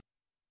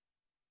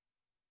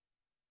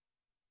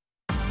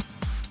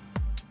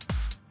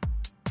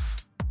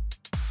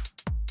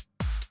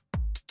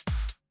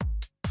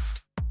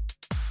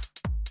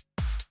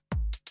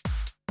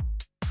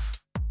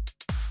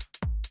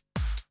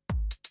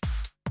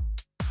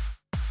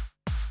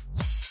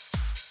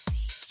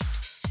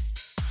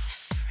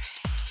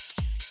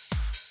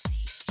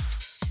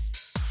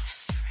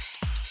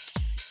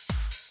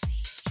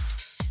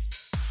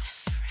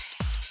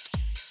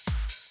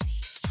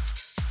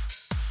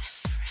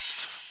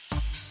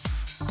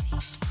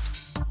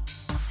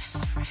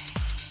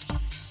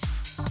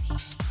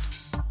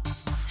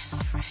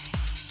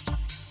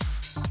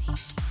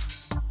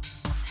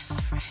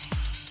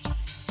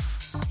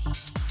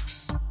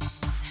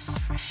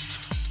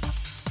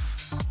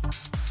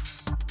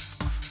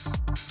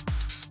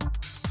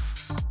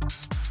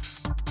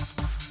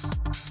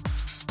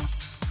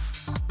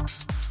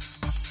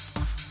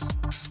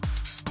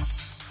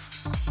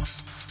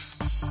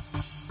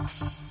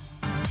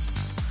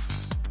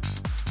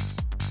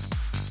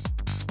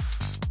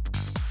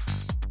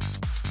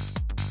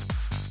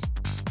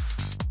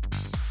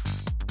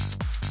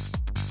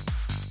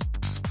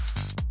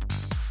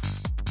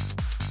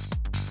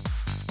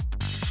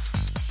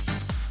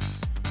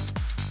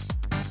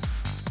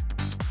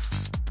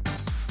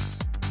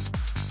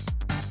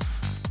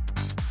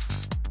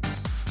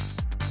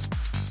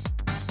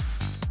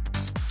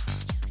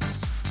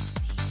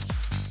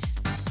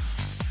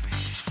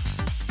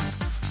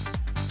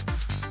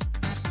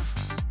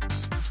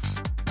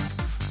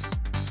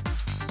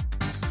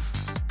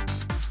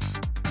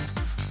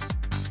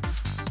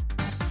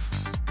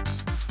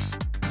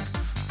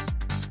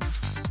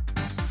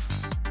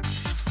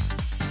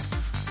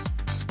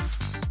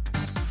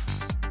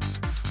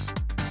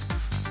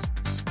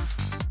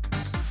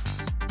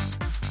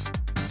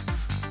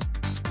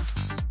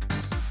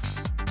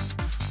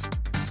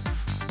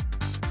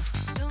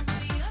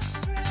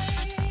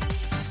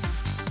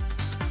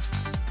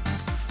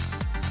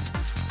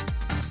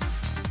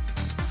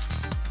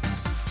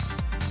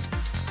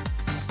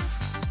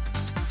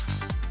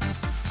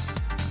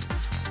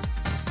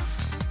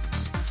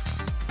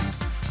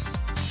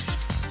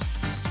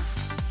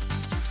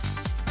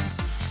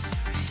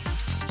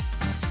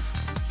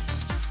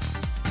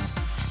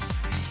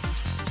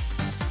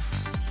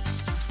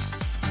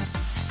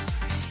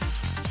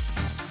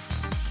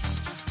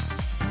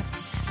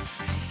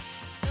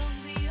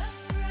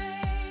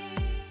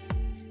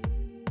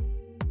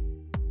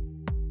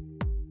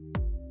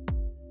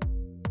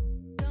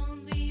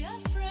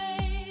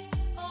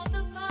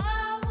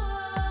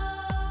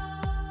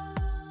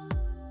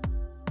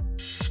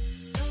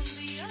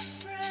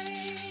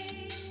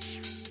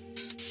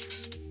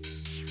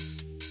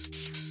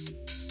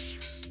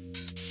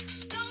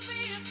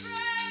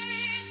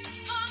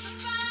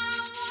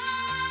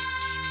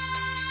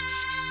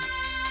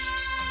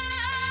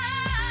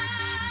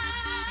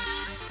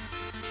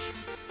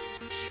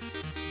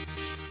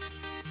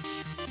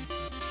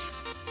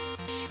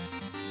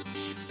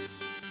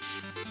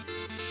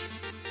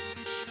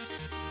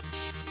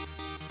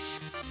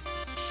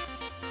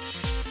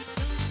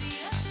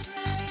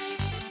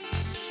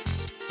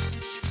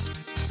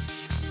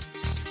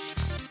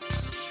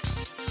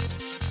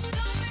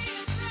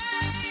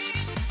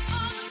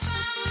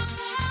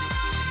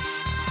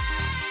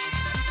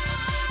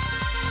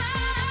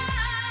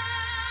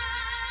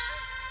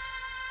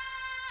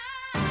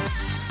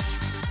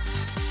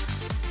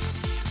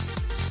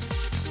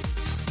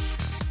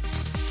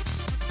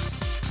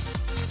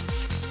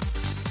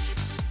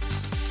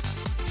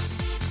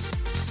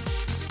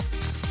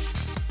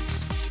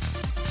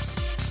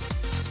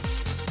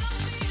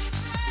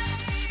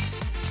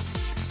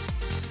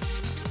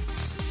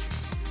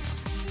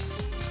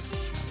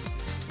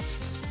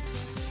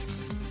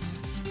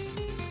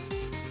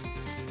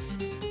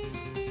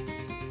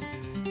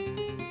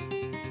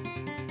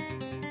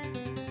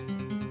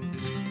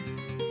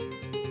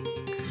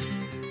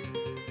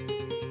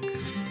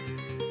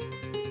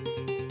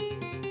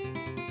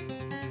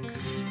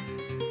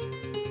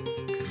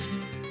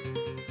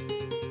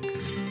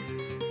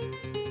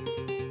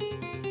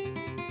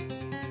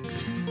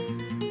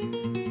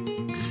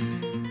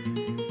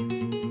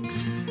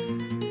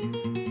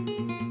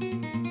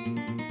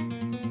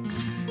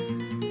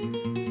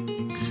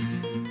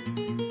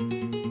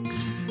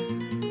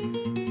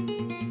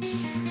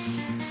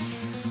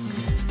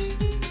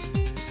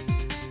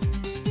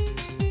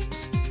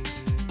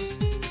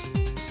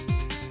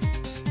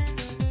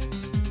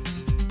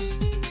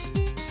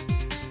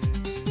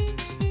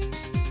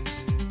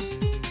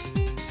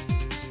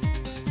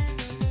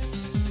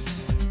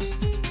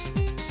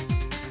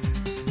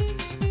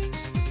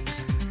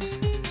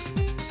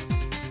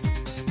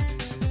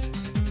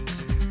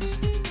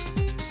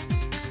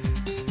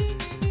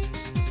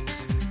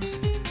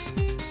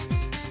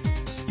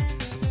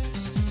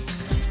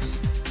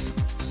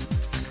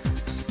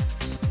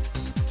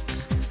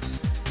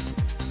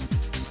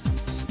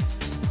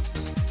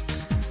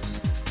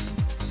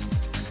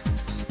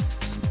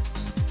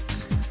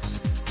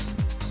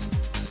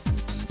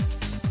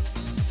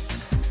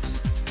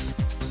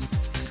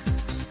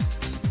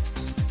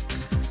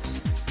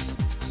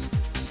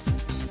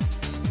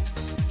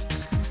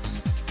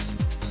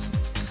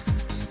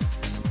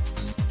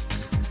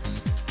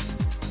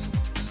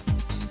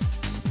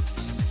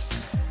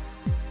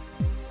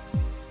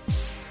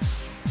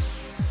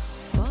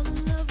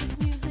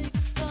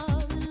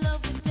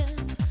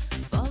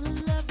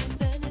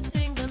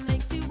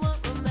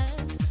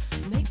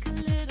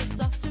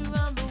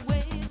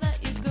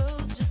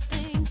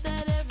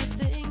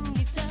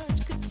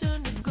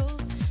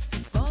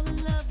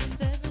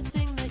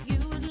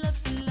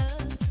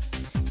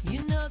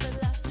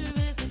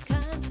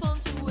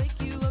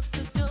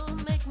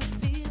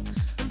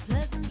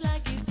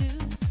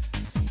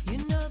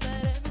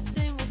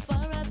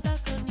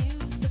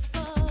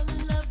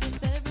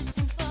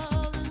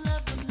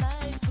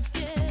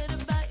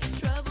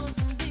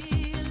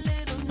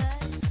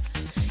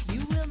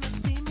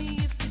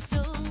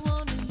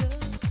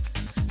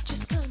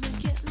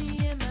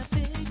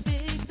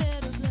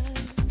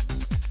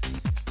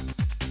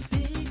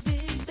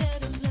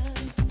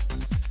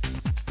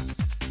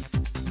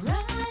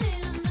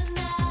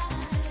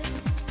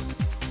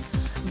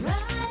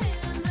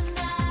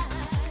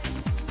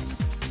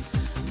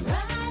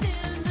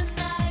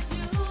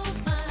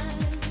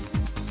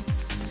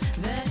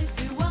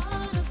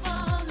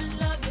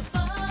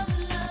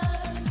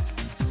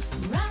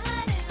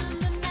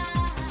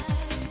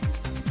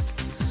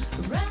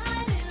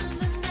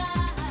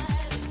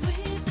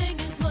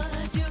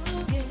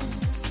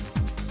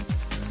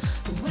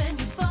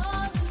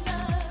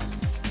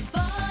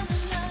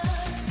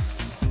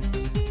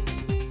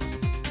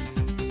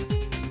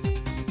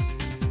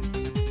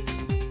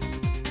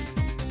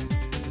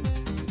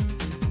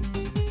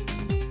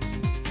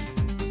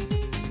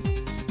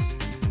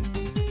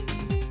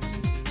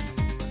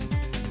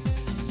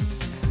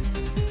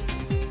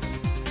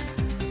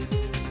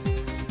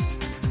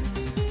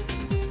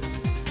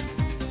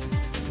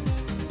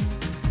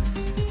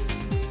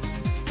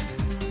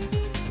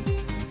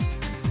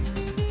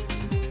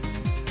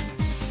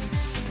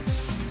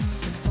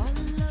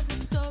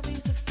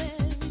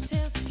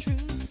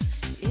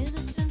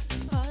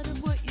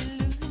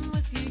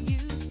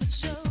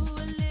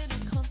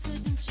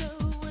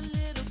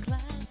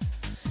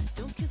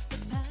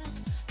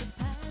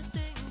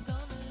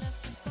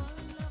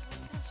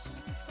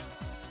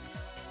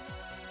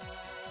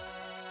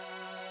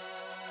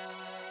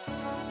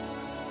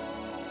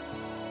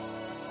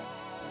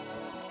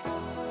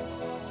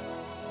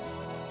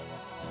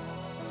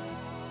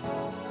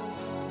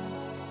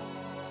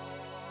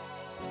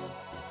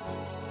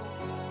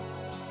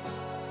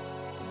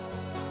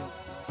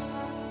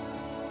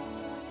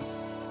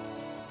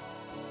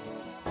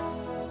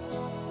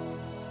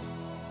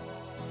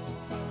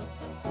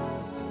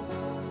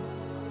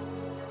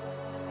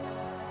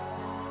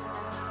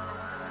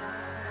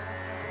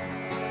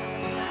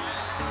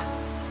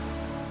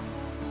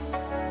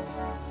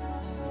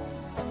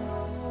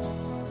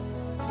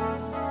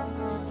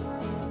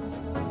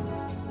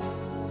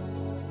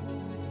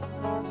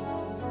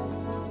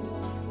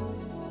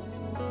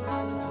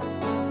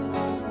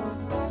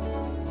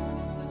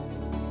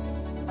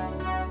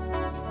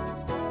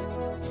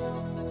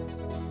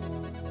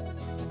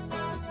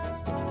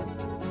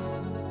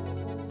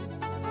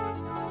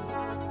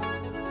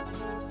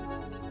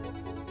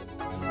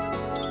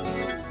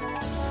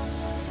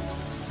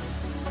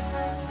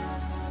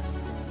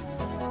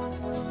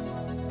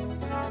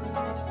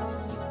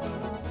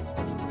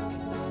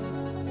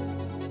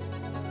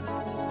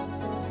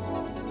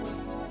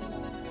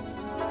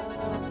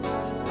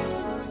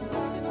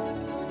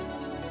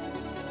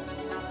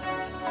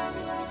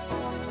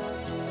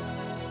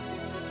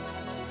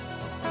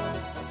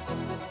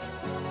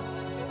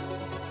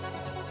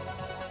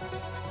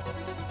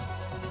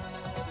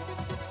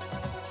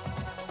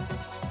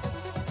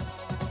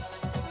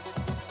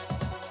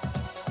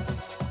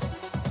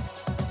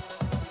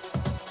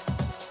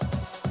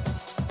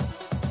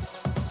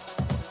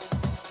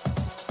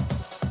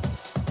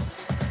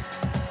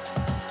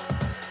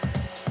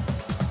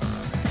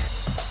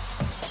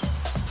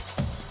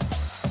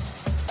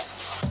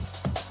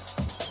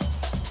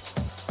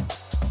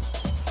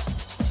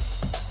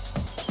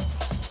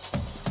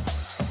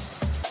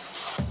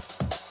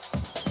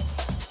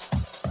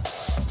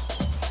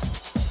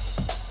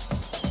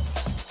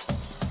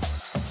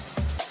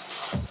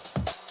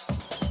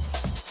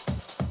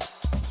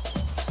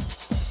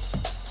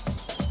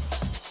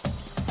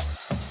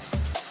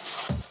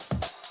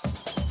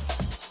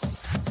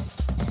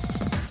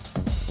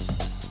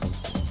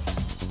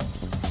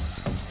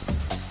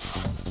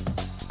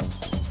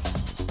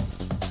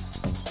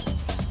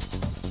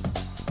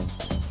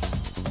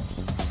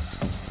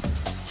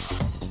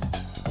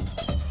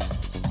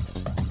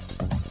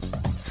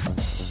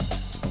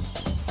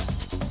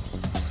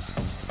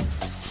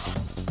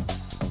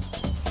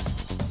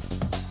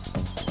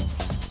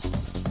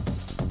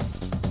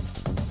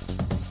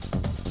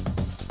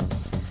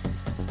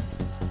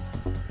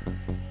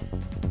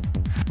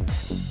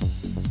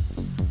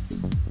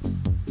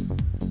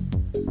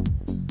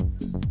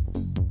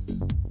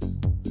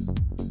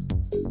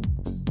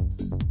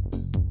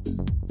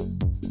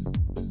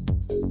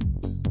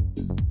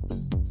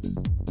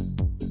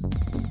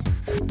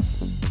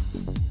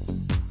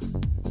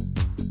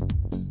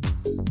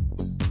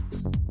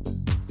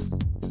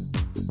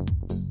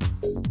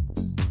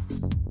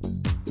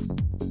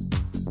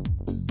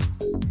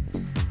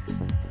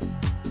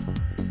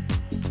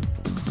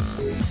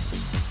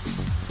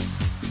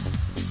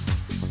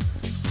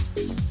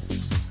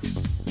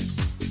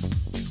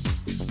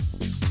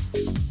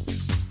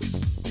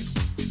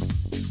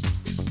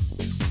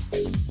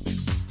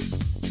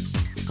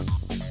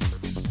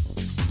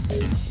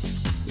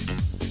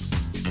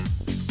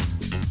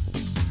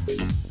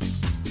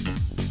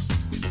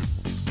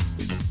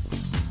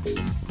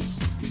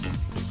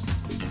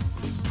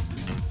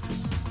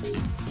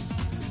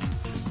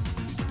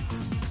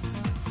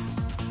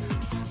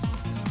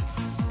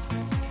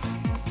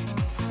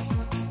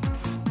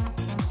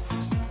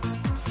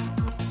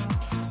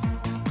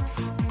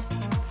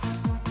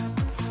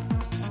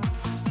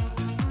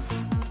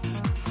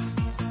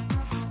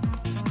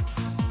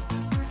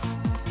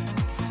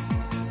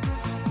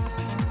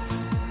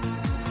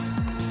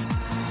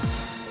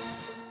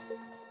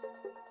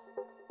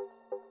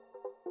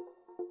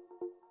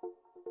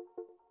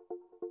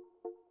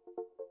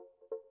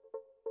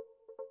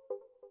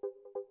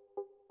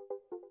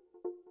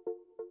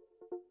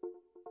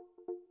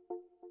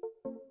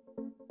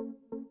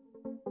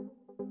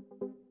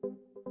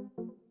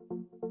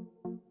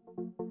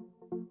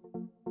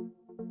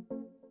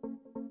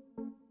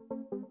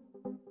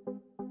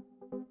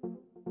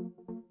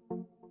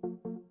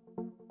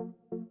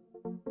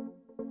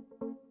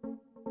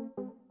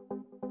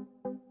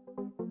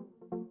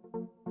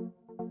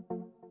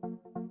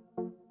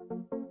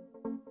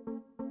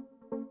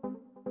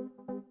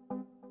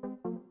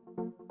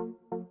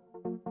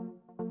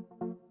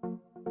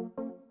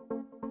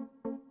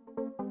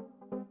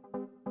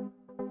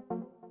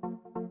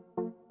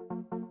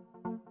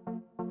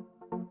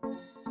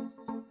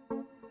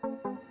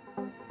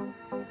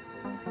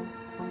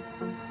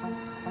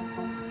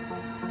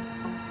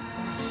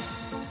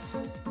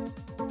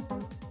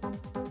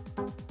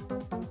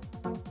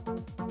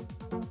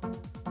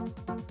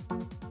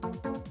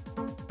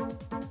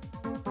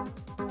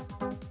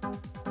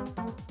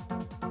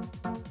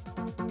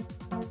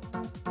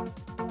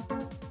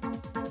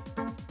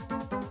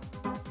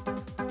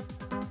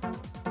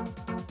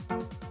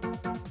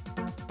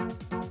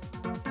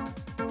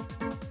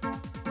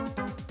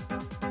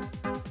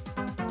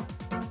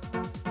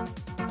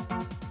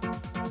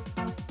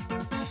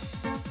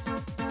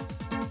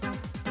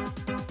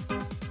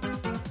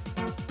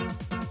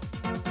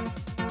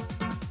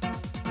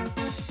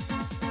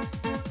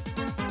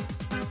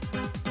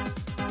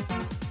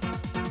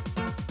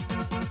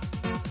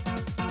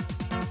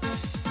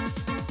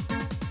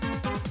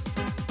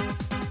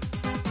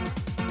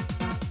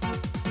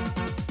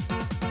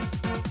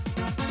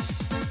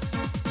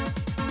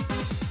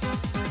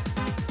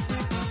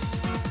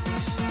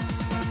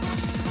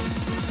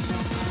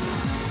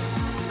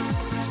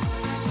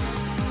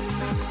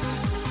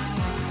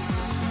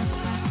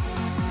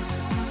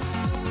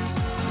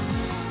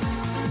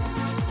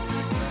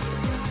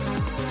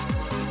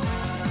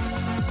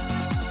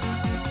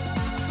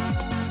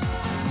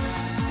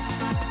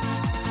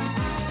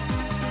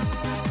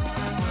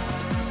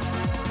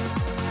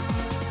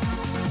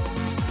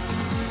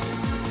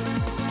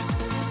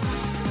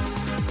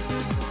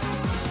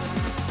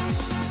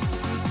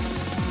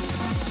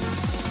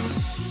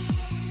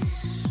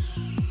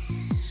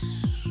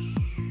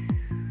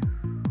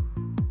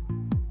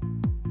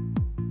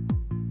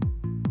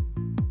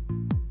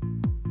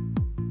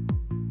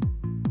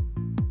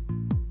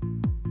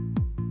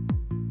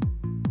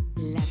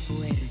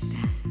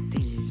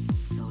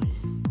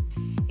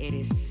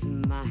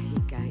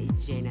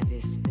llena de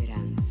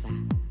esperanza.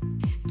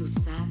 Tú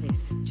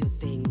sabes, yo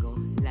tengo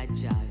la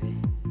llave.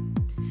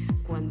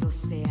 Cuando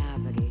se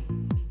abre,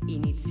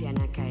 inician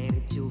a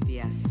caer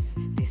lluvias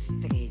de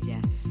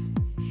estrellas,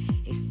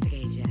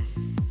 estrellas,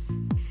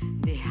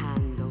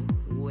 dejando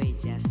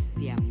huellas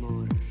de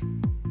amor.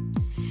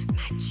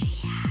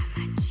 Magia,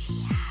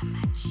 magia,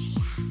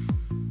 magia,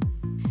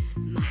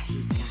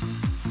 mágica.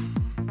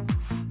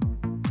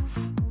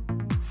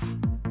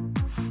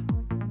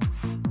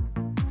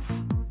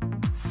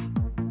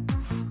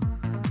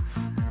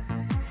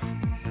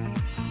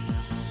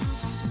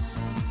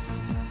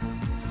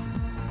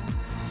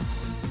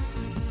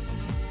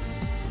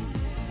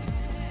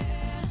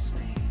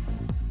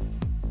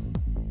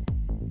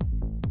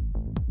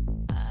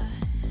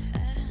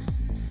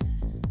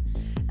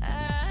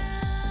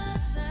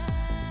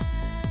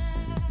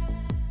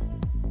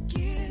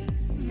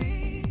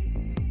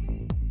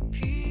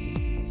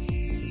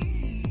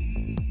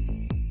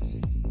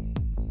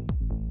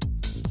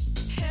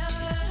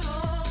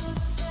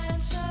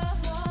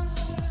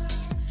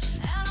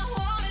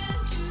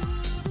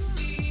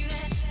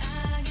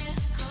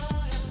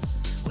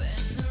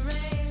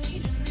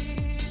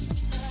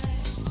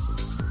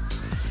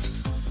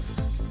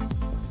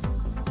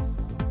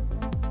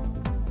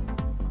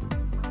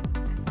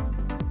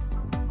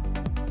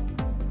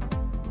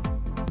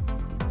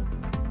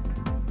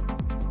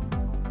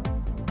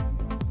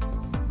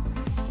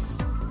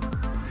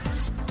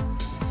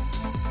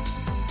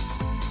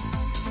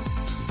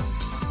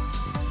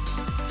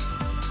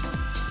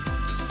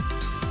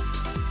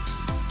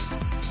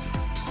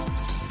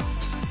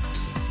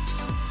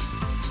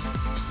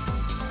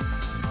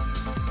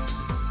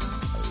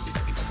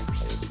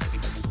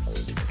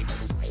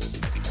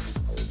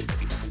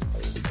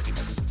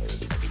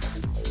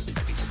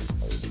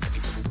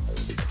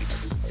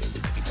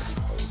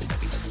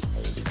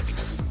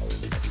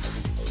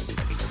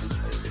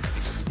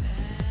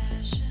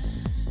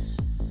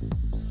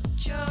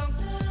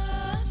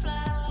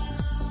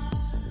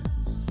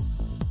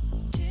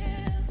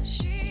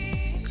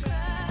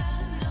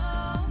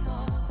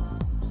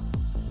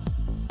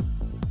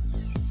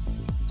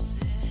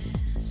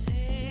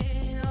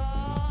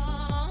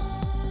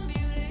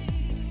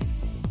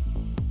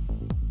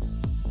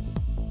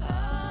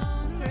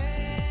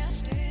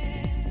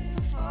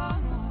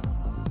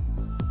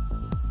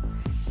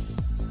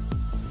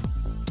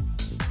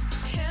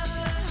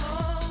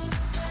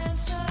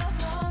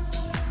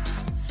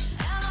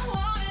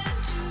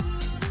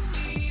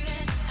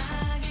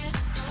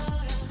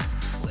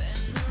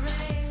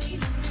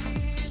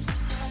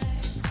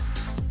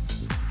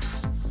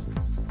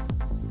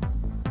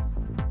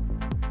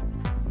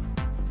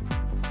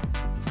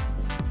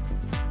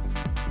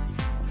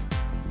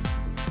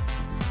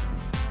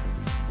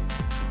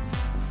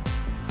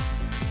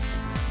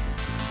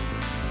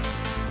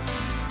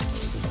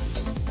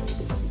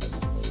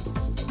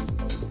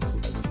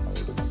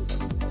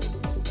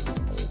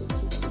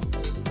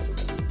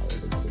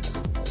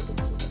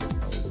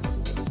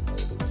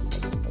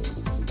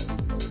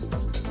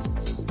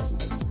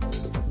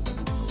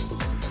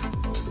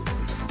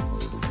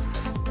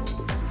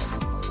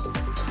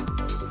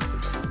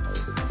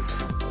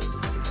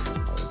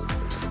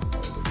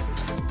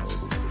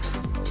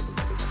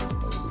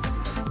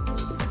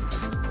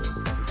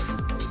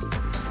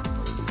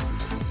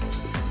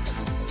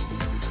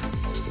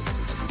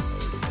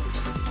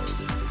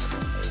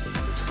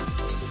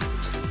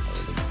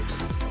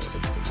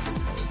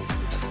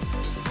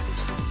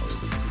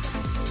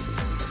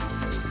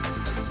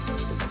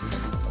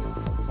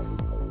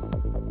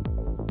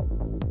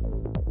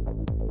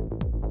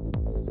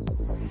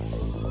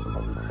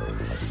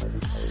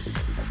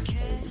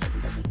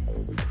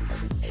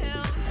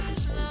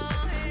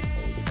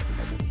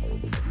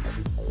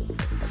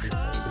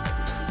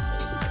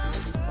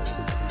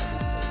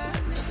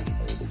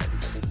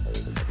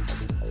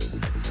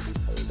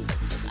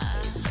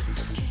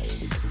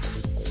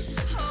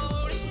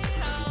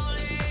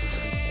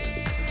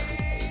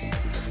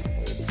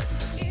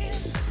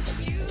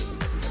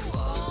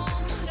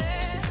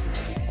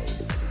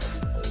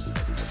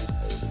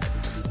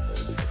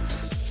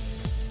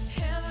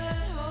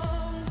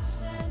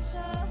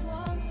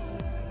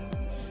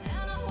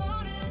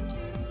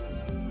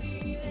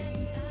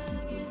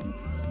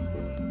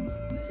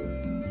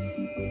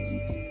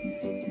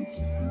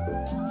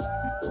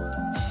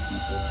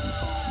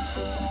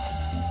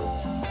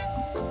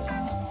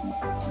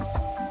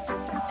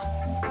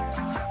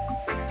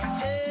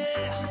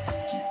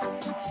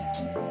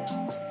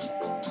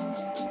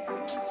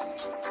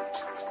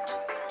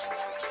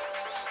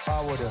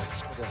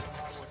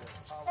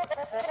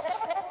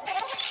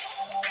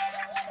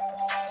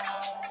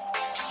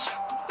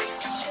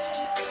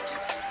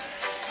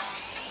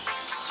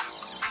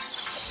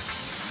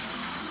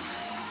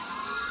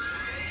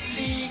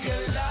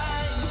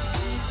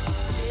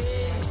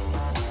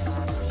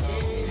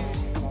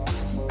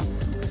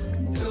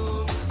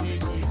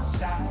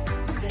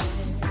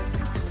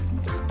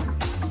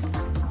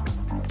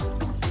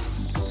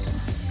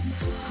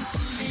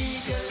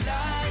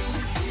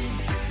 Legalize it,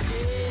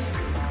 yeah.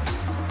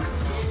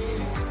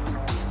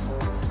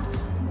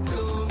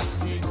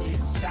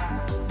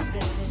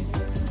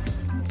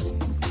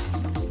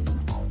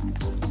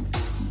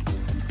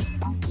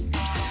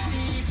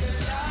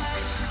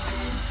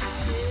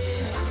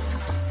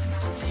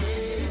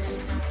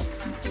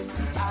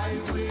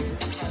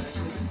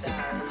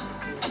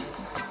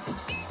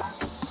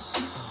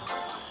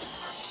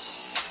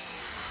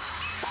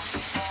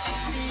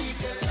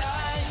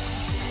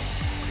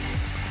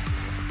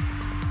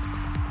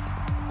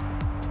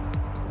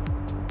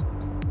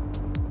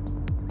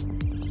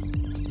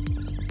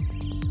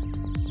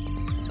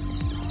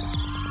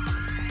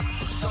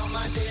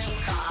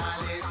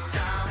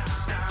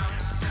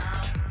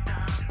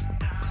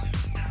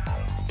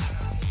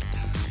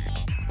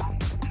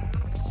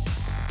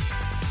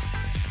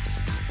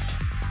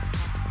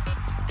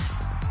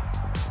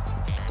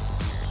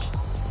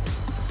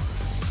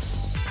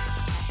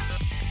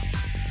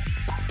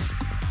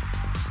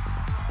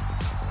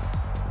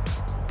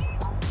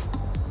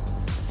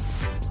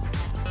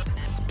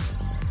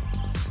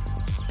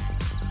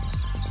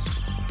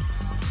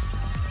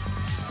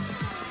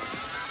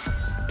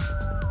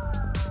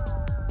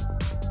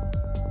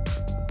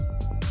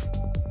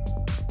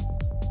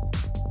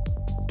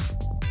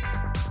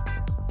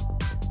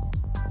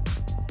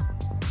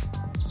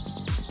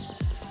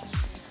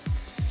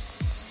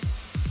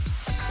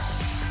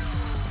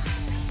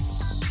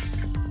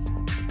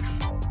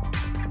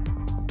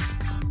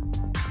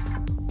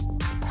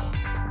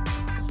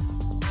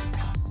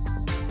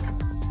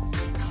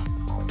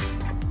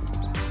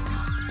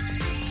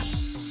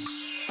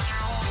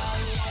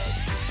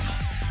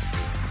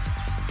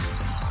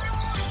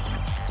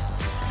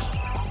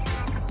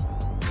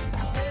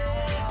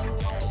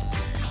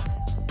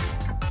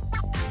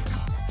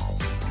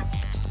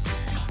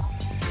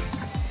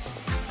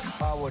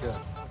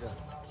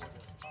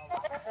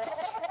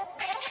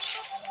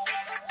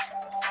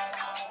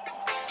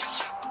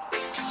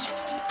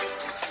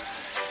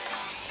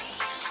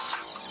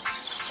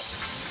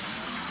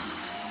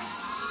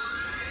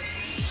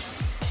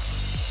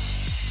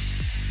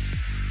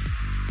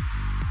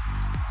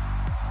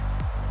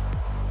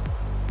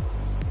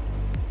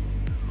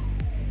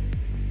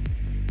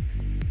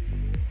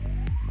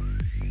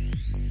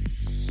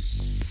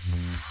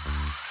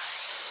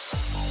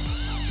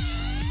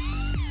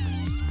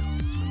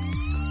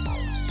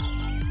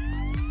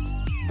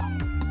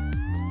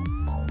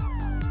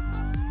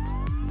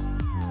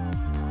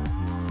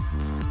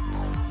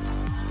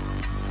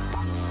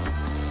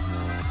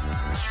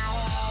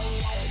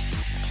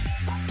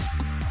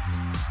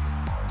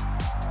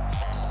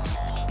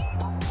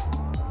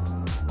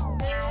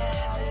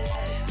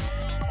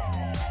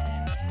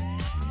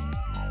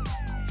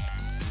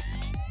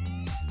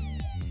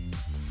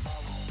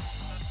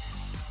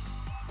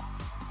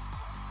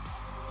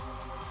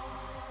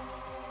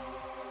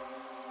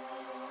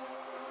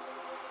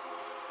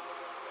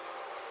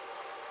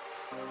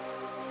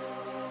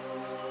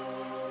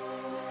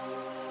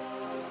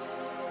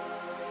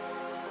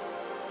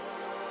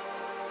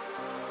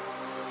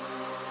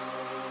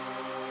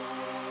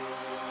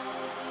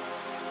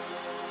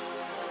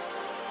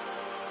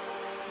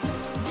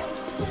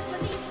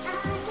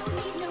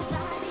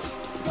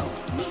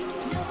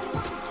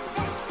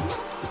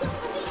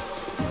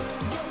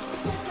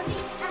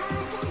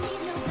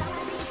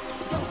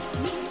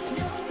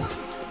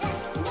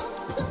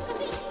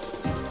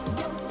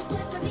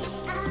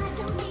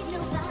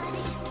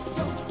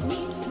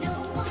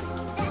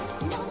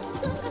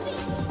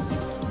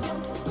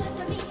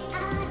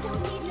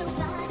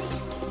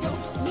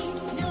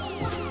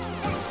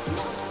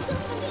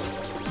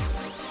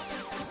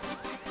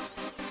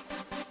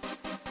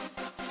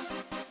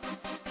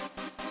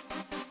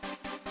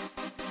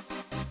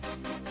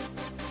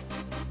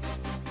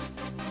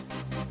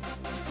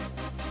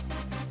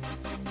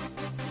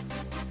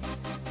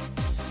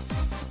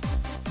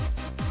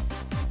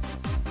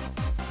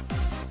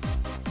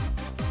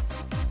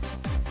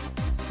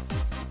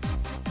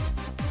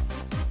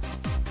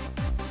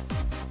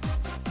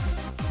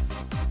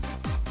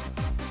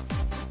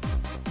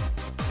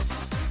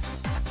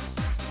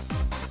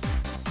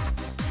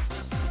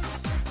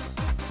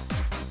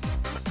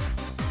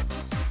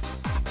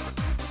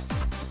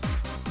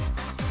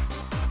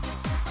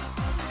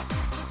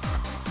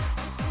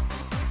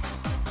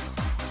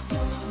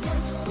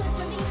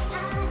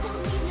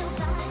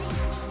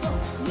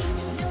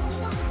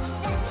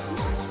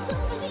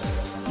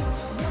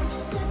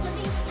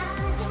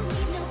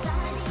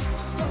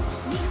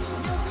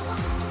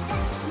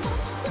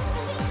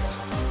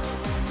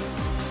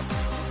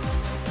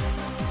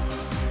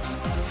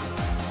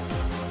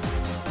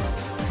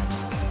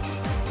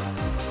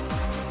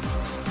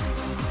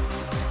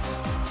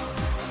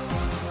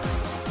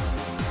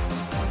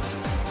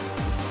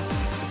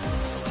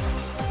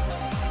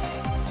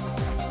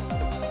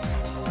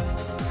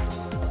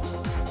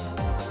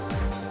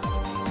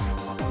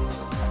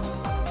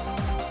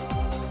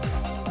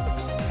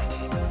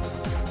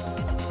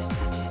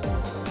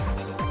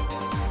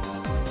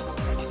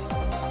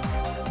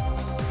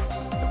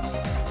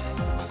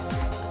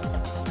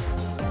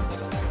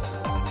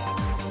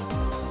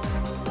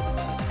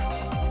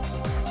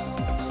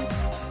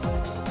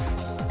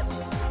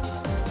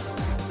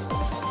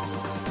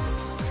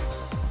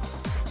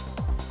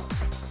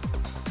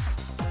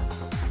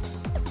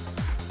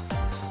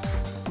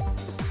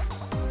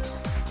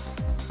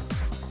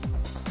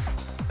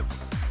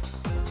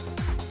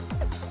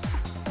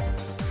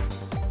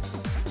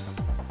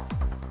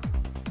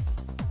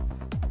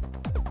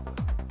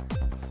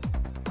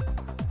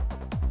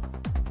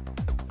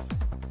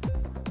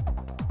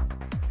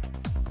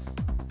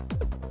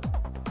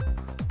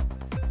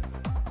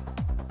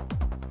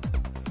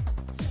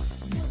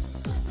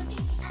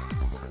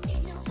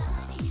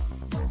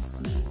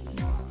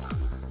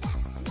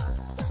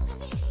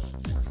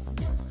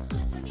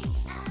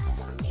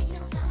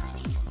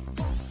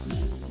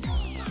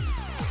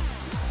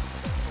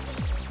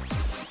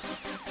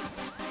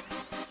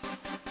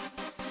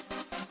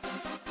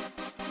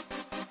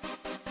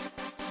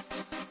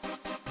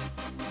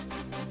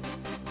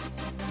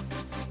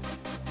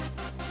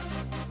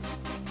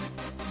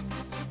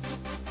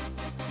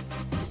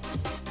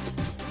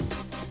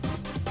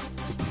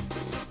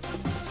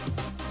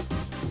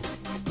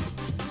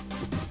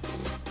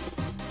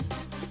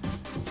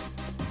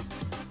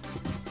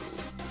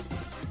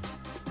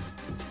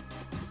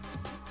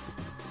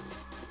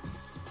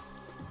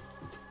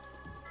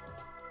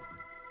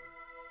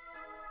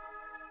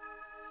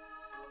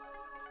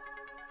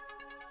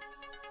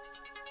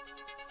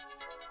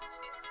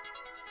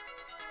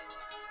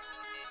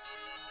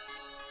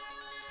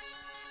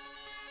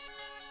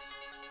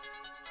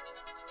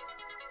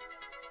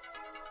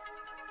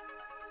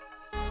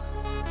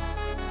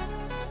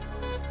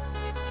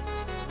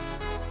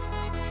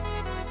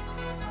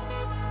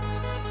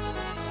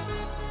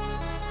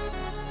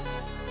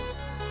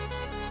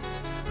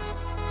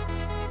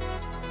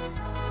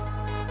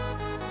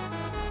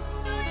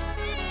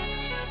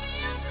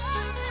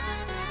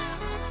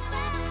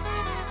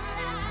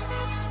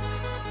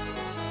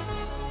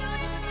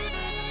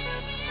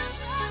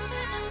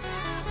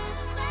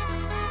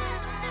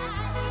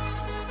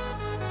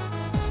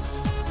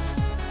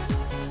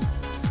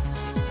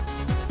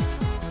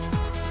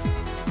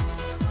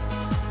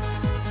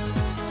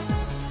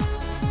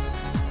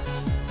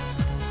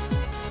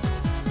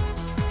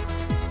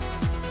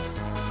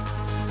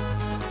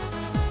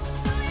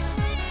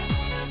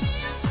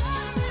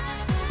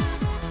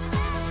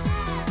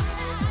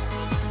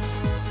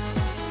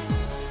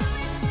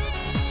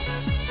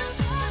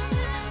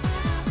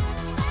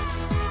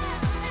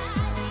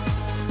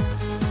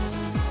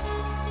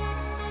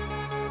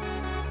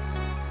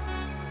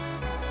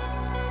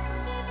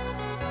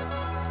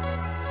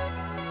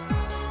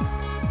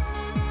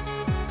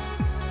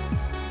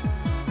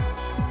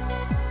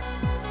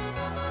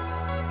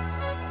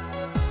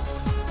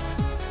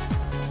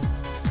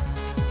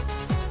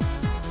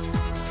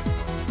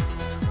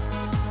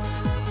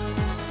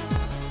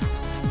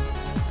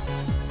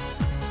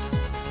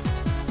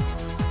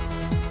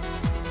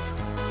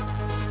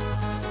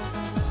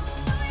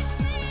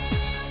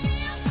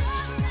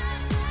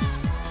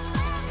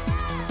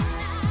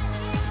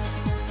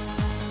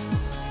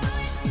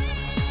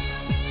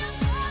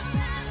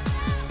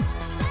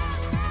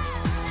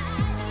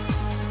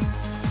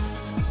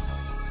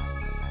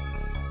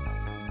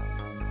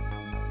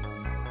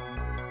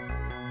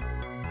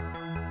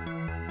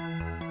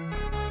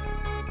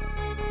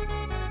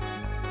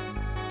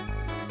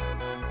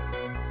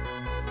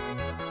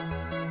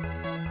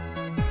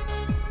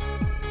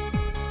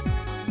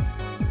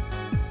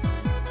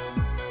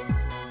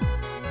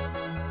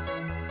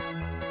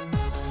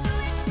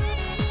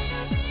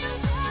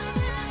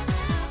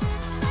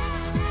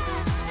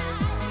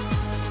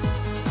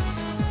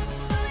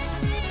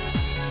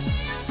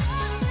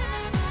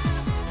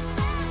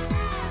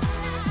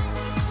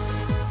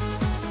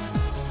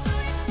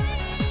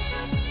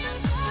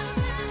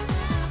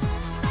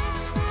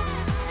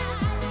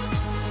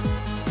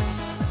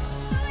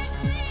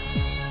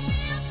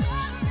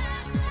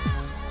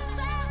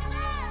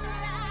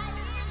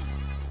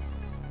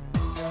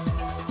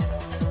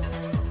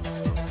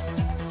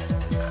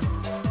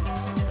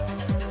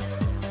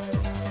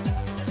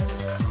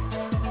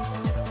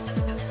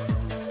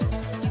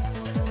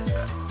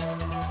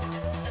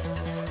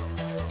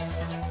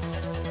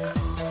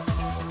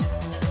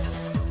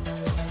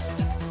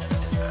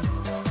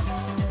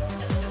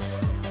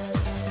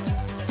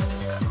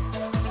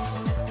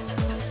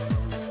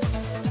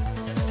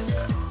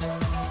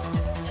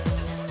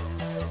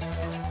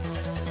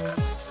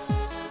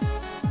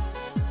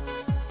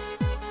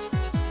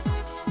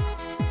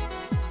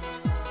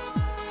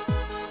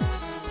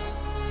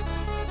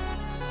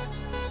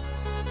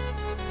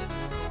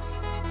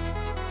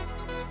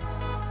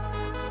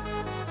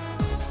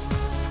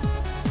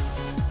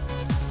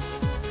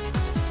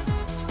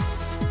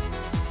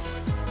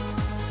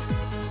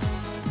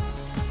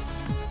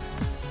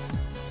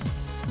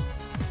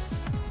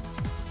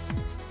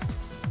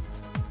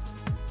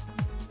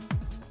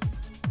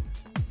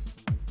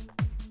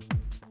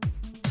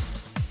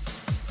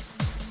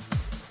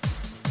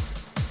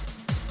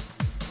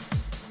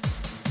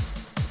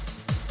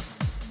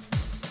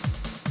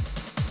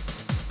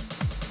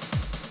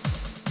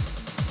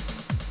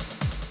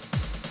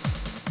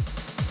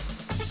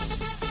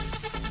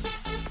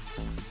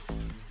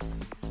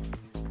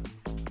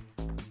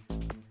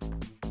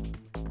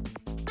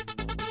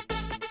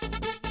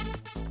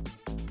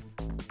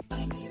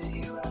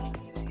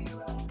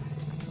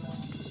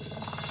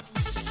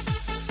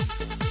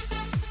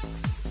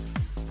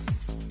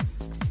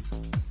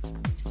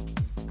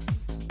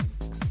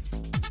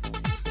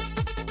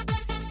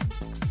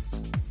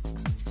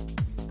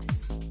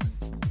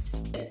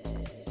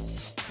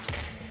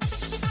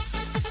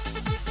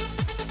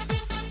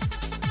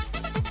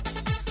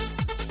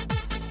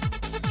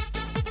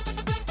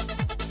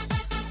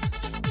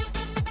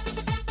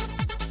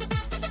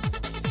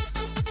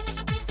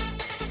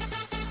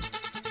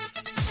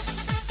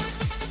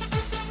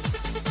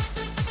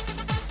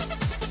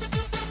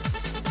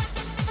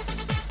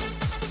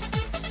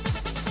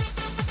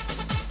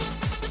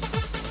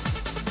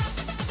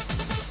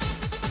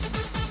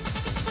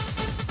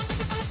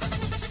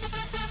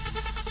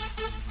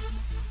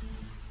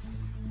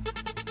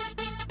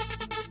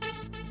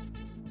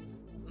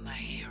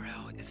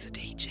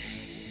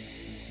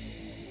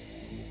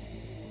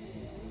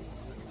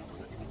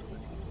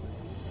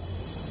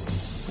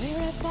 Where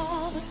have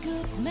all the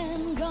good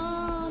men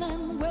gone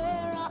and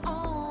where are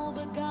all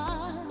the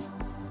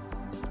gods?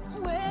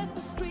 Where's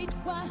the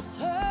streetwise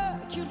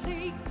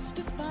Hercules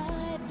to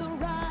fight the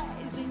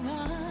rising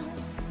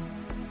odds?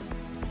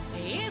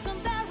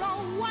 Isn't there a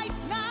white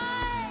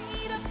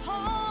knight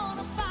upon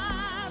a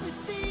fiery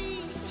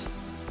steed?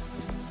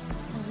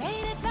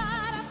 Late at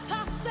night I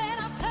toss and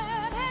I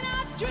turn and I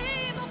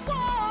dream of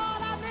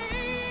what I need.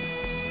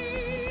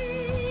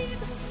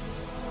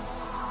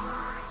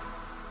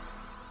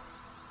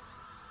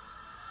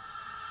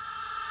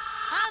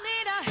 I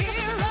need a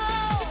hero.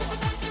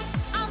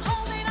 I'm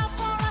holding up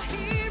for a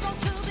hero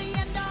till the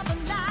end of the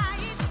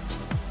night.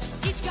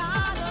 He's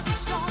gotta be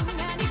strong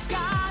and he's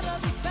gotta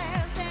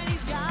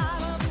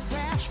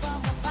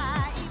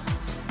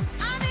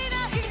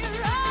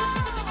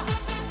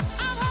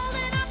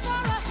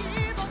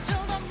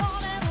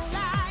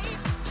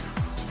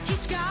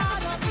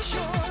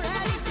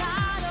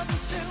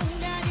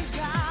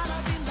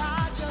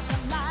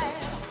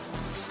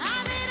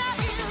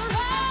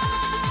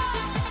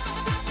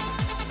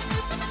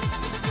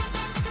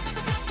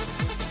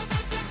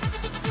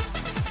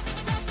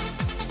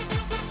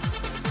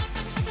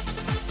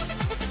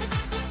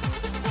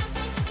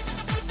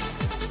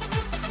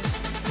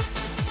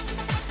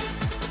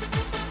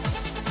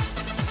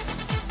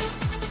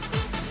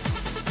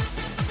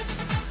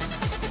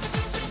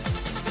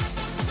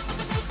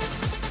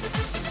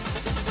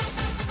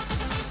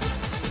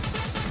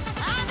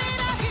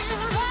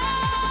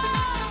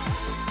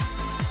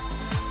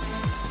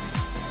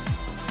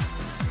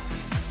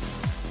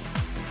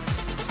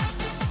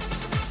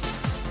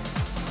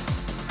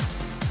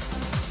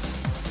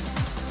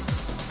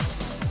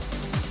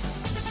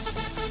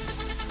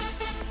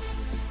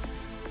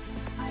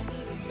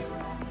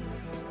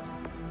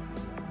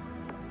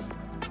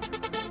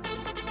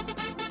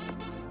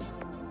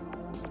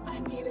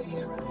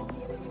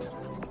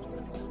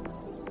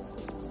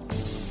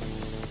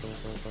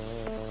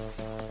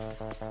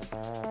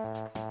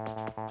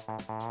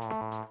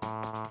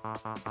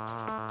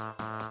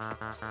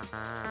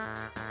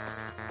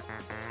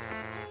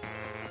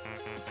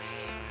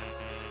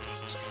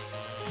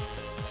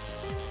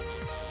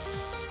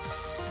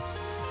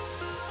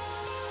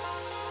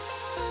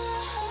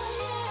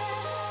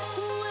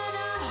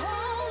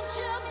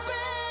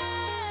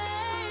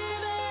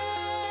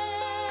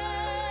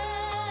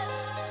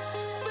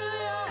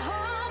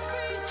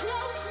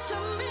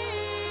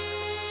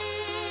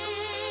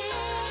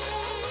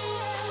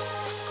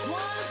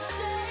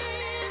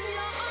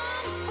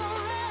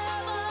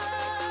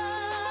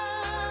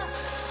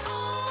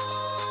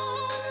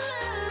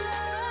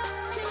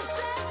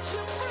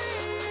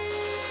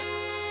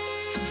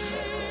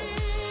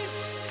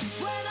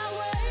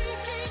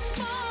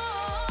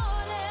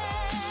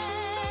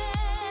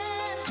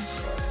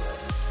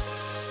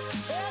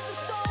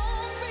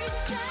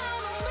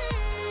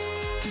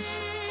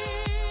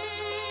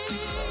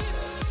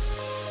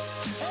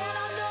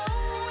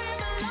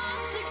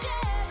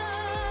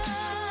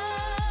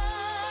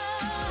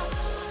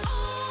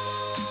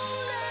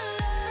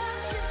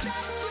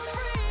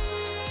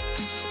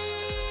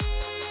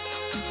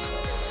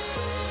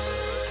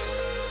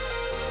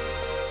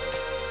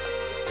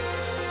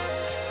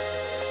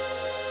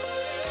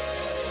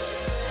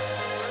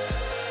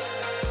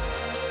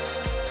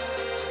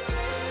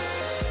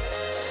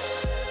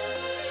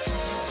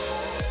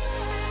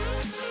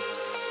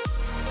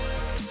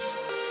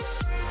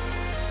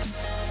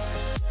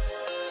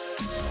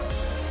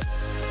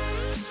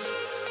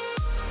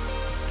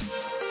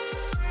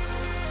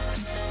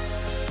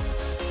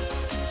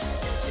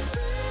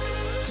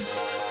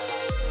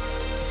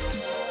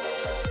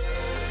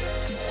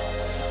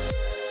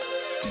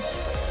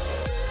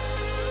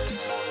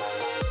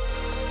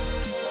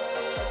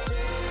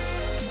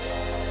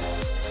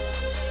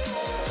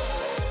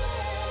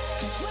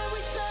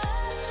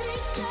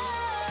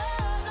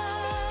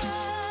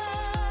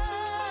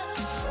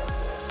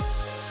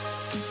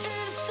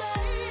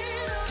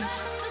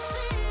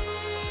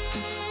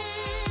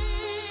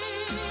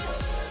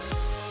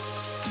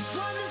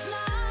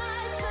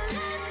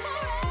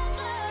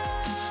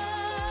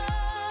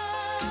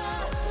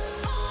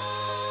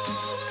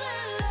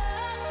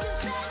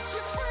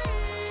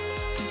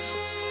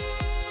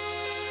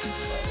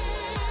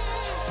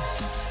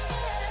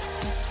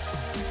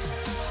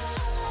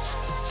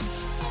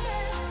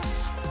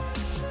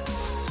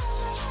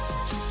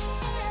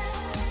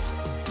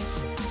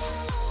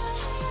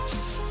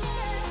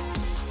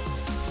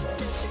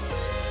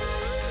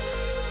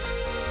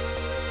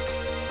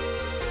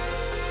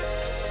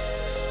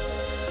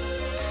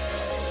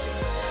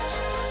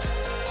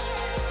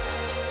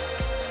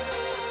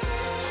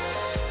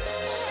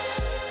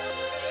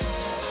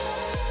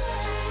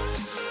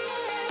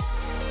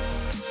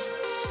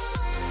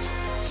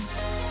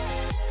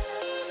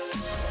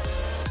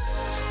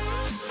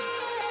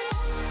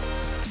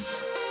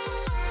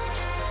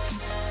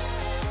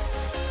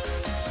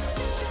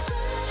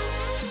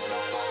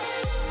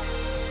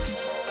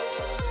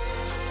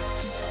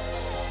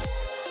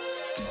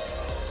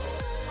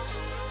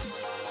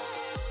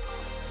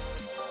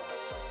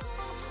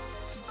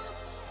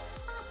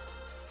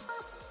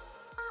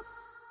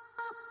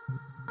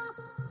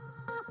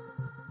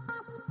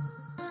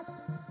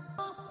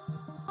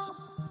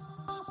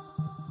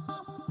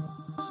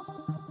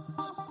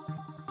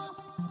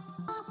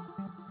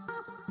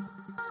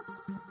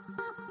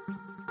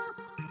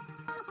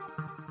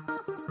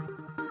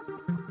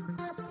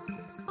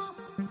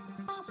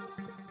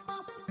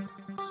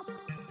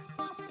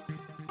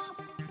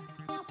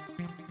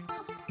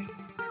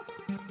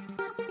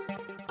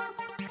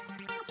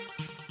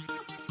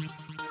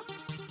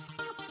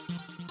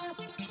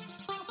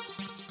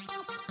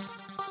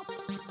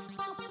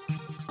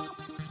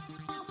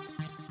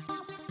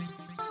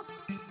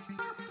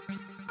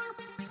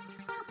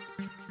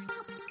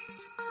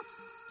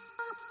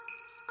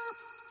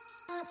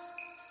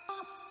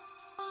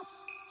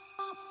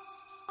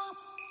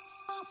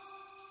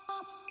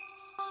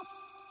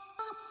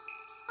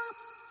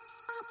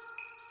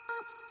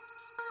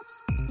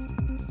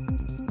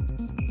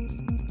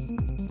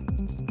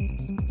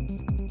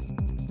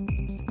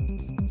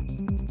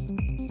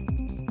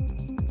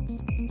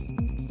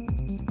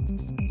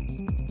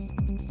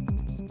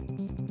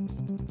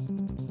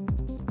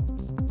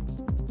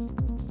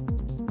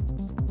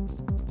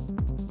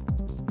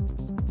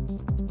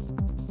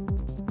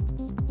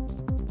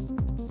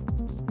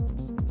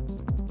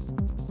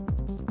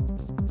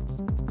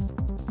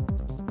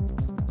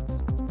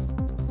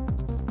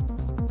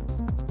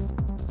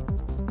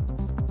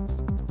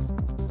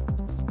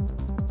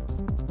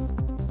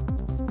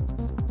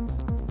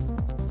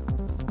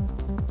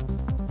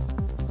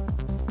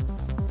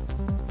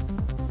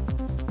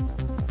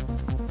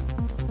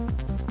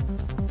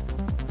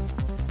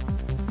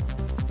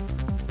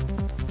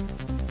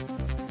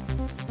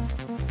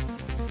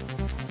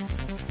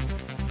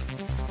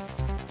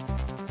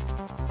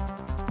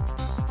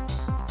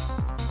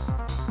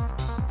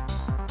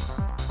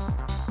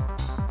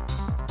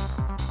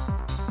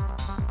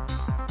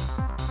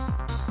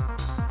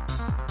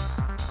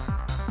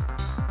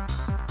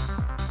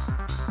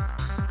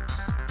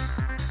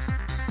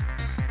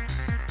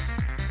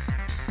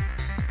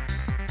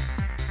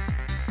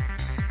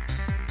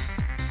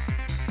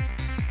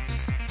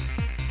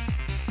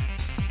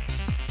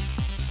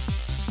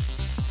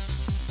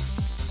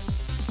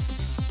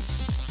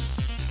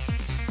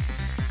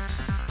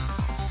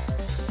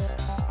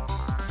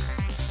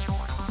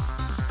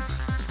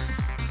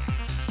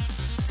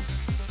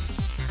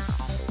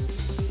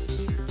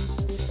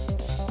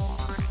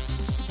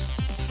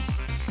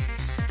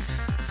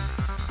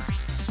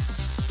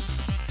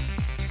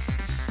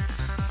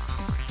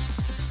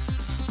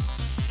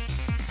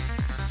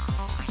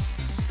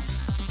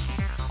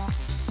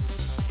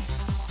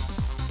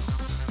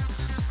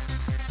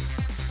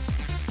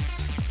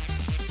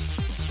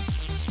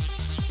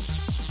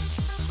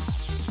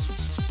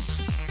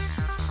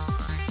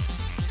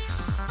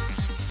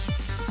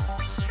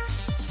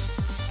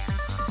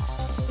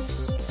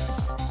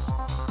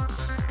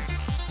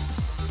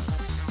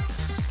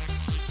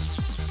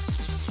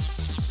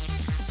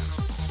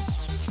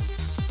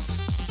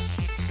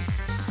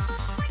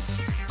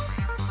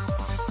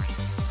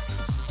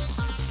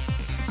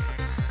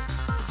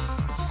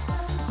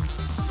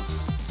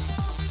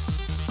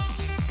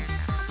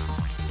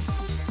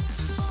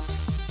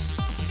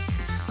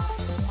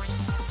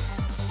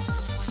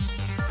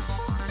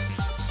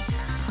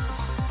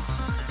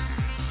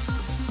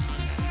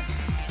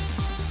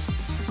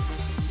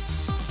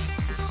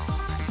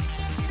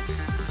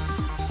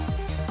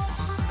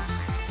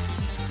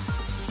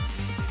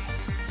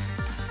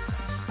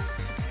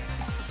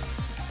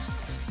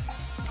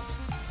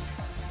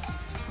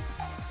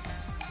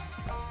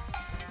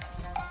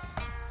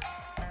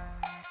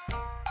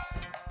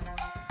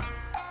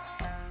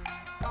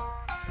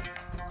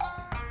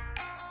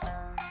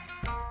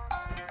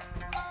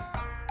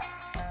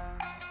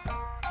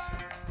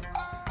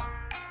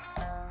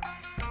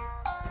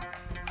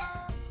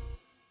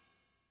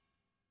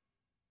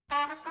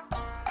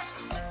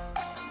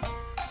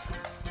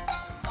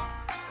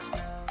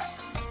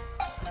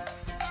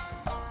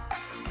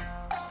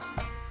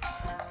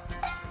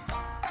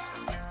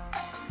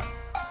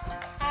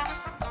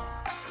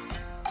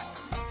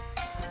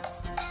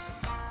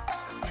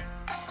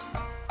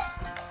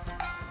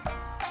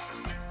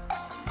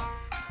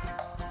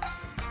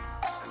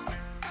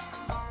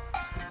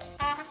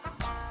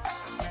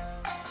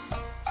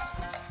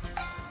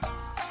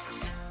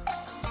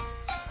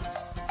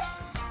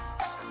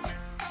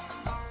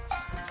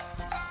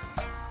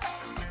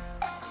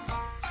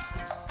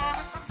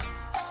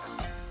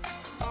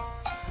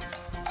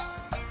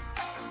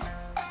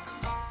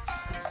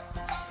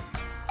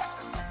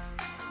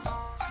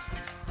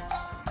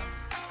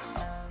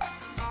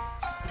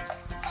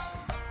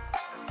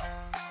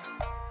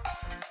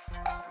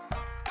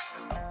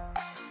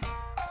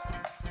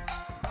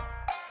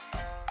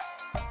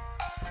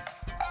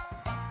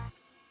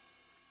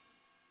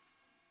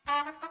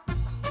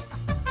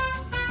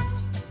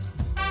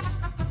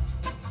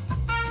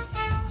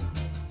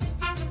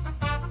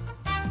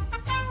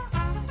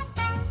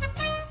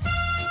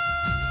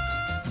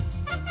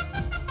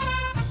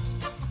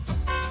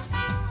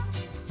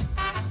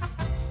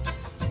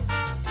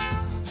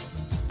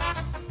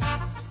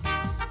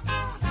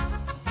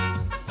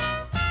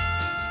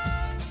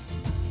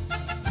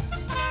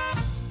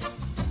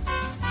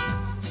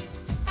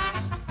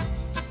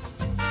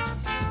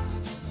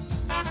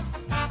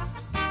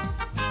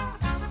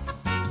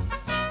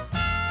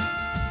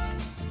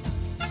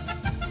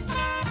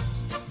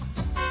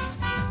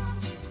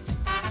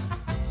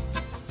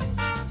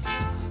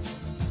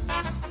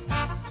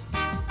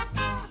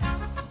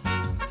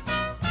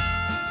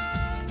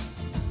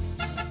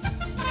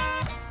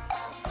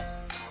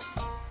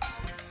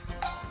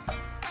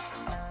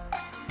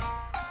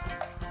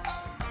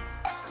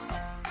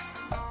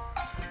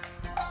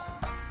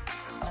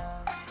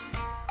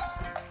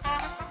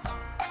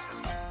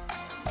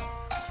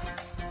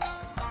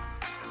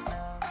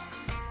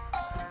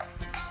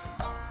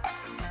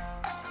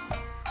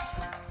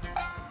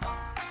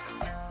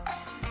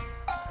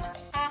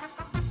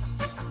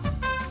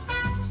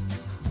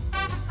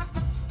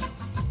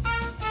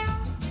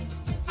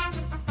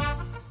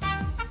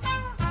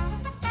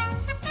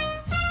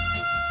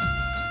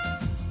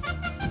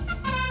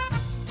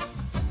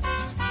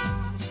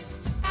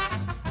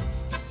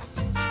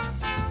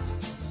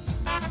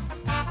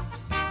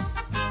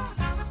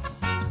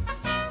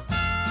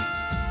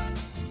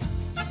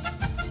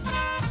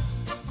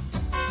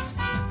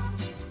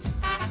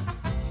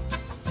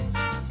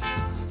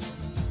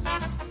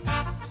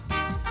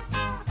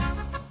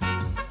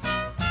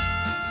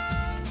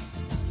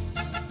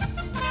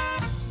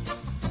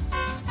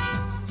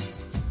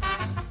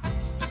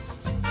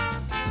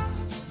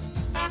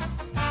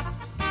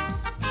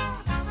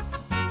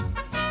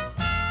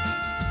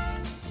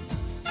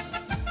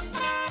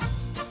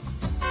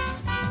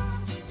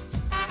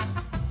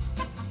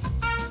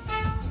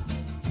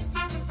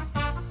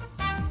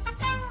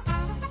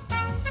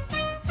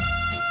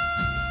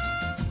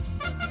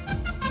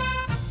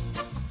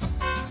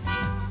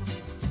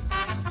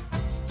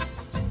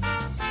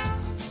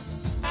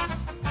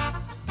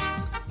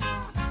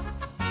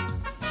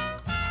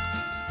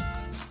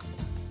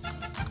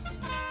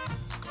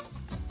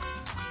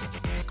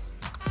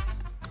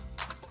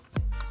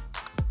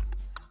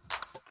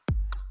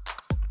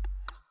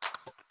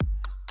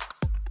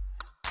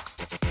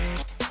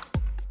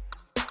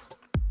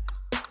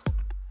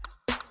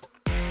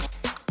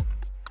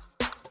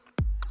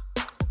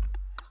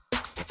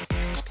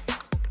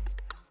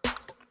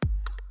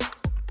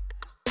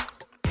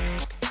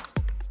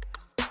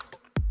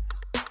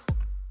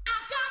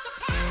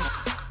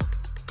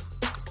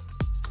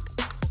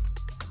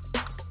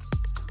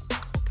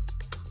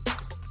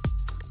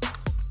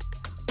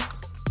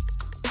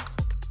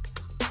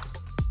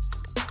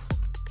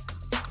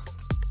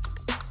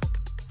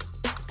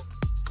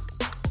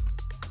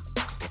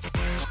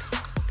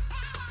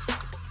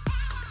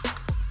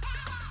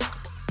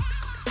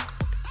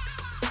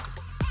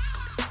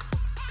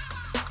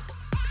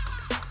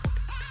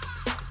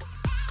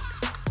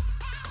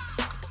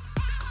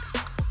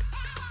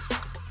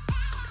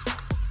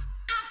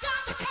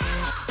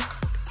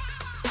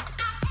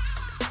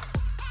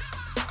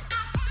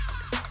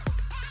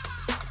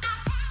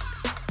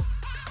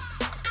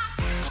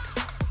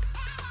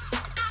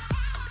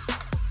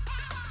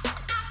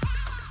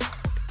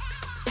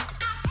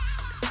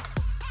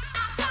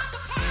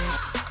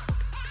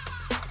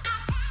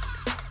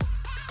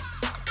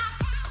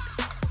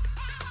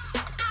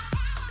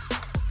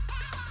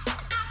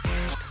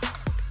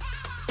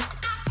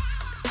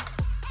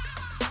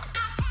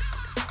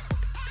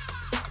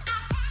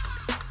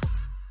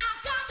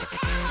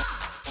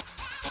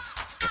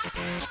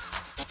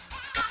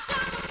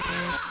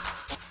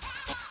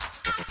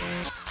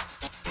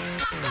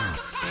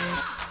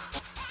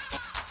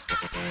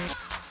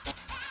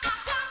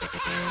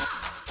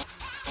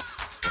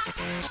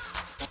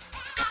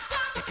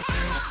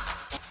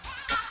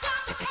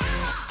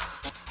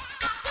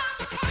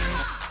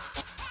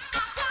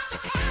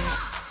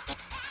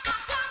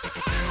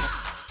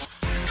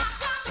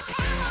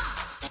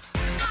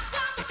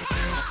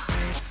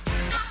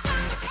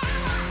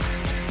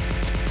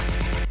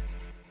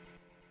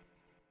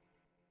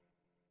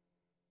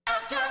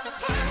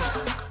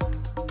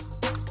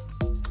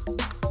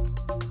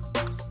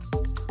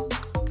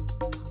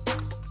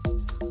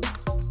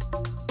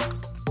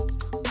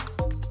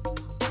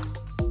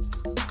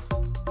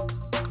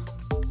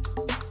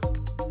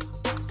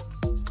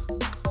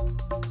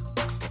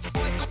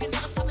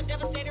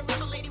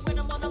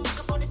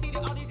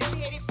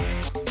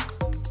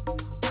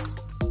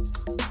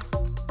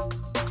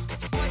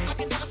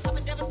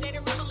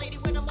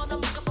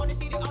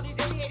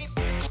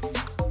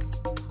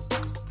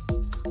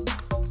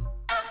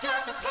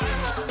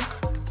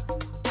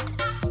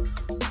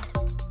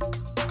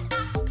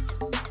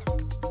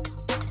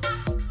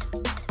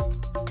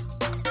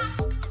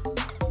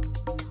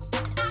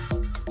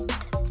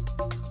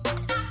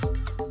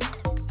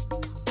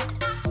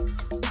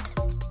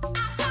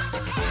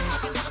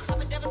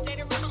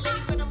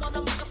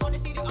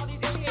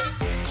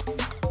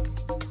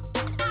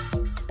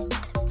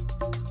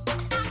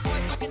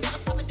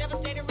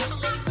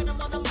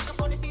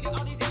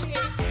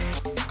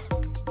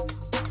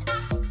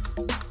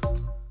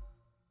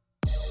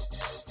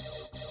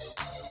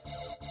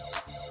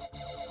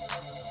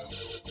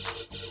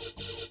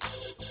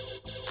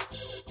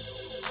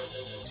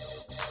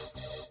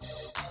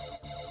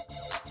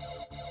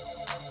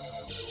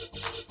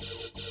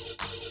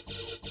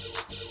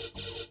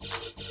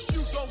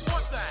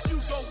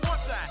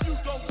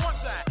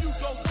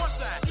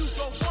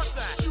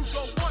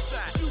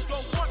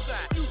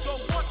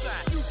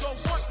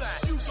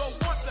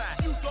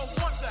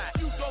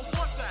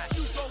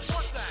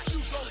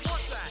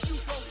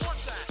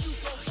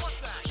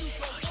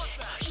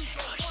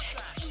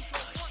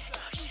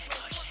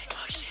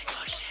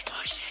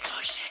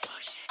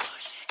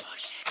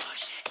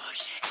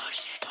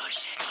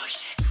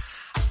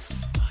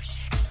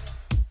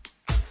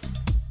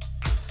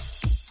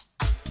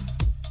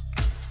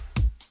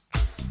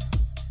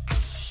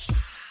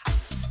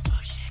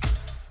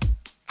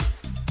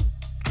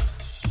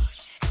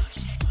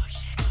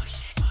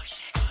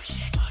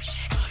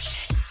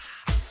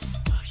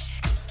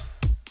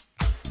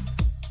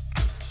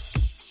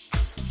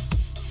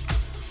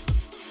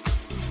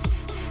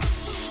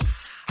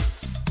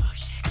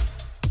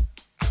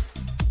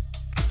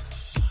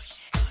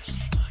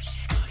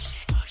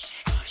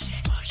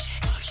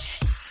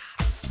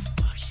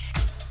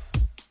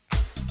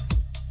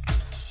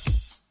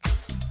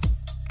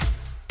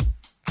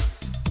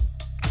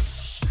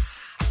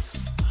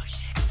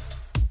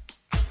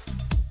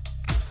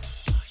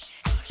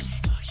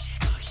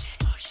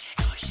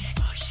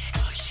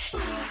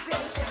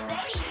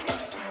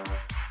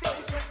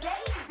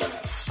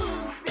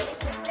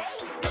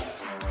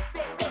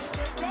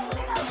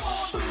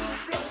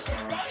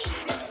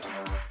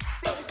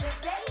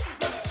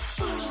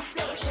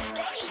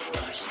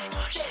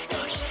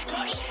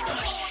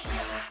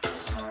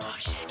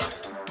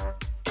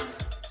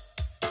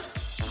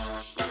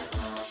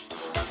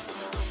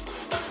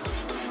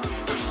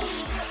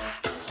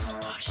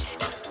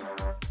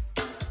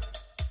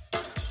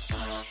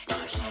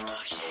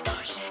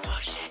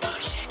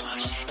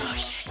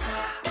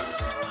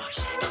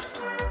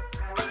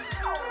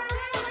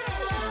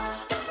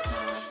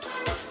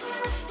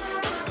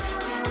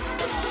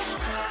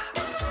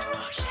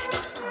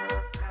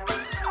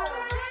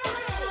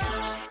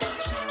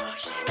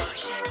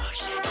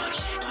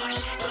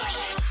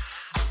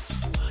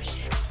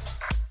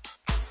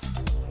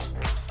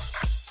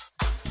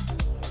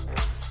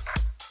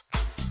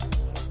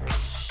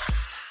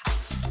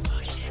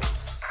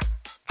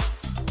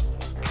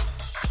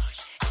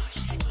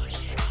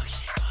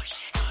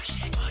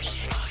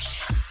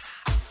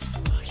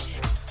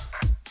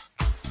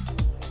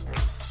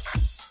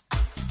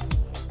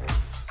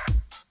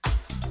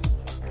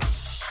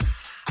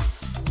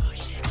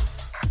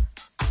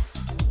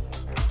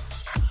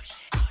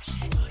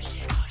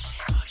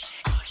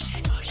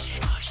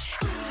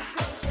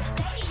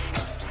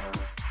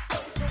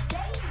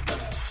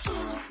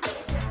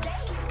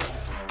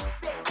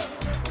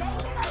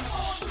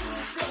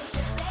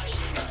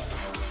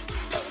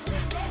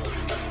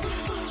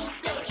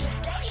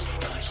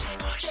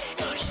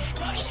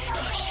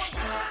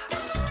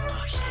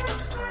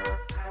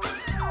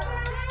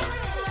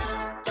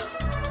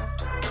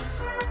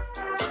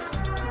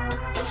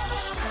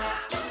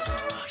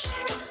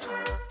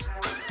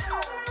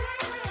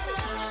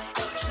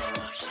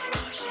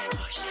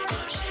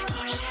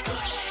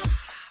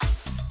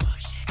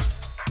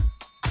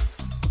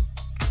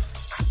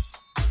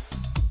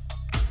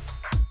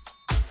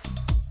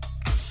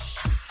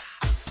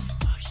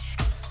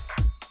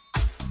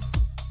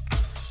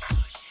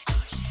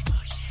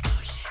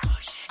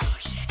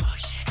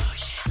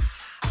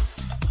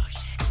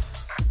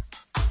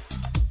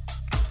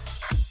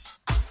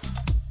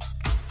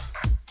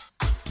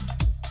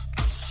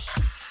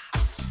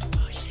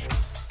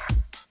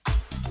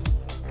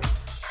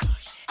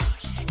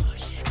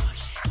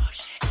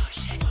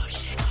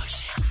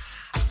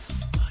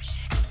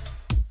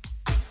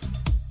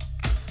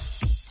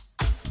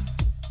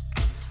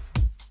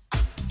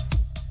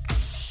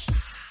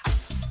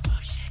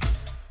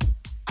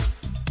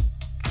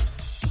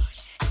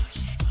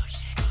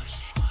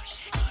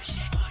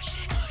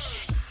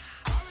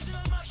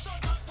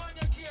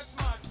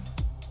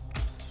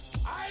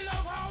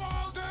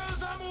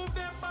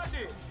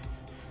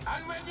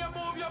And when you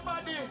move your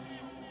body,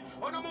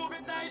 wanna move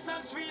it nice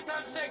and sweet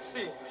and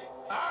sexy.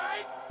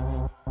 Alright?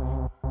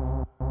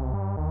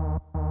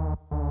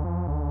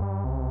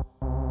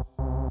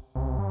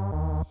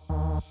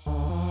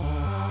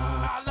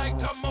 I like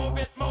to move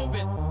it, move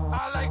it.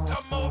 I like to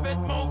move it,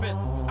 move it.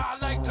 I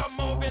like to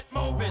move it,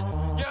 move it.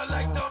 You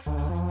like to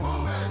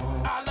move it.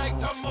 I like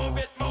to move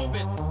it, move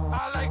it.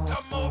 I like to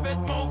move it,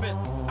 move it.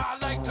 I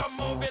like to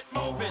move it,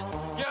 move it.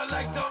 You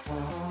like to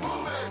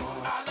move it.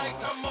 I like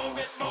to move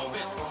it, move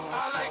it.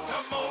 I like to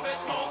move it,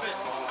 move it.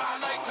 I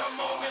like to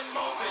move it,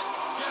 move it.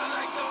 You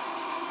like to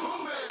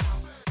move it.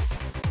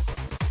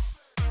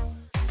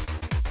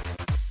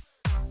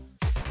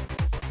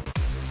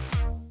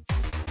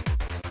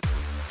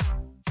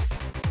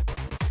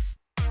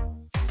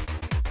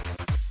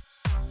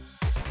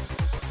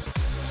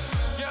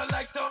 You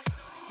like to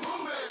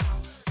move it.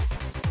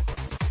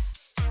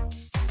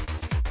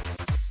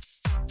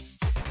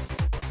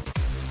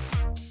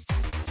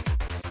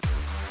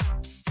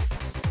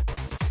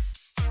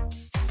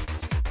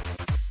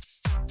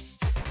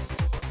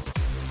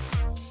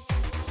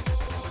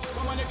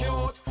 Woman, you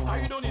cute.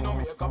 I don't need no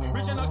makeup.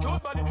 Rich in a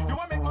cute body. You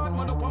want make mad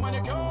man up. Woman,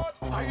 you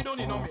cute. I don't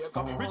need no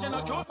makeup. Rich in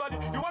a cute body.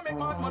 You want make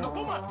mad man up.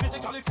 Woman,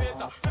 physically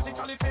fit.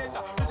 Physically fit.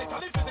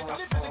 Physically,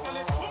 physically,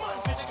 physically.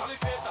 Woman, physically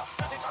fit.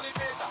 Physically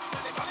fit.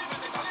 Physically,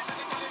 physically,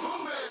 physically.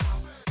 Move it.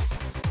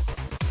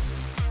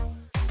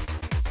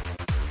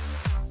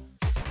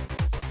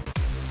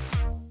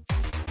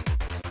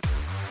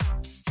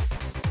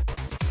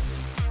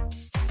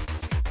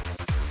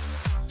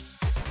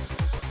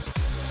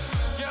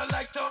 You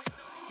like to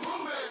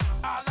move it.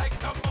 I like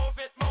to move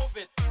it, move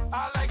it.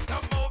 I like to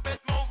move it,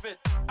 move it.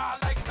 I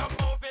like to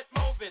move it,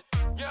 move it.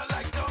 You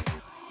like to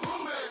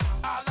move it.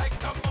 I like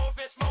to move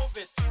it, move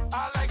it.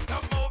 I like to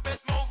move it,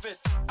 move it.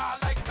 I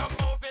like to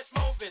move it,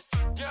 move it.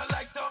 You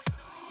like to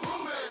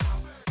move it.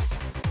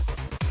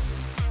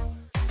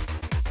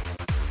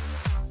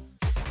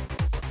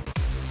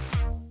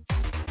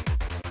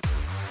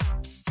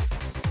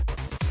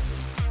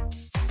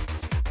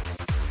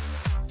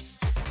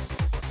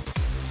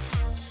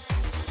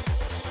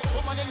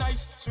 Woman, you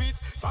nice, sweet,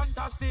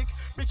 fantastic.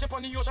 Big ship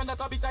on the ocean that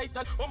a bit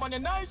tighter. Woman, you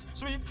nice,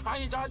 sweet,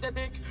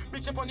 energetic.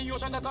 Big ship on the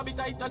ocean that a bit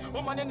tighter.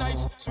 Woman, you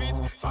nice, sweet,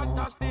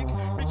 fantastic.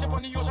 Big ship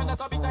on the ocean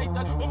that a bit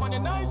tighter. Woman, you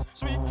nice,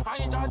 sweet,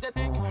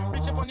 energetic.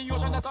 Big ship on the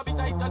ocean that a bit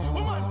tighter.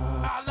 Woman,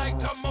 I like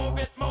to move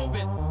it, move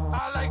it.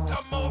 I like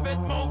to move it,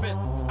 move it.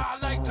 I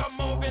like to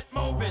move it,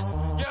 move it.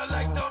 You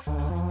like to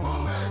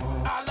move it.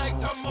 I like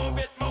to move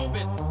it, move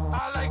it.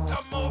 I like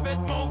to move it,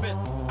 move it.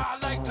 I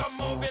like to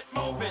move it,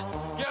 move it.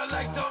 You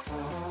like to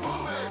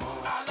move it.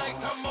 I like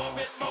to move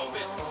it, move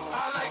it.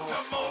 I like to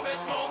move it,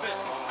 move it.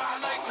 I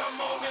like to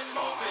move it,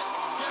 move it.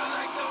 You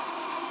like to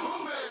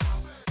move it.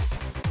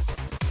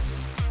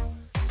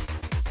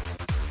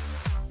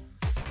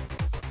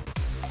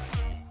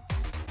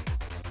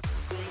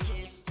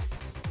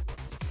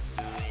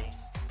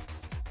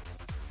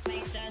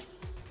 Makes us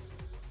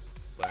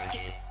work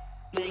it,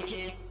 make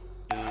it,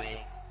 do it.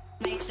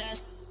 Makes us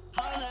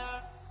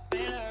harder,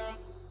 better,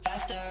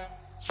 faster,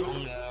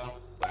 stronger.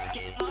 Work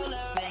it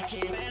harder, make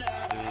it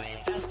better, do it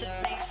faster.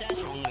 Makes us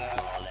stronger,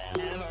 more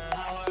than ever.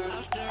 Hour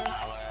after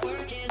hour,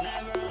 work is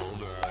never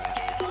over. Work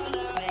it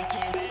harder, make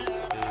it better,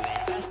 do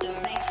it faster.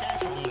 Makes us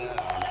stronger,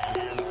 more than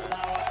ever.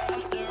 Hour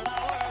after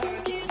hour,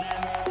 work is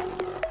never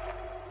over.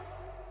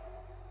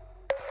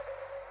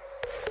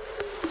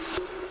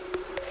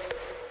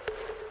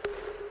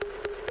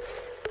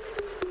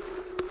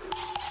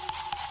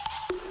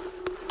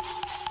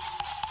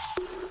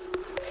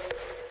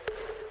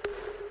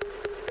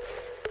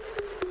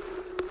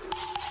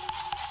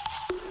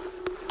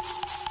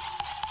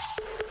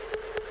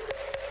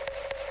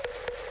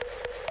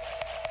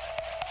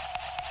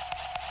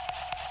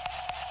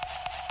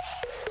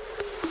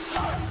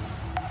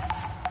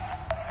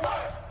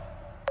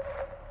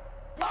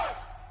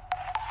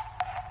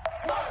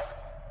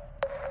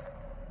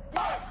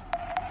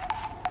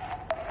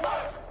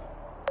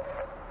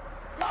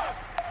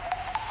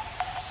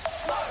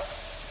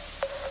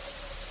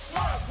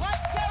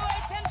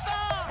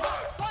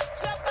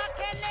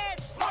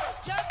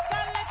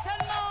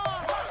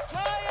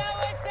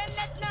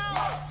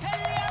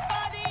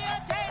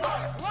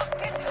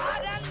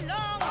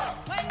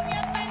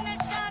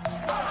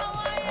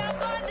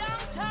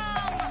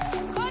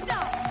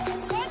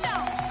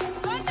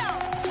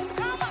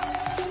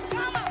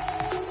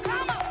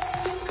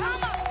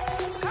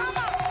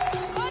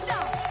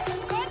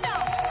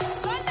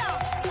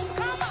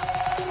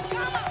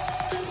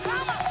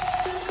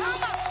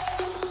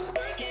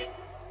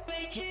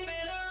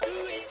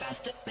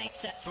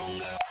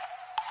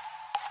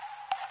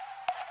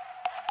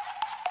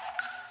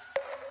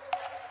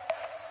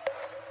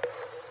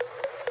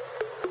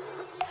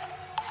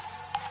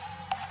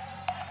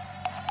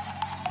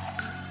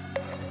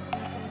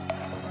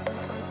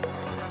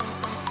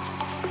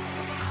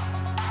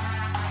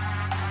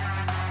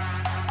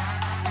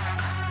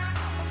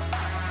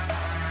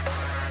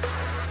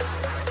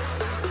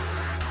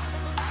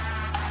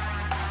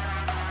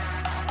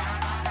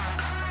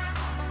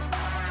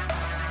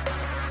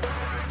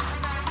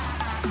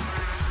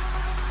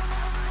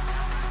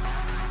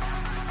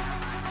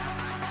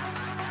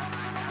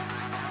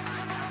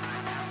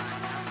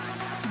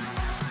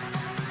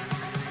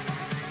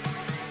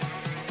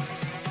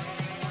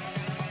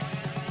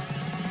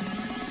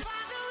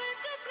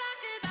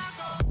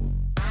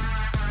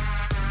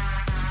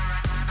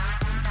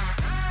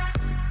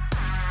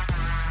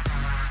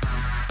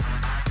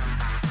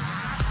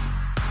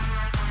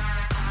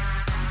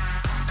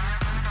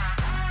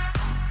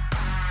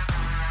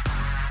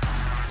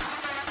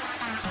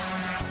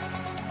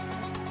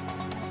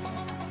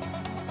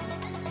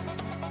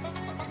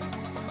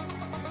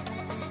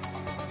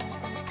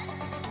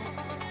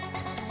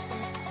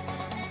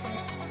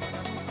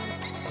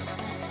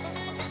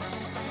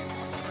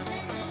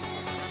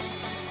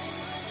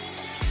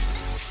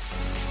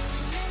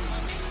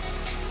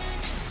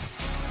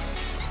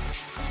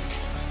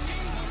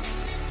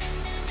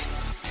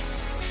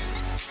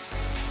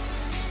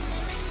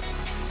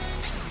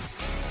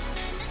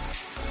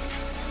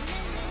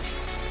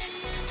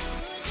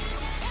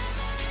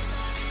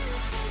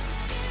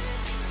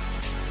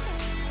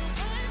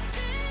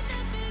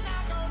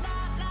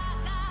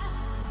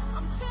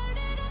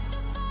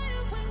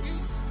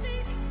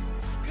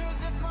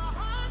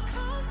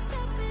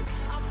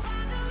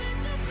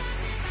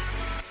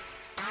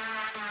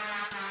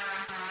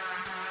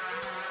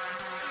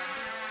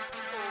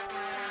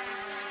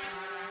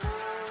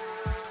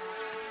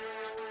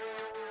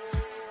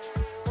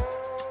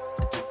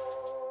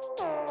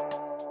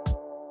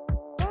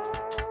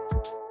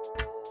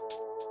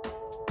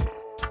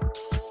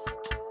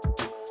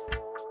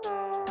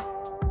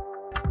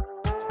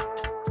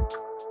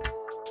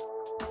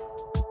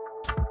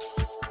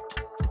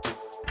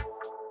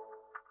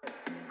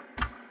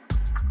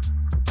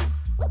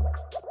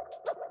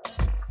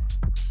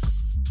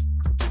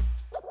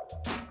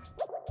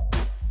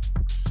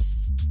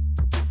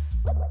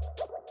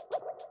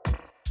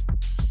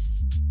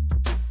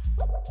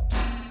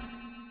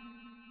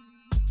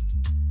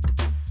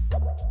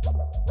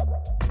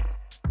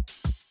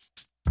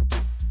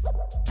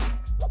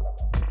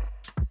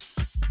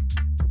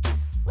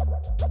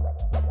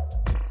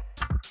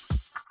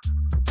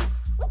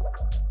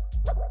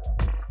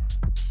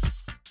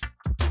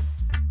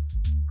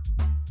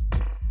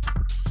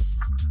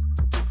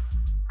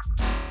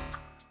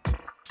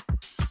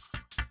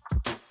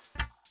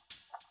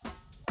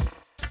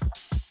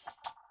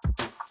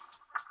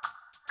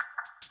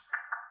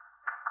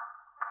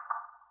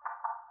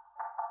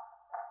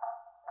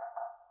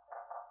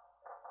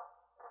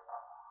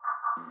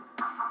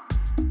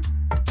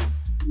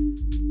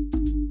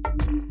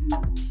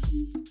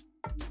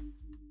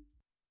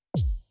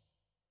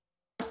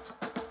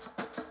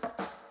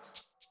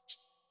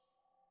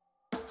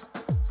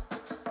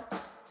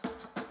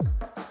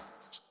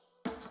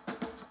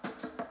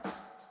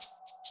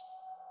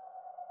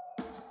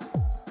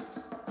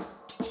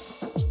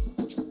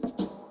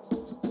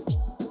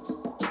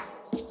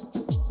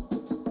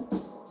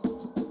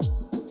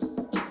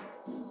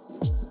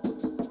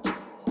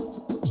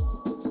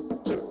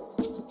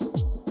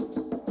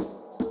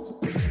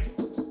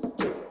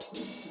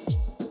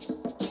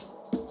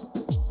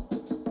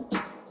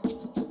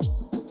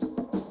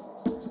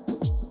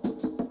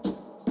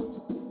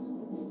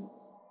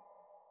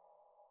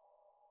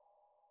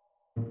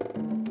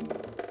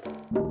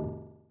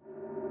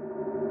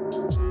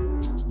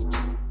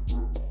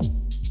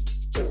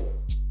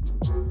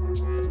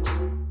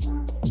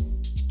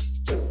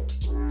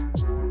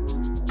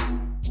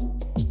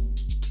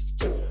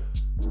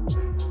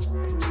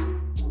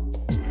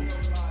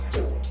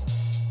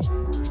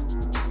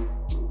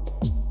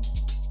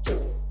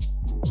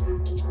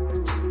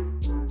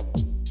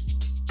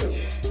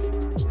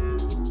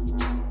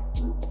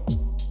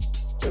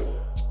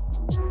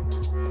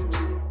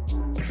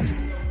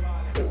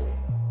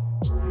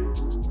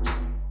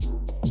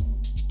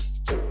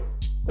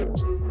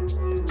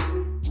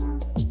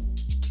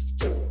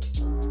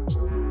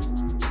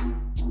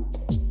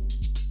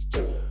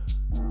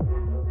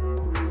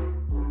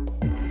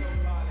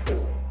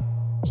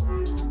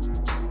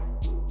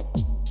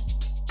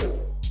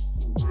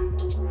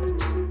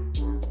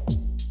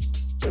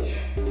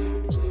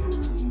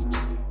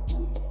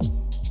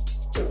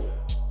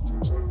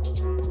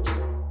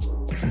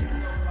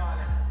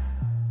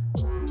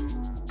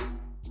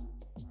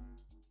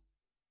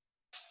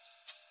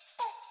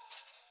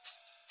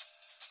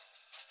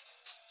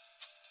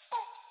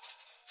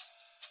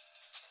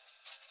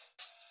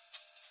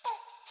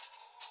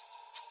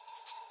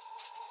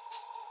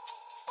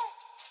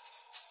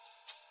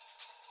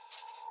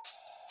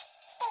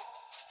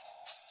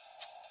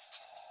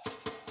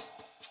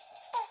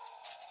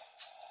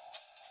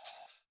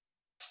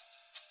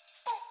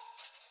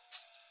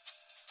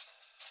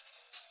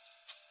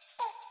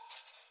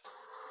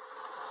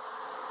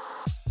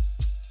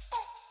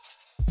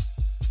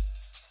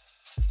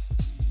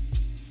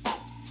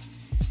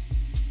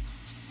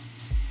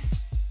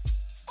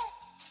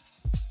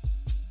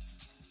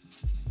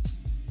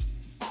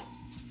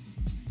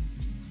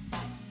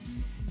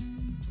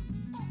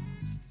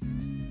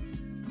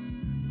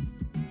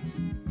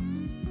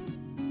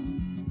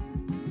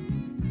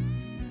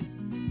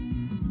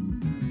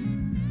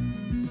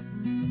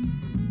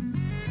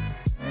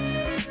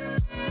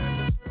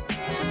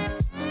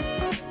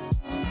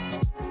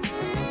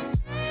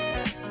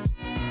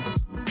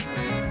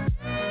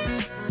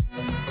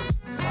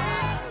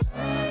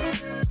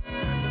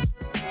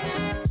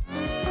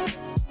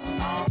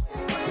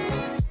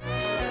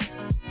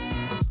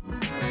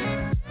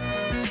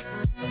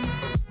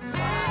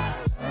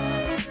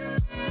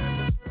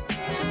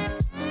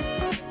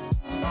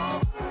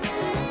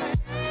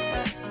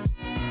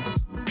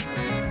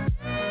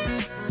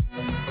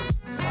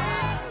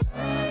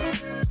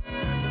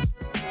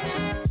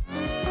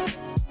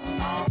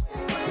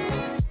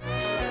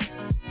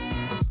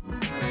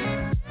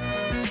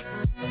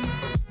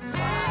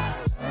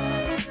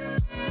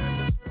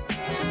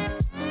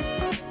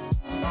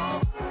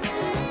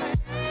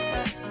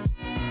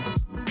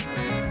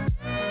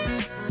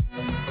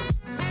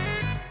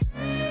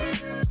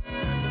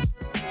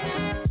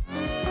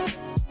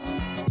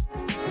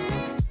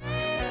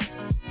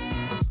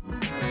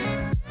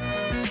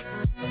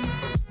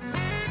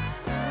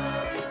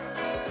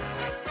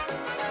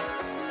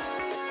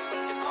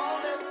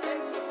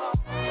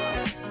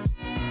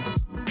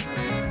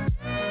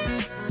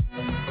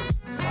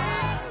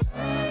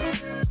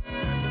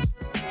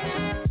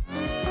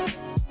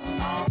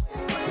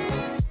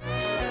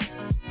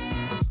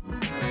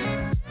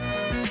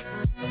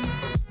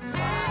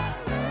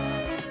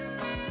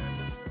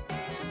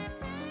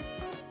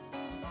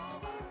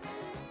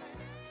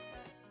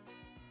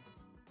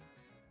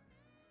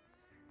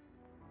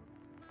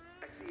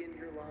 see in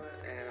your lot,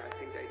 and I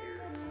think that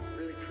you're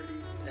really pretty,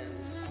 and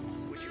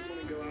would you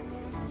want to go out with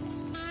me?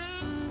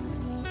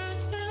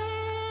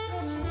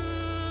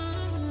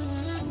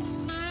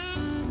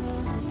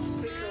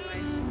 Please go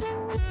away.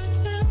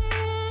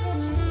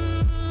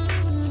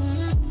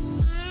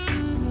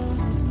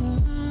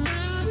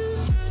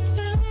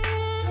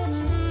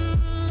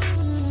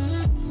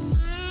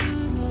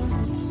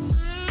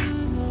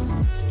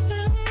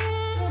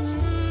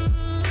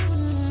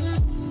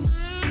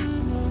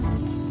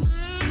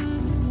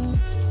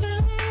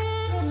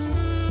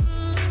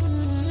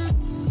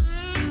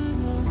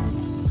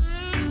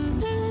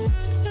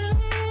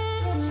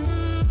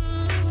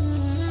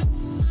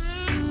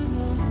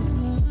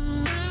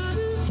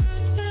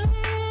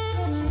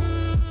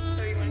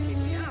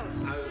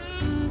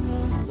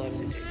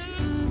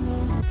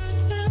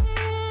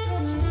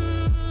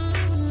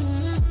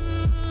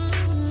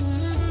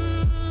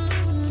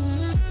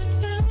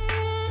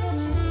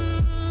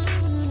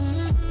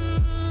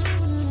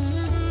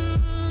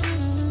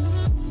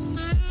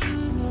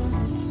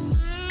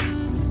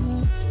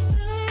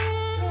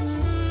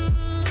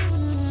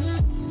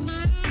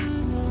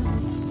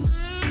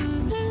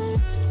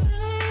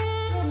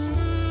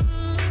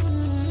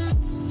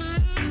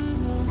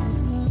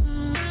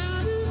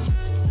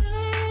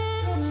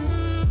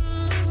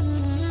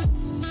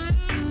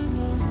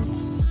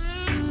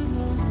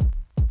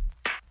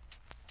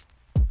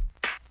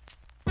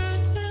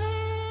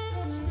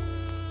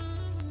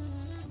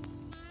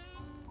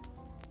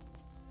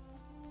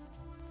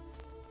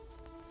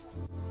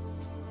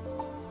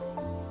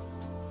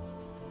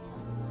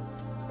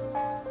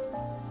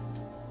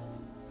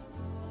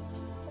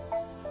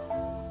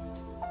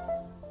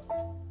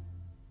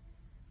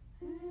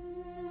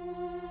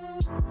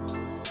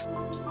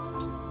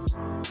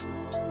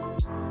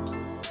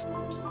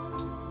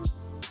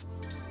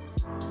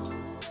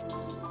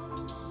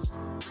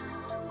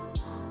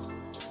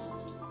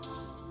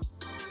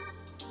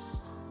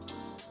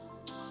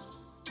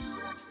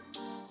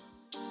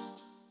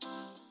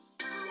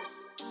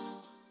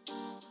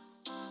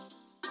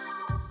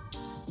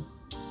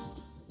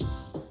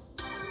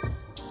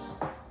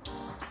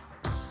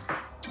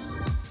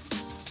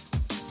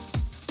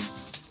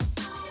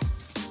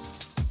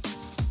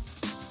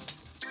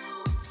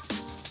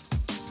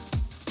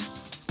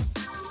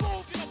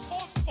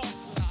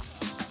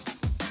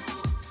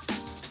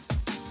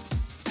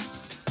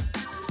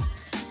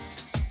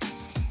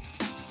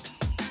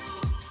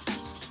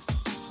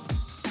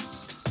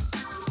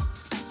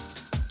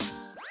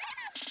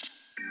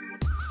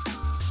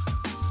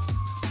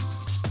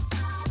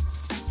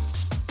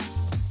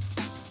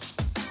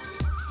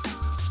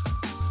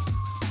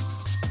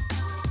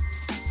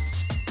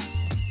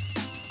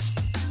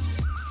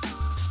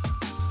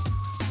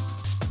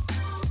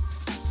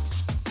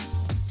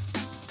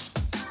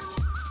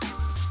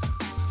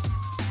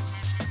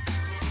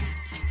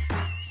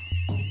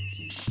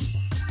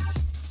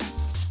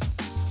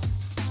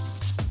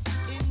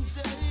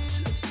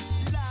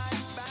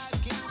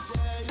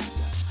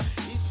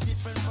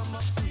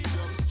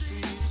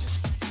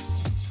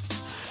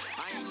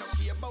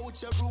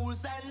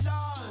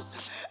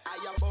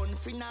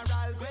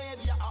 Funeral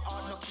graveyard, I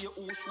not care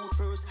who shoot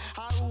first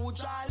or who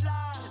draw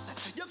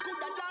last. You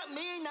coulda locked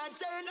me in a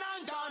jail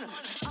and gone.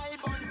 I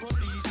burn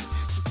police.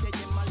 She said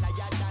them a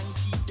liar and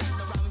keep them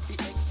around the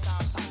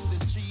extras on the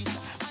street.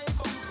 I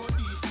burn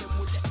police. Them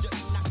would let you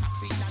in a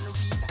coffin and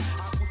read.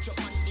 I put you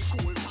on the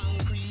cold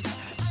concrete.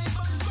 I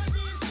burn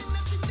police. You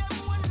know see them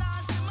one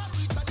last. Them a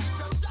beat and if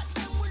you shot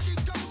them with the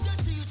count your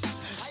teeth.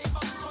 I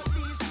burn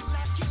police in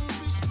a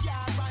Kingfish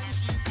car and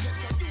jeep. Get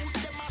your youth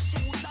them a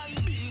shoot and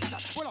beat.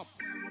 Pull up.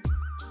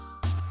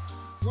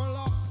 Roll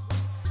up.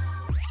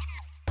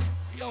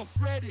 Yo,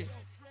 Freddy.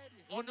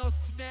 On no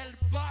smell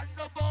bad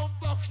no bomb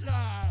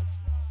club.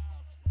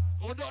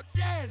 On no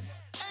dead.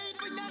 Ain't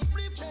for that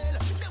split tail.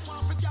 Them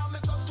want to jam me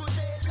come to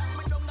jail. Lock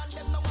me down and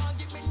them no want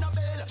give me no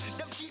bail.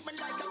 Them treat me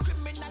like a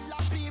criminal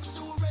and peep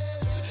too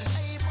real.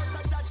 Hey, but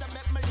the judge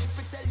make me live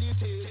to tell you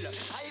tale.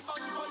 I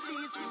burn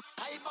police.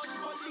 I burn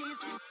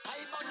police.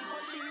 I burn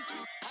police.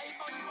 I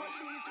burn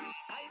police.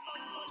 I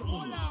burn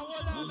police.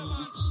 Hold on,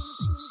 man.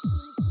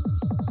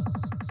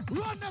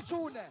 Run the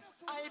tune there.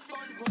 I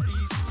burn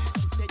police.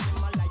 She said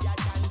them a liar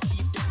and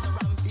keep them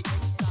around the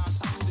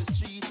extras on the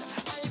street.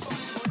 I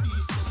burn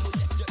police. Them will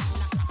left you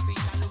in a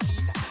coffin and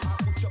read. I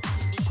put you on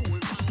the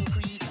cold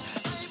concrete.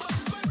 I burn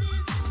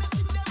police. You know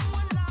see them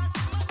one last.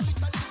 Them a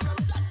beat and if you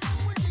shot them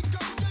with the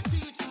gun your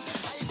teeth.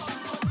 I burn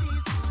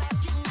police in a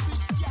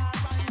Kingfish car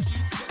and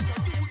jeep. Get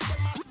your youth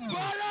them a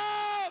Burn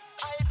up!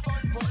 I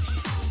burn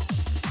police.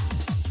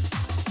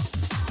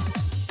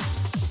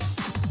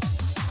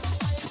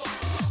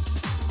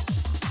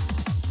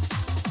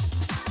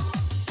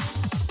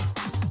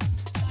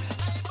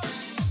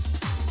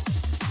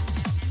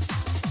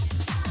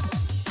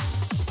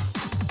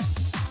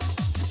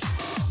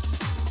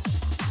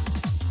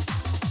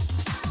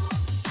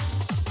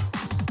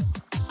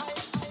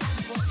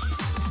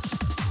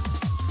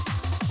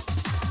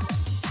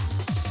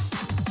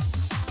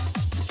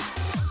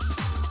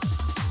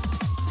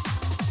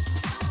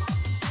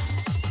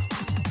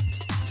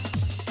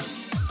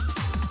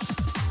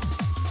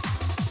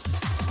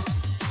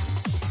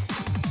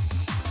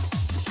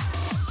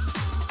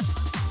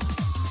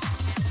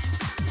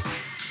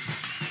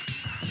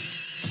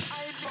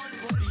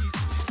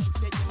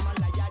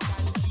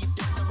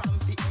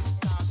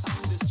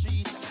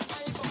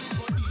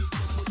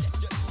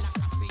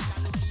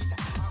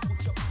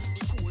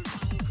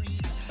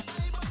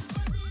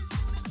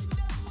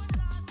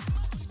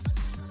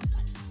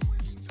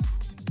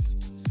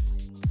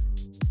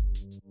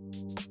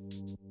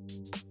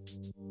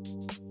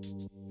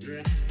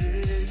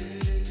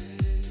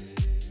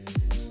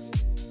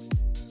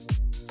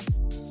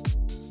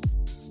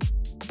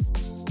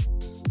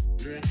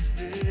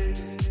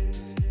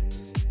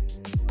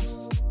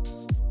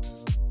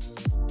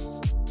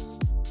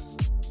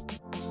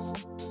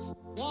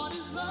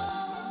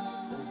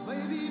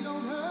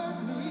 don't hurt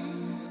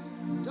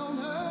me, don't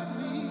hurt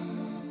me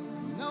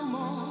no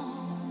more.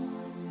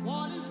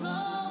 What is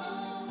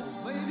love?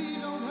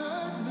 Baby, don't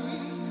hurt me,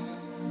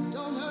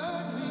 don't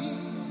hurt me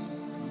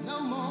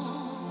no more.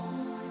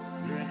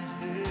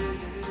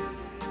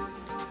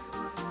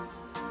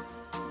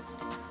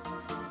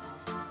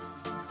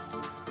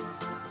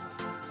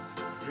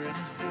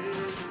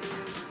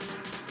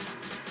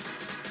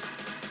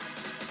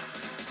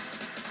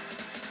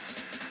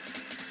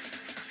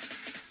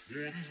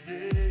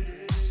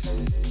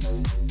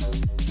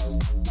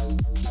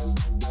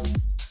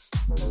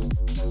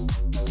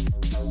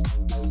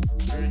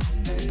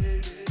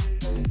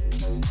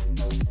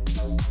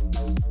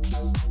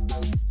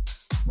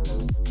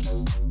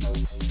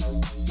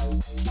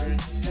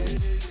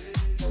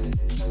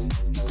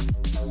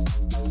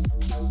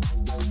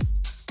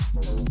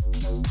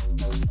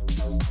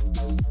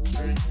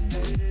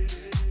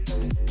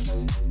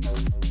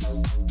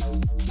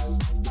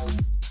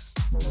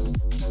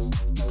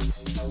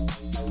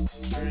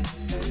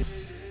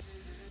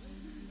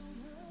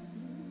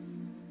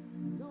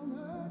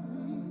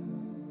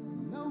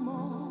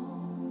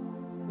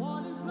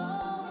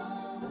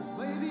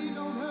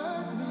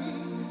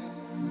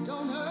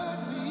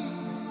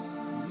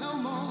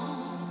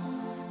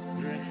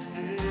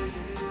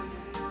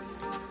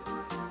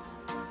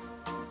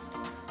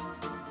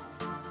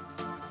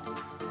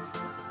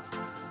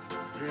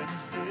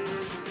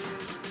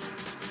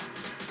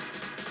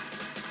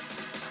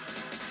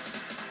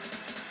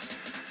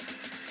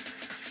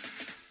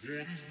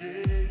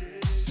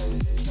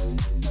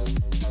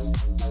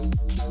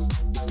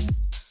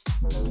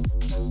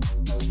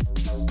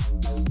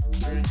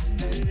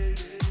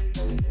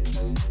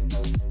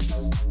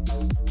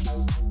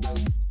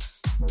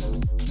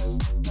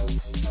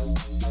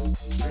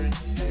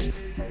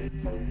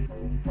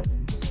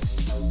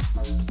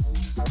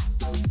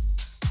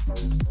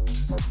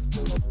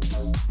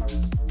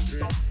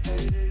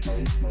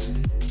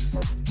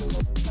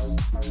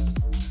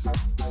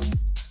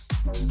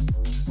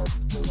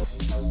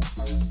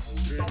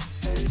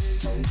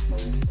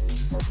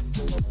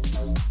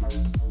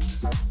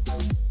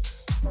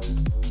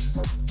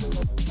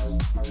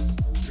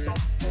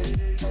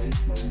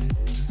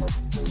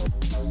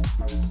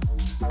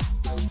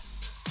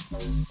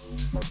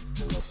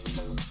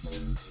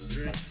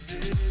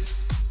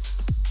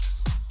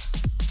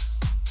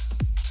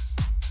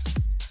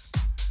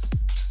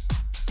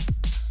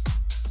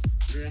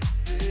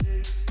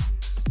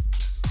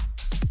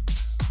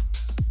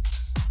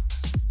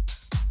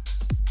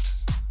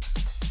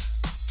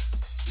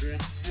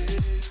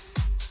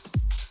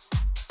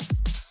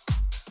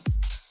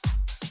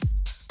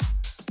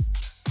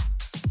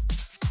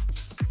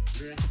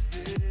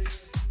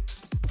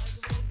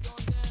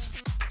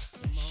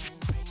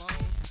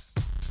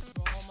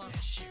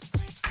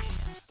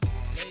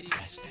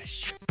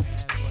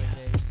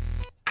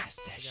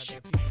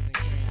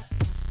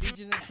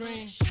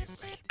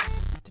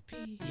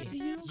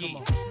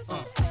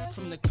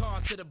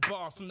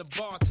 From the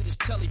bar to the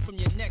telly, from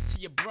your neck to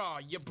your bra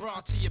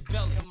to your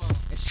belly.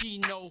 And she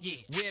know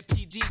where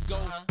PD go,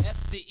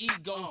 F the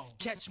ego,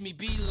 catch me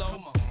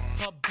below.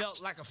 Her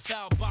belt like a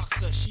foul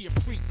boxer. She a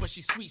freak, but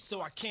she sweet,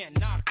 so I can't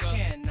knock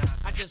her.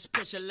 I just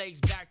push her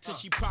legs back till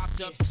she propped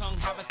up. Tongue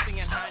have her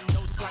singing high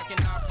notes like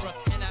an opera.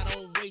 And I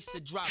don't waste a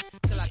drop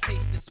till I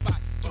taste the spot.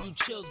 Give you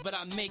chills, but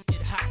I make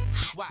it hot.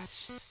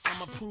 Watch,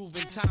 I'ma prove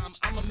in time,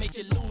 I'ma make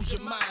you lose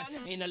your mind.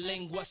 Ain't a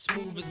lingua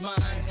smooth as mine,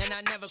 and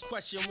I never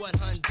question what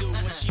hun do.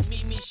 When she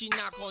meet me, she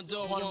knock on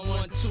door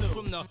 112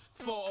 from the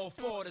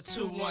 404 to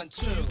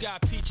 212. You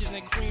got peaches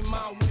and cream,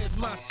 where's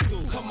my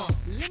school? Come on.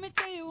 Let me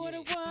tell you what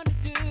I wanna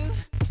do.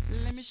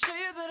 Let me show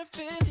you that I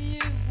feel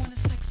you. Wanna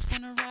sex,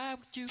 wanna ride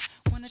with you.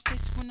 Wanna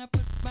taste when I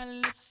put my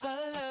lips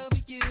all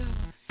over you.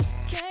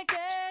 Can't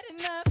get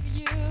enough of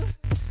you.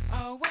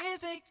 Always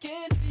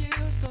thinking of you.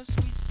 So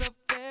sweet, so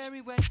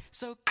very wet.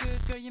 So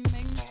good, girl, you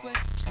make me sweat.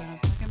 What I'm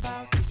talking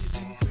about, peaches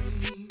and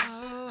cream.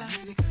 Oh, I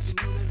need it cause you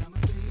know that I'm a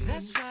fiend.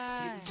 That's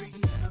right. Getting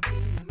freaky and I'm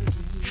feeling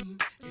limousine.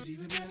 It's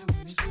even better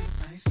when it's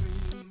with ice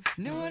cream.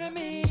 Know what I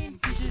mean?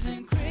 Peaches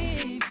and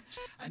cream.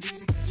 I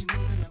need it cause you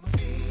know that I'm a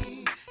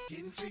fiend.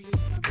 Getting freaky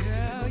and I'm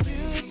feeling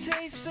limousine. Girl, you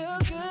taste so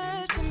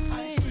good to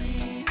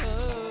me.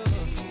 Oh,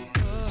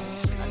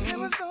 oh. I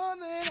never thought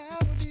that I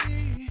would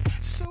be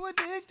so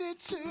addicted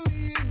to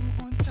you.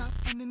 On top,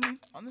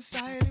 underneath, on the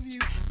side of you.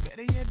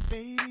 Better yet,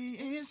 baby,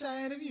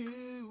 inside of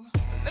you.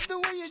 I love the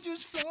way you're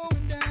just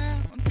flowing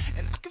down,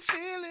 and I can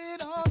feel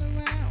it all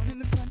around. In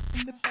the front,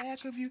 in the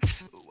back of you.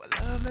 Ooh,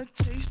 I love the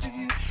taste of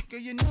you. Girl,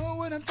 you know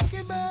what I'm talking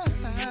about.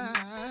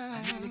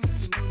 I need it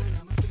cause you know that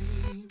I'm a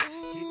fiend.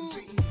 Getting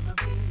freaky in my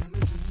baby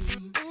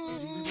limousine.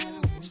 It's even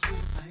better when it's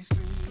with ice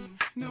cream.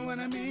 Know what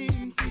I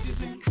mean?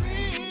 Peaches and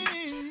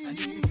cream. I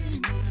need it cause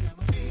you know that I'm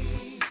a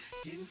fiend.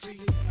 Getting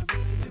freaky in my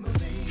baby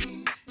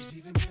limousine. It's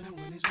even better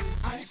when it's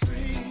with ice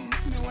cream.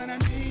 Know what I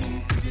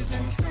mean? Peaches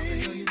and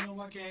cream. Girl, you know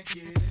I can't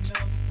get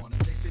enough. Wanna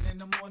taste it in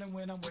the morning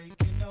when I'm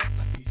waking up.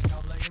 Like peach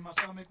cobbler in my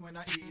stomach when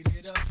I eat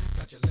it up.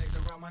 Got your legs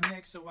around my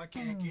neck, so I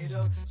can't get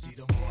up. See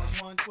them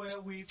boys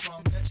 112, we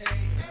from the A.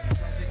 When it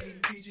comes to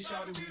eating peaches,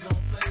 shawty, we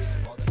don't play.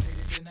 So all the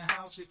ladies in the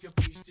house, if you're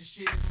piece of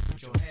shit,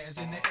 put your hands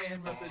in the air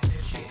and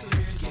represent the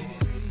clear.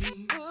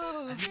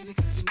 Ooh,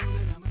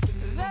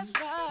 that's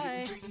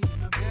right.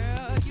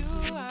 Girl,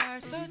 you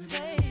are so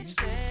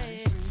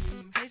tasty.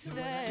 Tasty.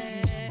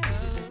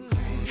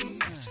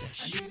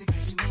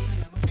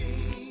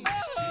 Oh,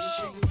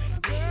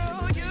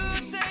 girl, you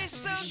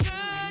taste so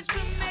good to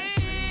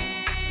me.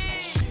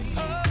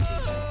 Oh,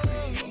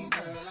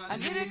 I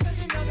need it 'cause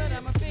you know that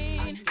I'm a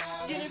fiend.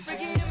 Getting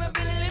freaky in my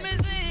Billy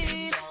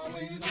limousine.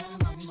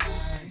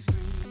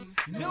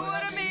 Know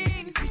what I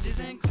mean? Peaches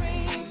and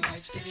cream. I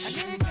need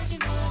it 'cause you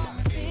know that I'm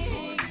a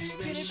fiend.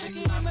 Getting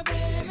freaky in my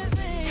Billy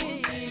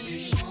limousine.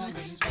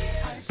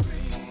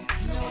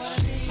 Know what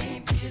I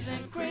mean? Peaches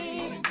and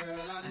cream.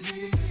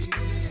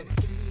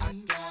 I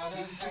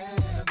gotta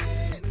have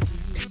it.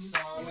 It's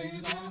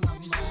always on my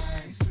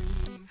mind.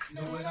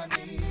 Know what I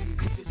mean?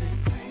 Peaches and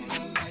cream.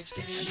 I like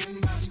it in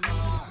my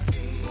car.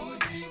 Or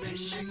even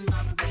in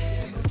my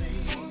bed.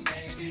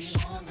 Maybe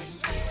on the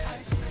street.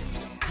 Ice cream.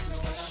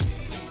 Know what I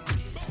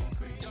mean?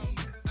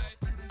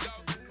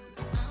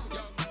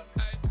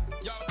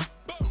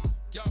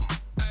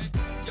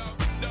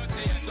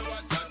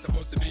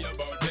 Supposed to be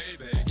about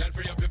baby. Girl,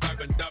 free up your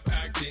vibe and stop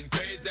acting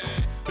crazy.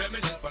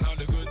 Reminisce on all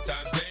the good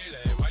times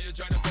daily. Why you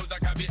trying to pose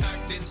like I be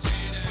acting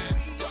shady?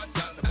 What's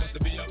that supposed to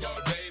be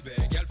about baby?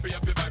 Girl, free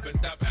up your vibe and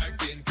stop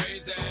acting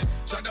crazy.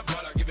 Shut up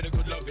while I give it a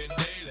good loving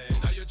daily.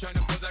 Now you trying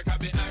to pose like I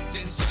be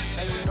acting shady.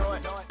 Hey, you know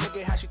it, look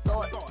at how she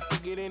throw it.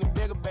 If you get any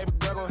bigger, baby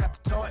girl gon' have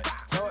to tow it.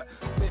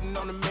 Sitting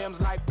on the Mims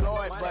like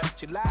Floyd, but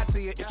she lied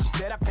to you if she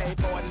said I paid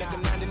for it. Nigga,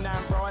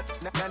 99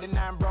 broads,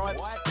 99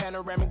 broads.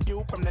 Panoramic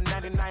view from the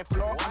 99th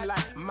floor. I'm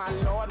like, my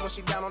lord, when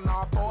she down on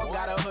all fours.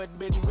 Got a hood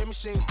bitch with me,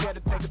 she ain't scared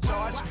to take a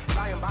charge.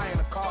 Lying buying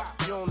a car,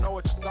 you don't know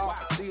what you saw.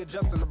 She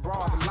adjusting the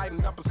bras and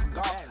lighting up a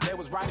cigar. They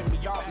was writing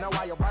me off, now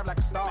I arrive like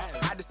a star.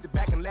 I just sit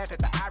back and laugh at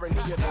the irony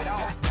of it all.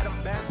 Let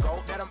them bands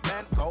go, let them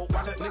bands go.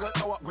 Watch a nigga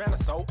throw up grand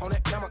of soap on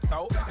that camel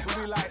toe.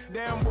 We like,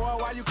 damn boy,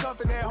 why you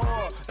cuffing that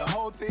whore? The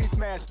whole team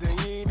smashed and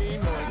you ain't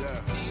even know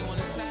it. See you on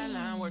the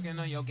sideline working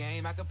on your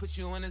game. I can put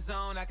you in the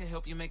zone, I can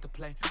help you make a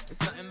play. It's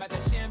something about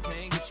that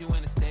champagne, get you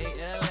in the state.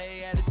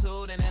 LA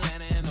attitude and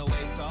Atlanta in the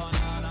way. So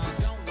no,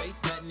 don't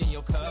waste nothing in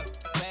your cup.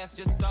 Class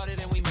just started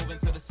and we moving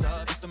to the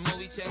sub. It's a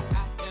movie check,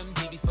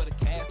 IMDb for the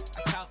cast.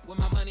 I talk with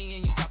my money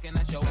and you talking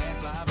at your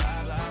ass, blah,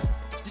 blah, blah.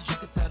 Since you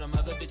can tell them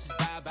other bitches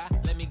bye-bye.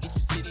 Let me get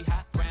you city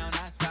hot, brown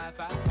eyes,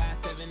 5'5",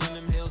 5'7" in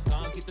them hills,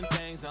 gone, keep them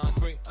things on.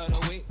 3 of the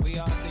week, we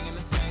all singing the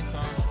same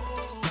song.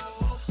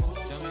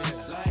 Tell me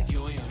like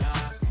you and your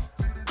nasty.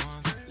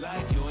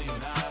 Like you and your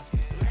nasty.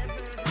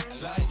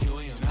 Like you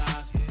and your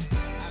nasty.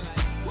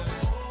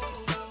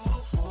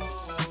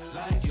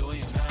 Like you and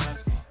your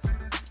nasty.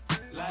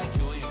 Like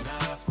you and your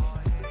nasty.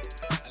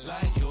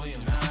 Like you and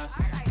your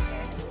nasty.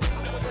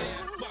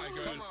 My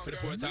girl, for the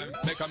fourth time,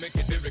 make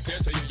it very clear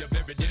to you, you're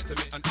very dear to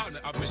me. And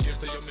honor I appreciate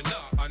to you, me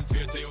not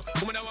unfair to you.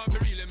 Woman, I want to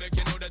really make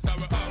you know that I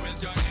will always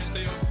join in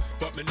to you.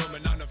 But me know me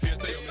not no fear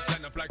to you. Me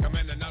stand up like a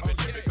man and I'll be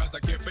here because I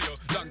care for you.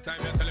 Long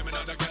time you're telling me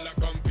not a girl I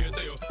compare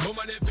to you.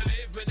 Woman, if you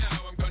leave me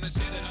now, I'm gonna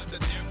shed it out the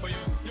tear for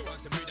you. You want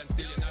to breathe and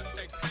still you're not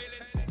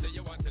exhaling. Say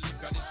you want to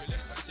live, got this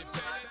relationship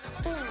failing.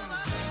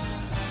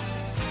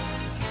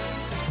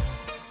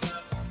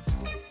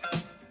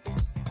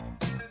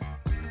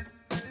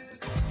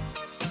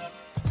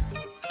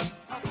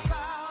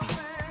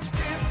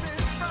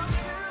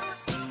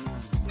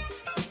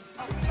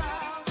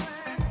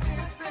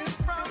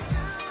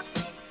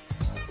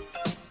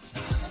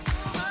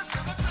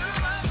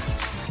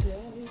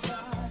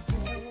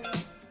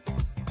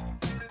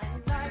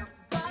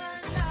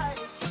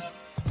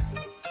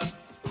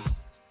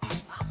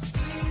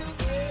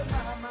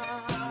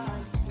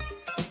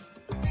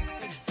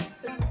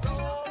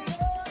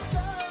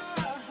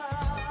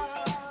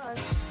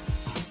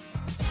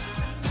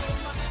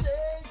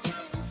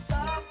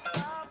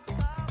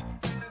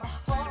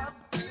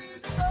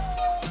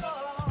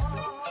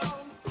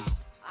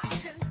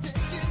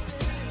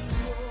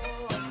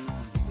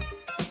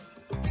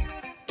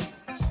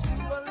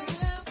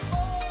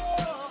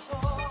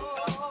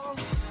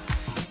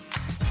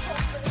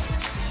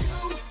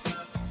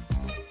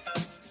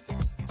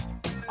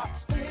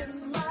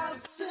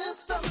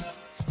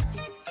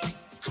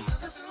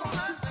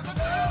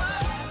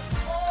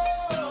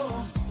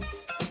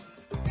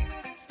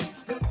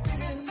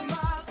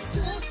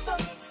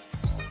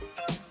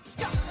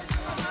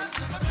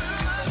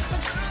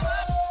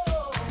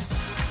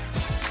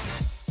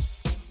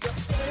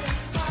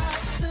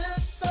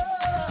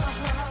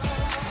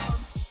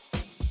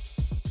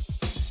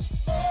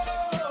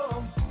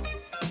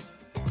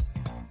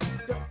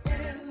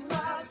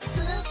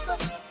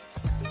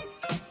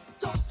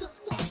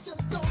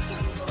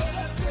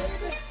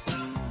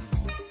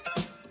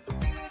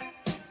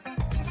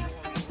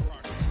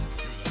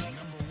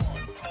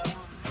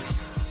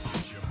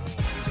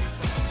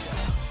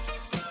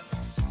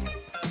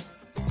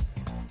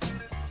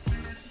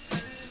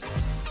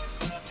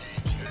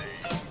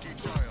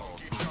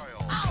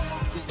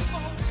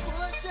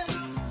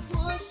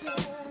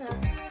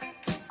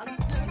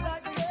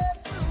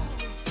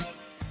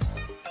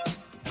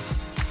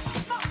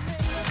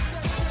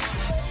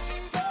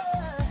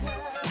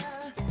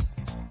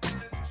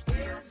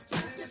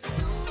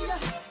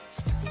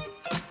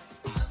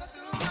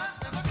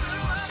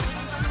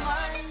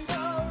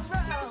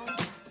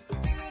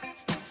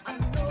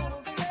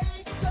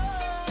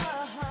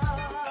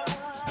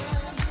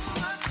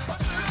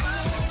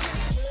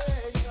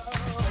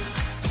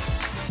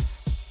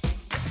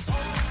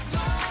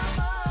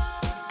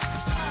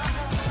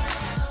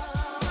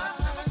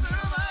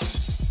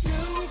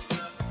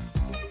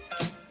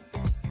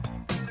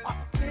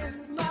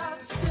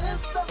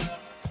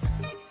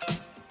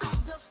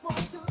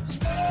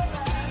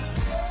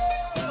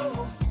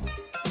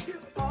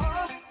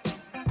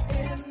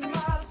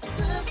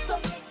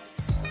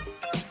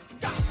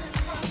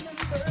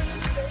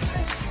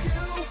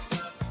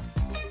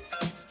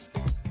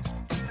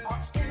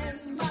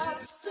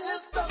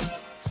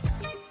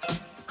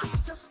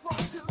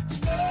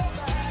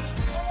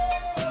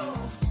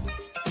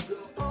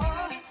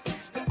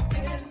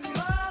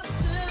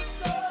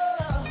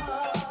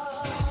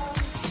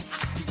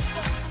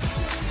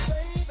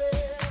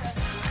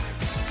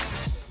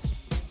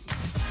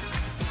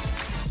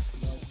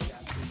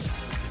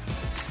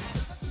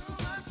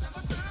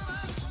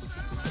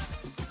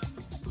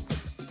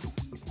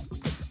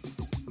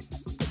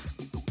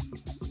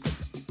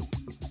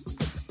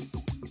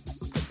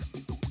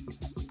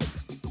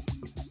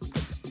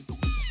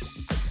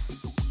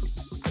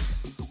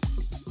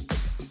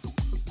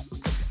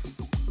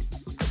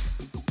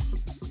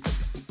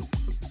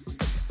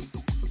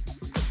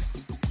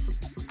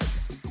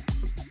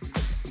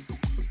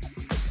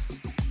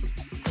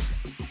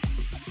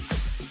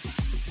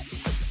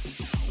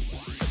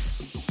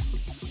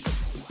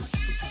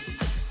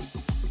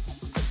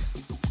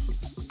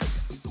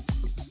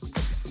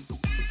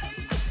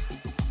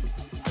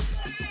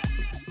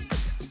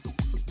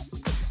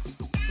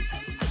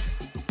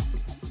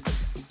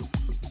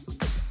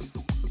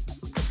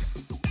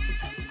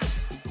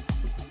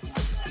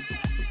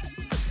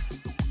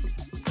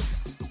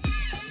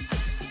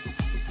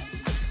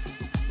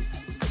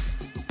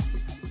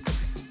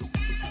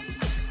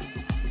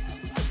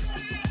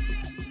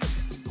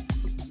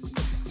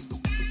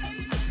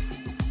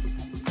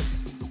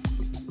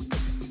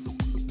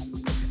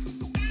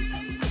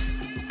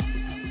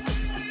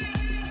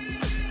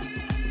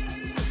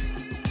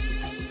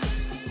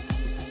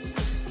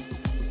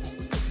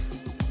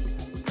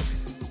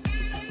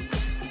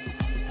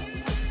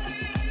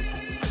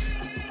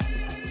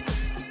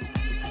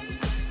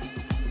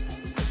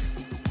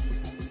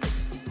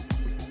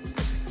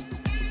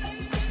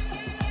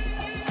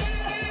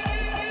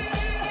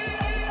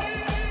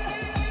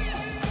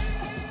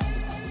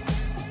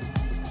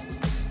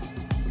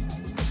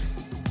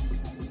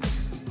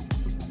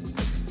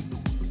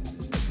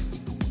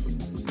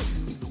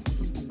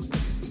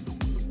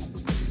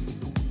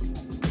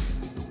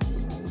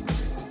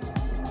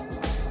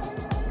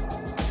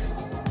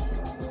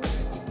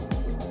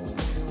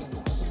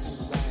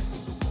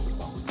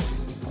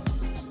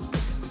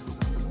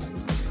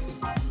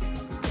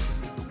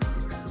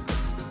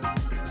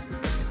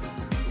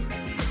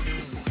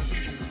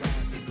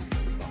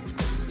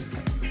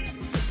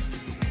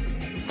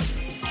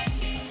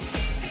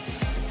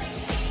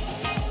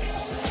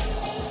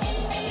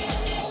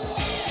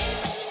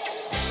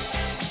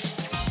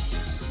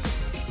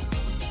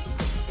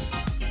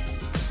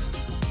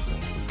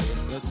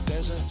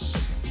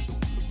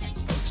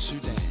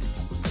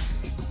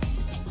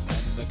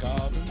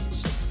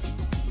 gardens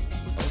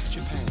of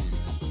Japan,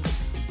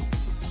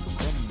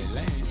 from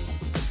Milan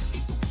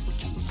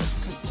to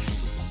Yucatan.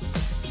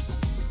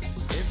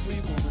 Every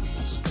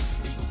woman's,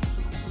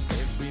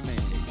 every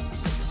man.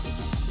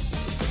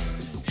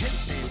 Hit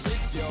me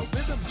with your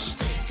rhythm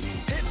stick.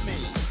 Hit me,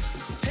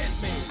 hit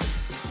me.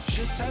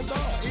 Je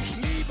t'adore, ich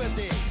liebe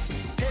dich.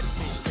 Hit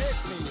me, hit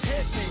me,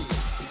 hit me.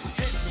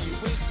 Hit me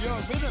with your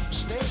rhythm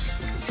stick.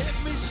 Hit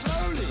me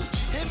slowly,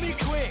 hit me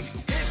quick.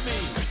 Hit me,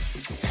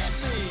 hit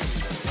me,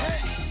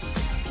 hit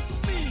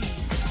me.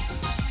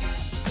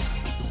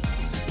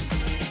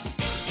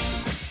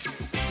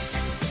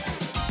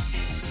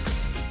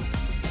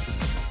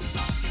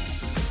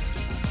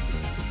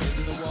 In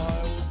the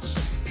wilds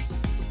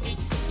of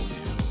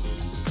Borneo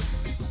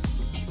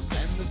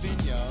and the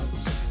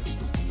vineyards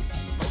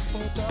of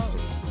Bordeaux,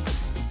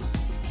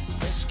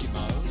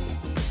 Eskimo,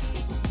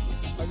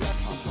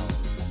 Arapaho,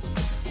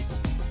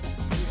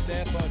 move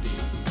their body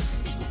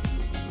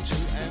to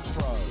and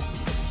fro.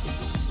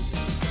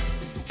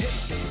 Hit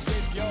me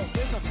with your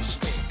rhythm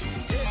stick.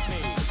 Hit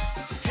me,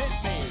 hit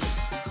me.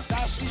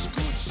 Das ist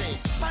gut, say,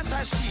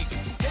 fantastic.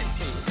 Hit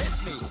me, hit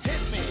me,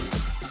 hit me.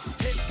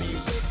 Hit me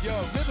with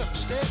your rhythm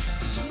stick.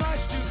 It's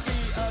nice to be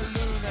a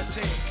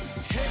lunatic.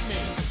 Hit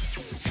me,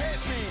 hit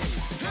me,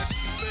 hit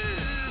me.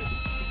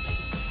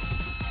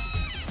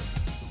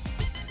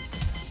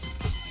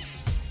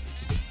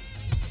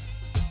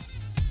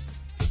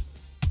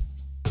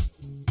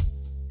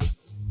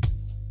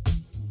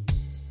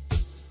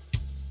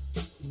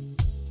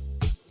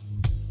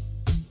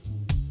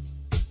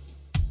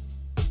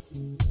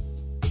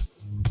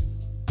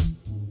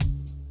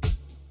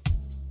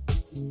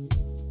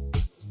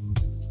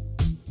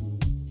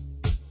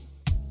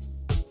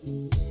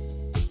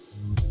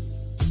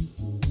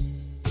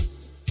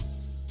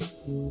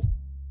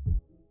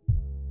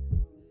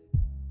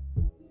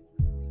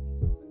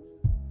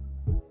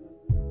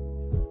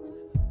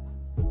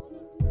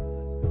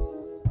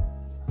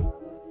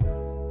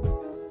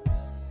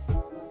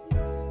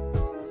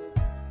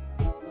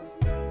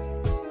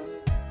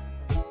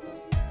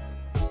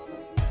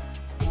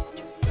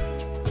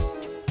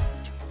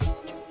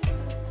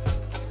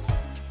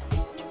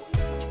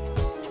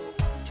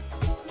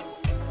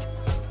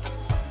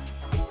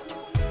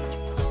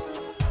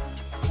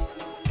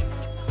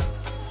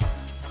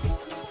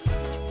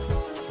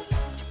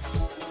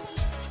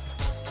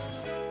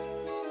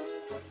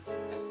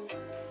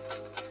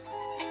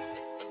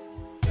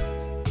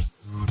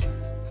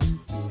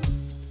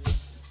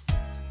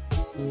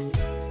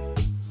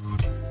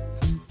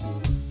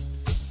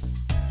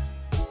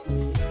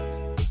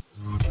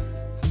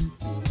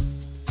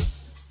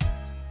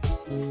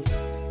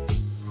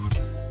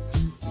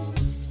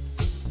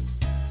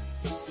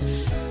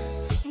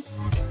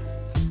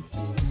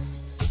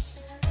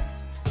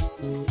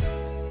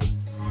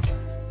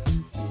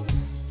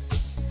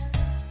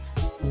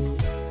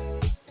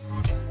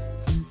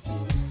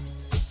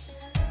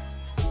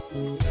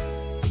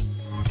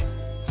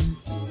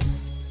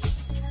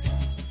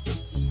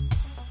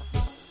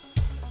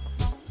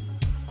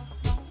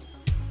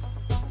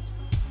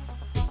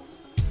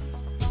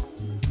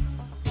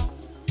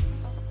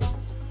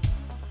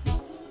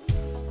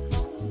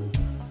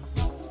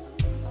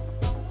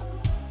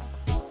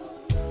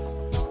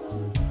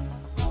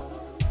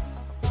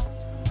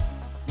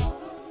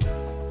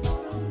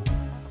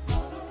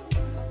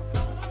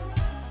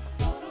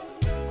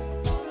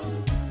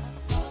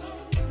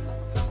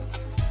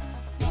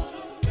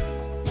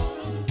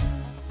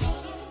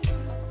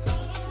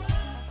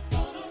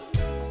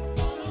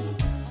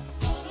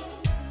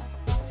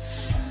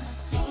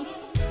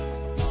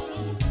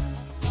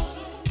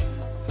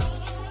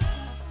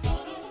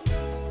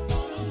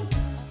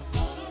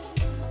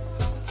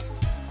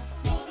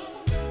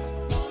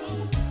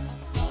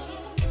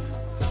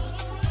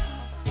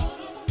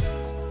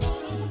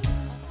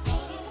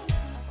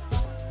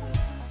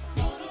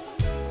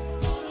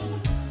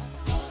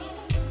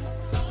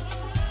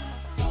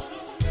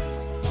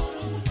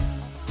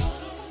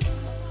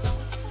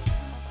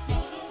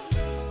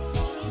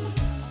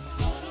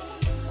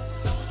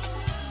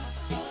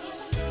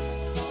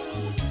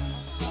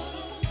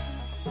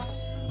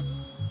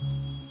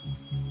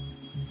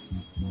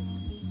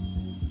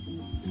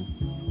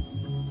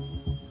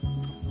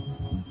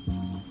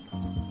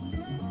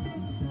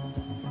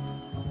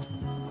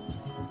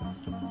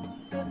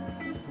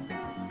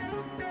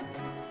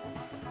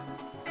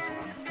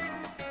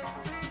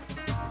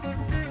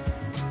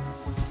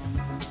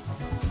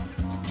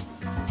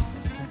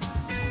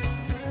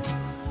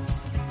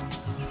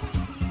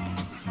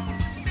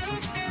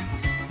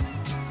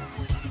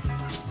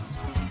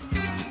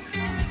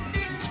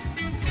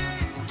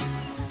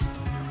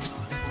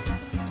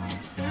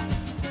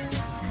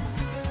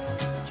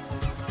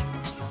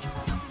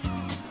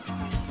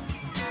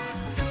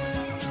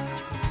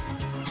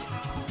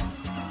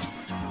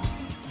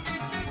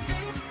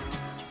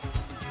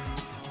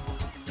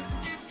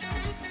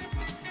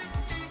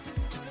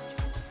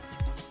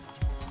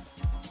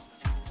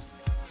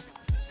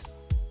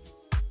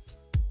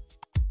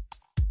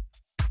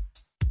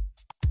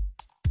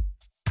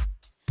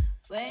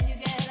 When you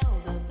get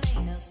older,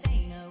 plainer,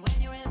 saner,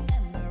 when you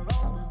remember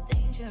all the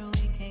danger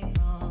we came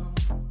from.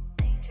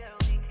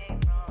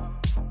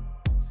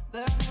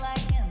 Burning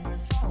like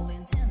embers,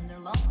 falling tender,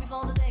 long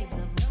before the days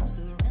of no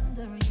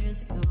surrender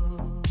years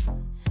ago.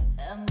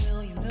 And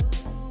will you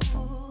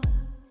know,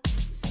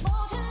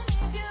 smoking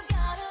if you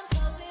got it,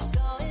 'cause it's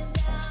going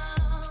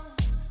down.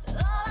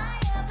 All I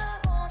ever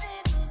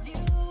wanted was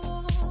you.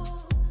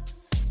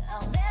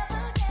 I'll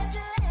never get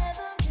to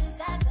heaven 'cause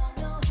I don't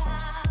know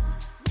how.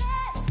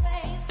 Let's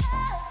raise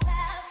up.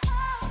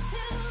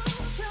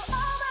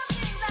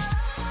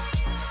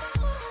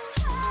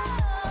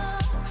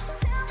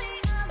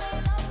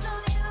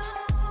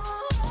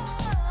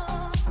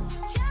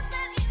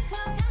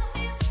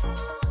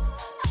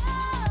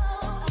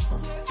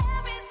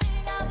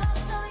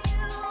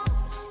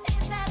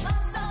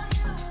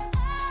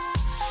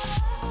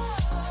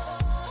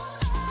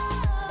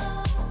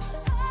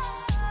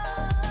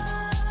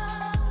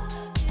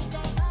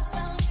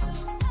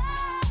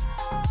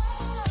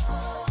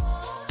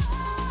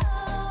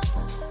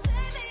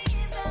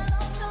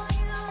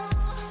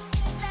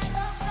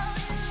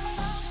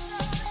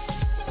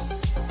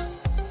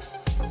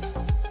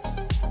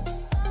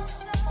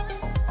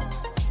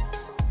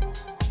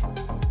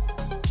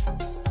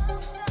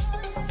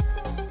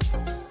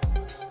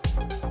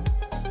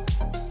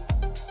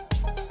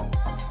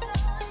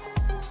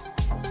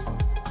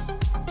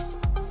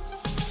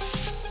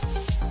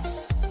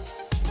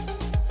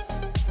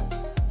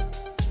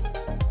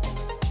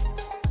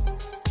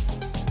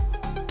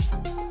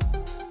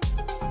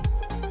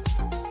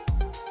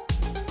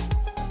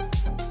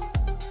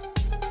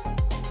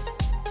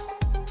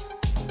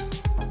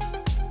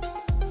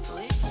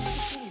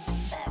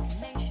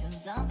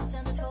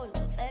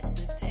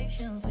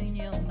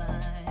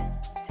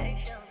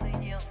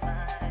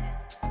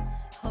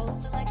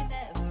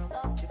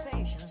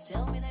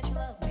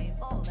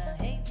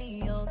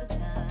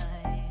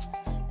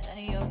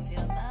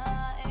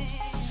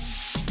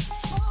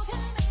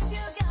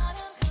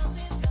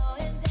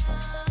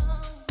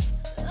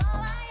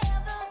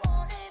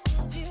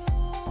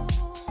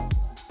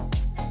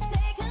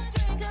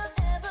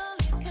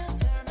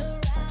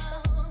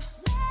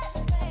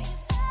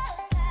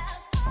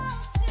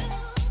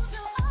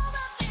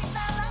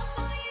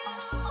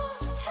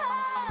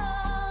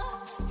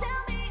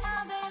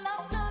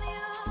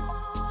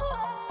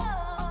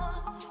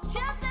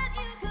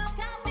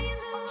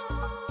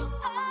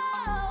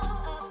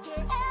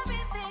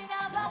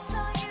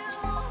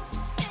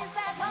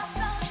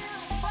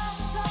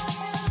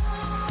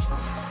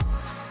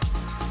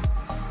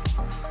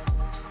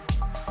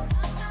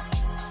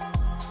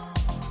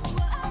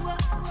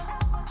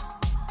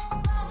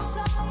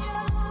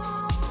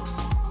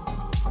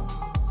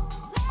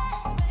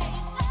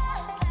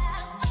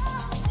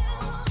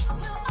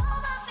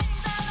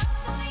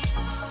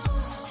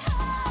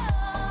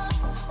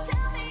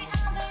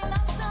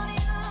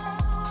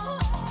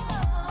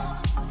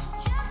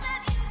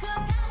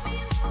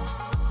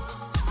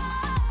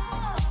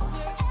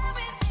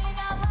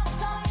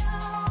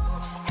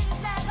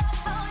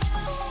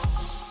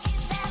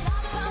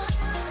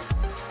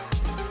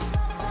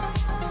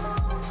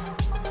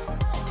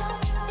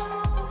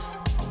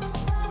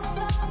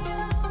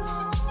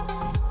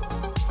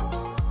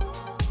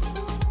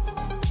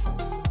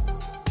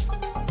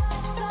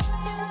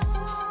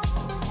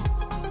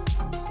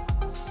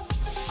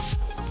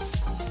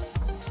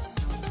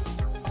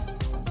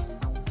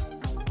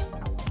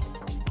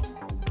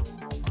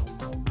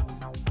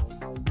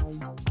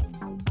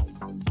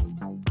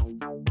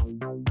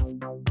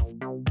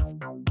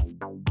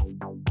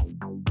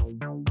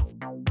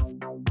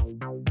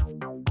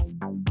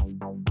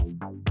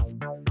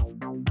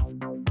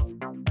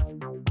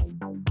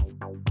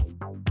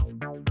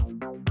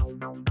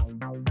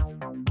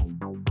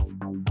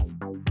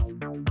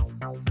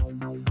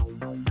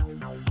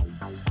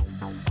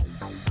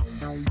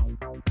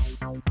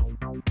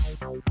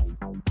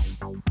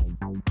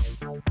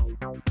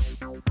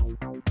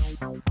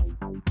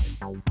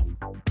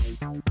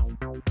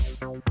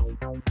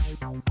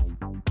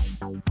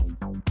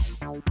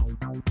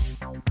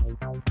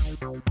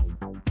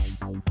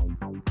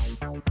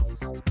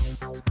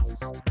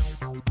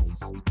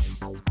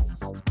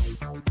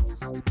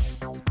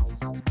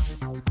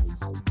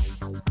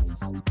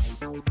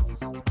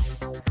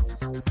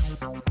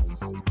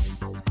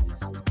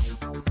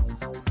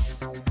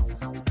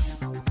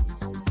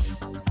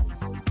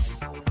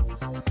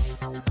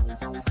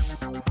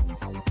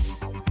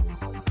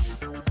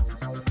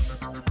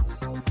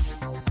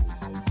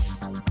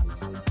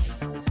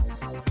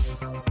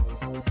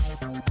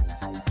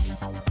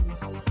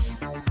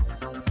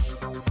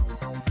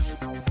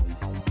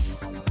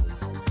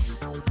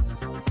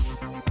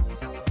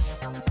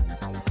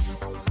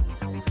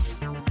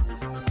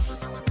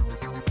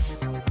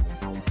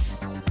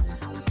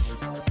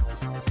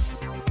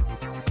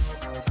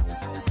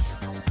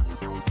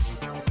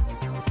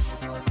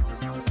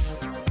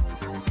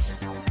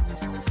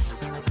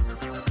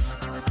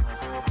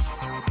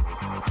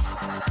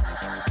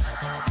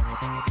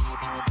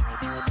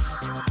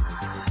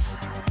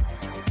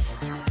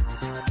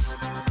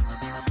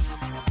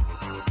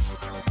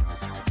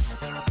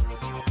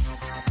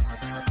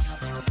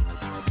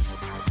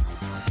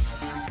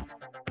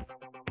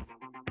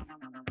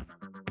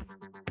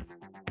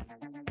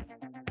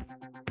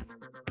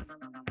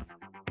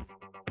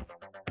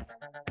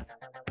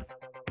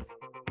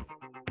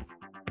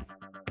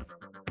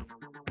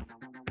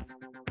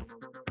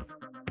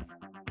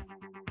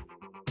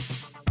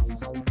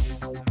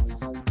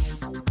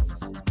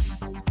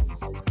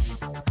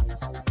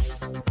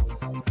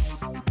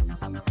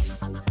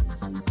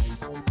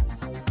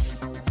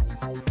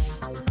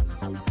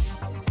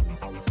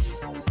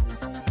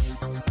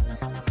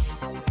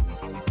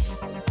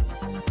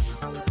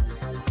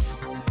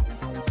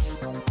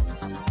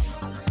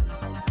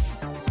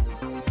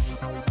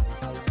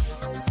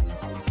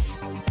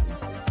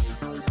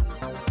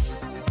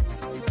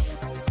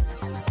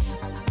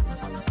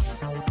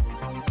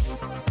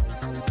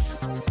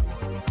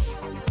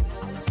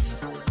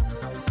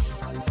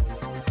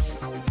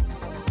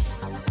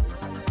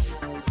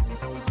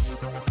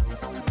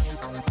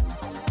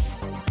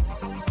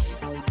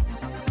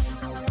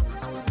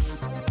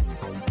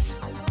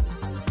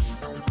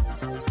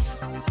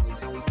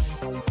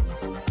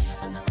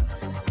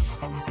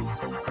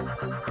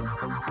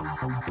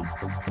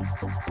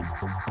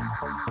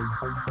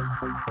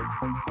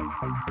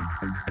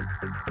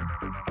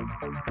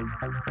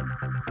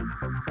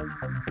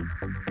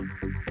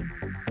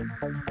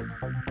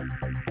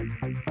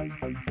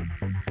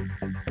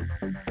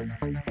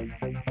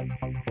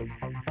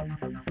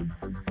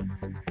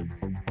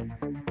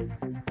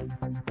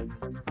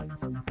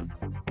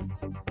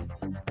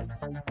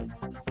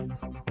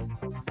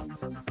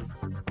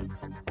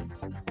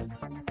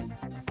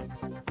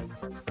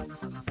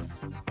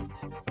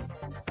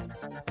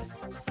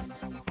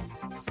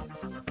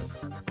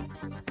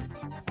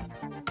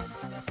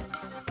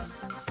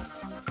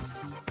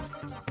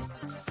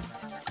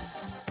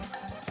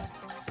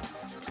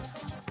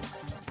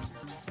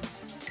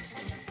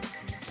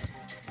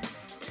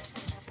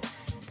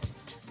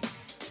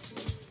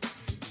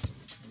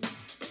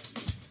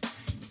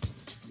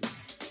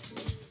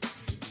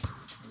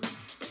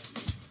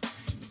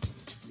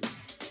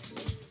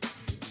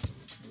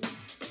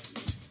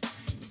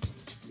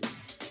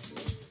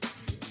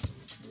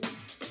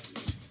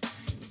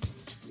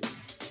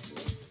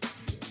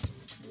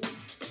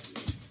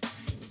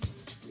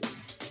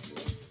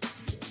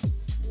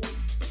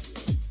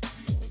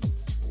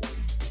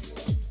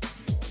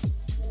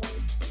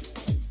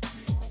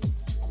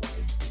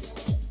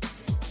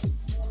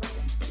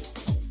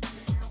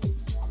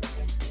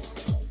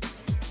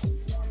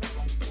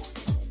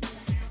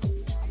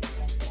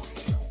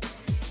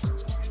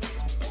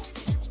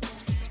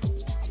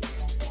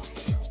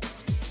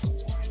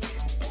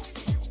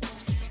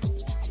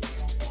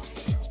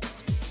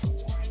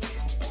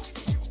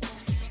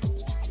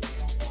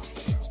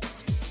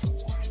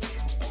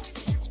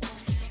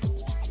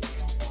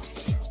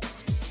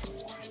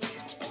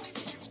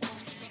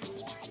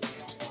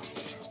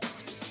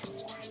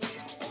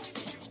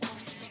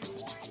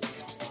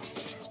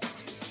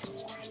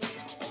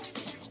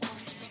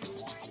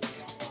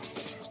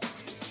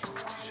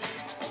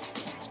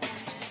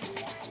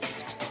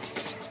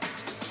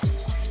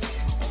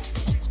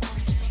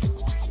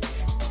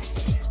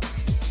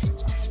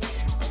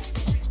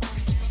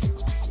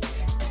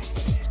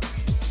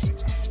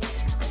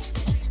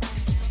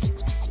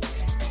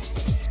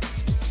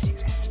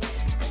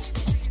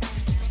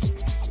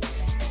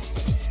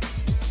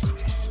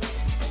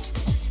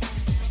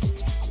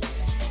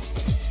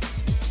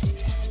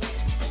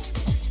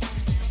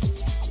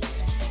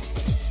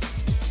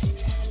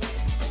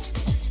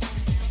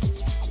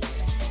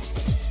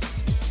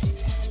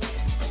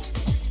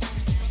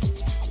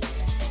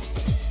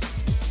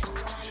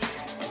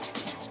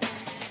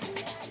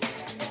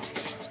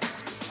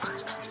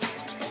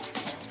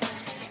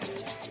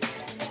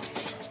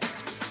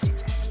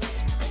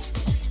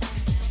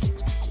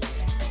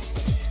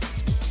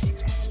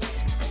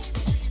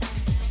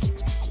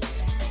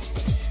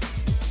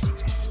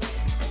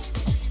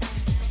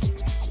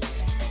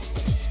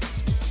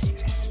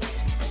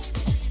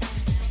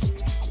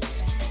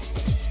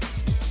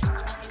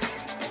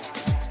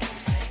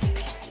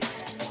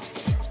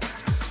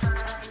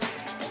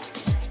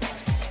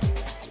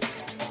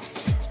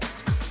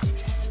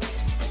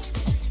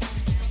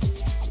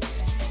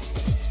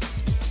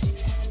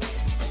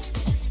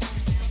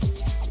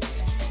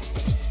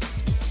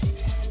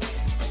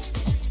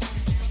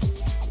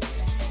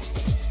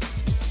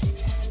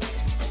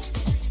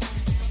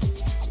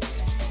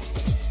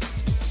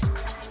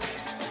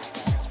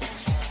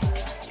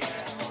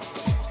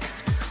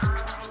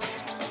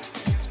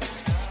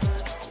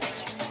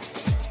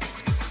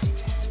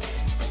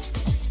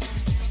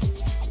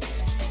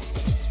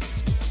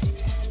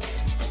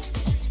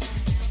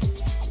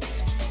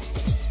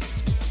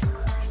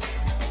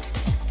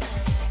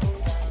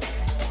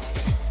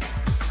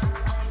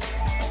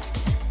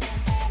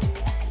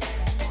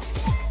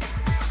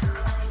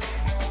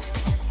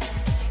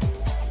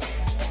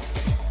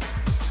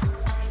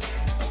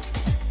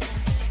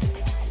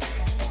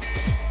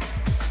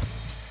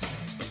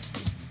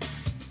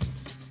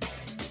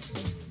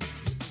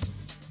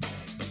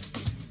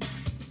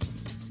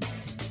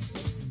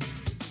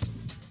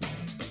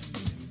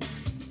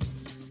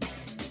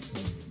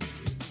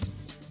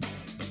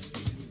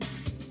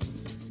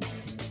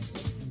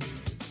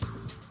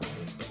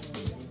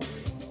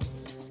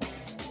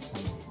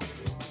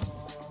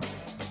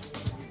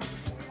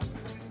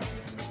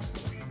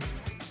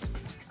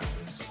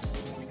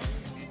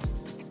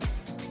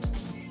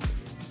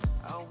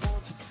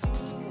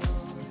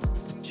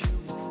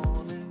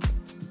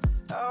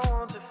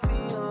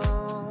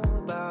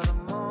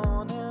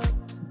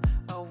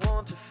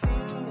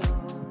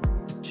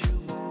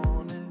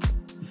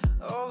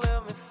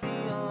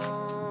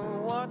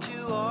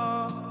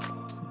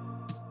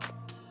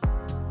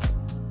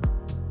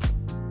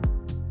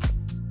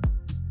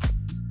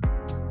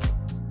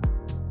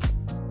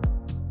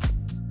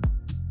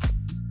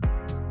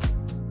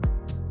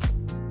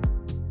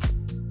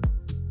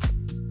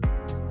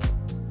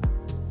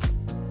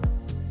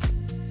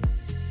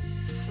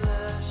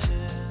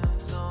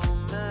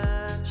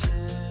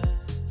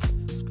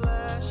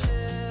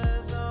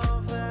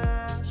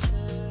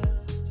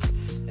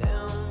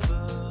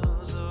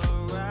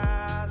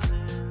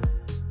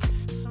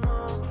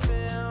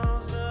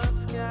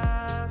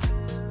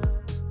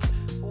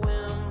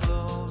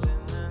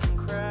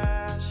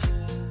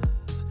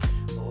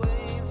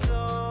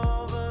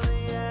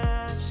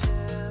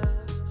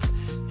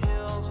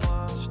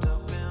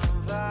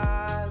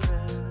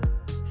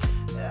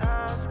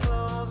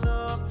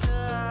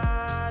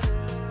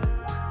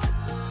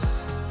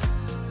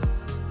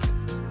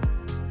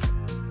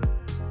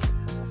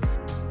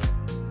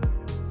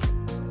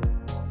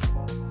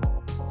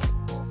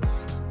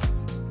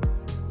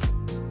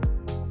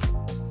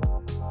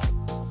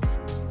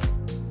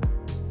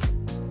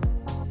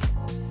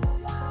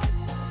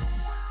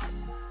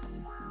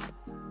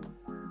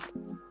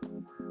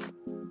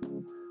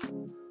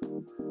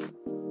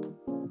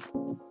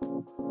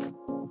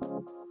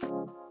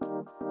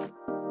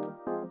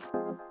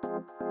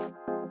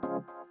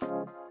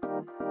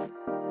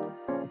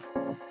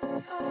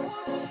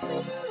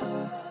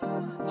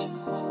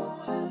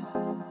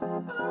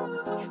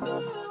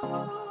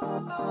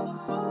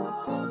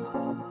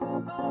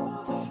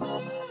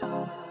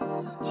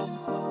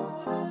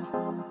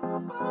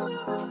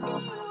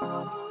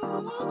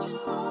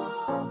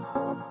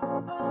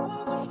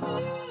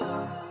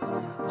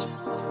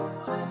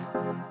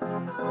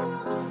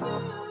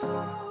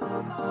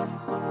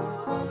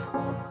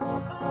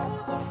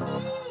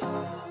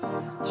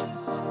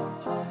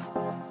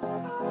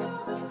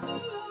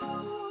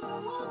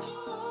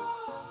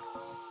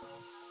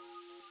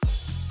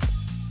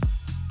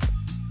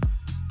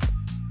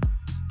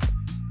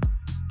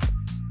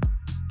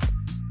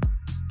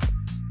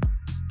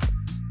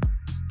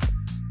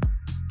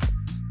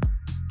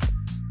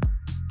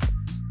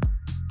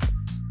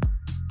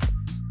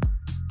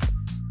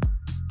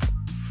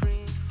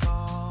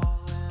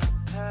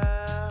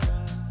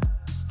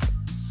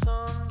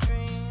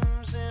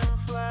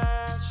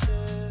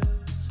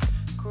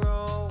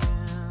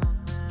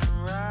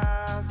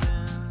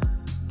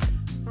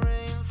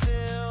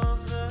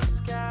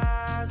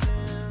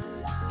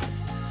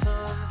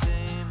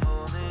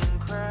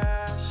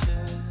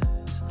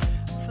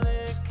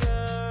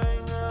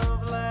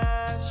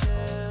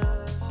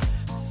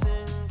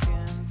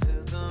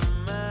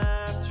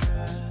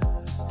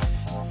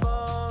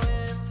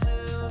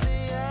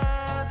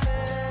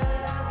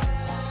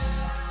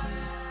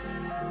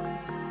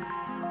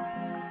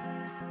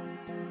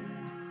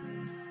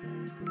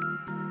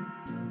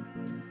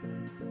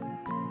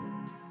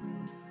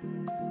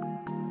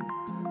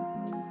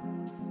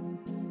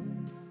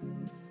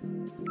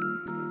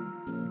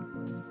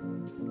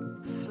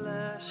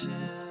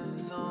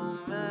 Flashes on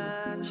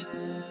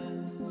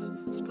matches,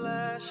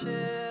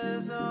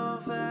 splashes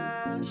of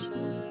ashes,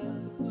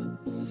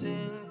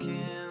 sink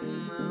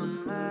in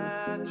the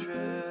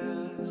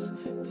mattress.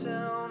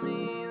 Tell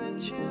me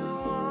that you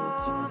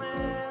want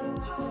it.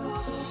 I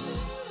want to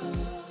feel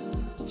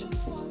that you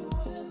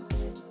want it.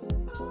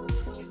 I want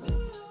to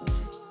feel.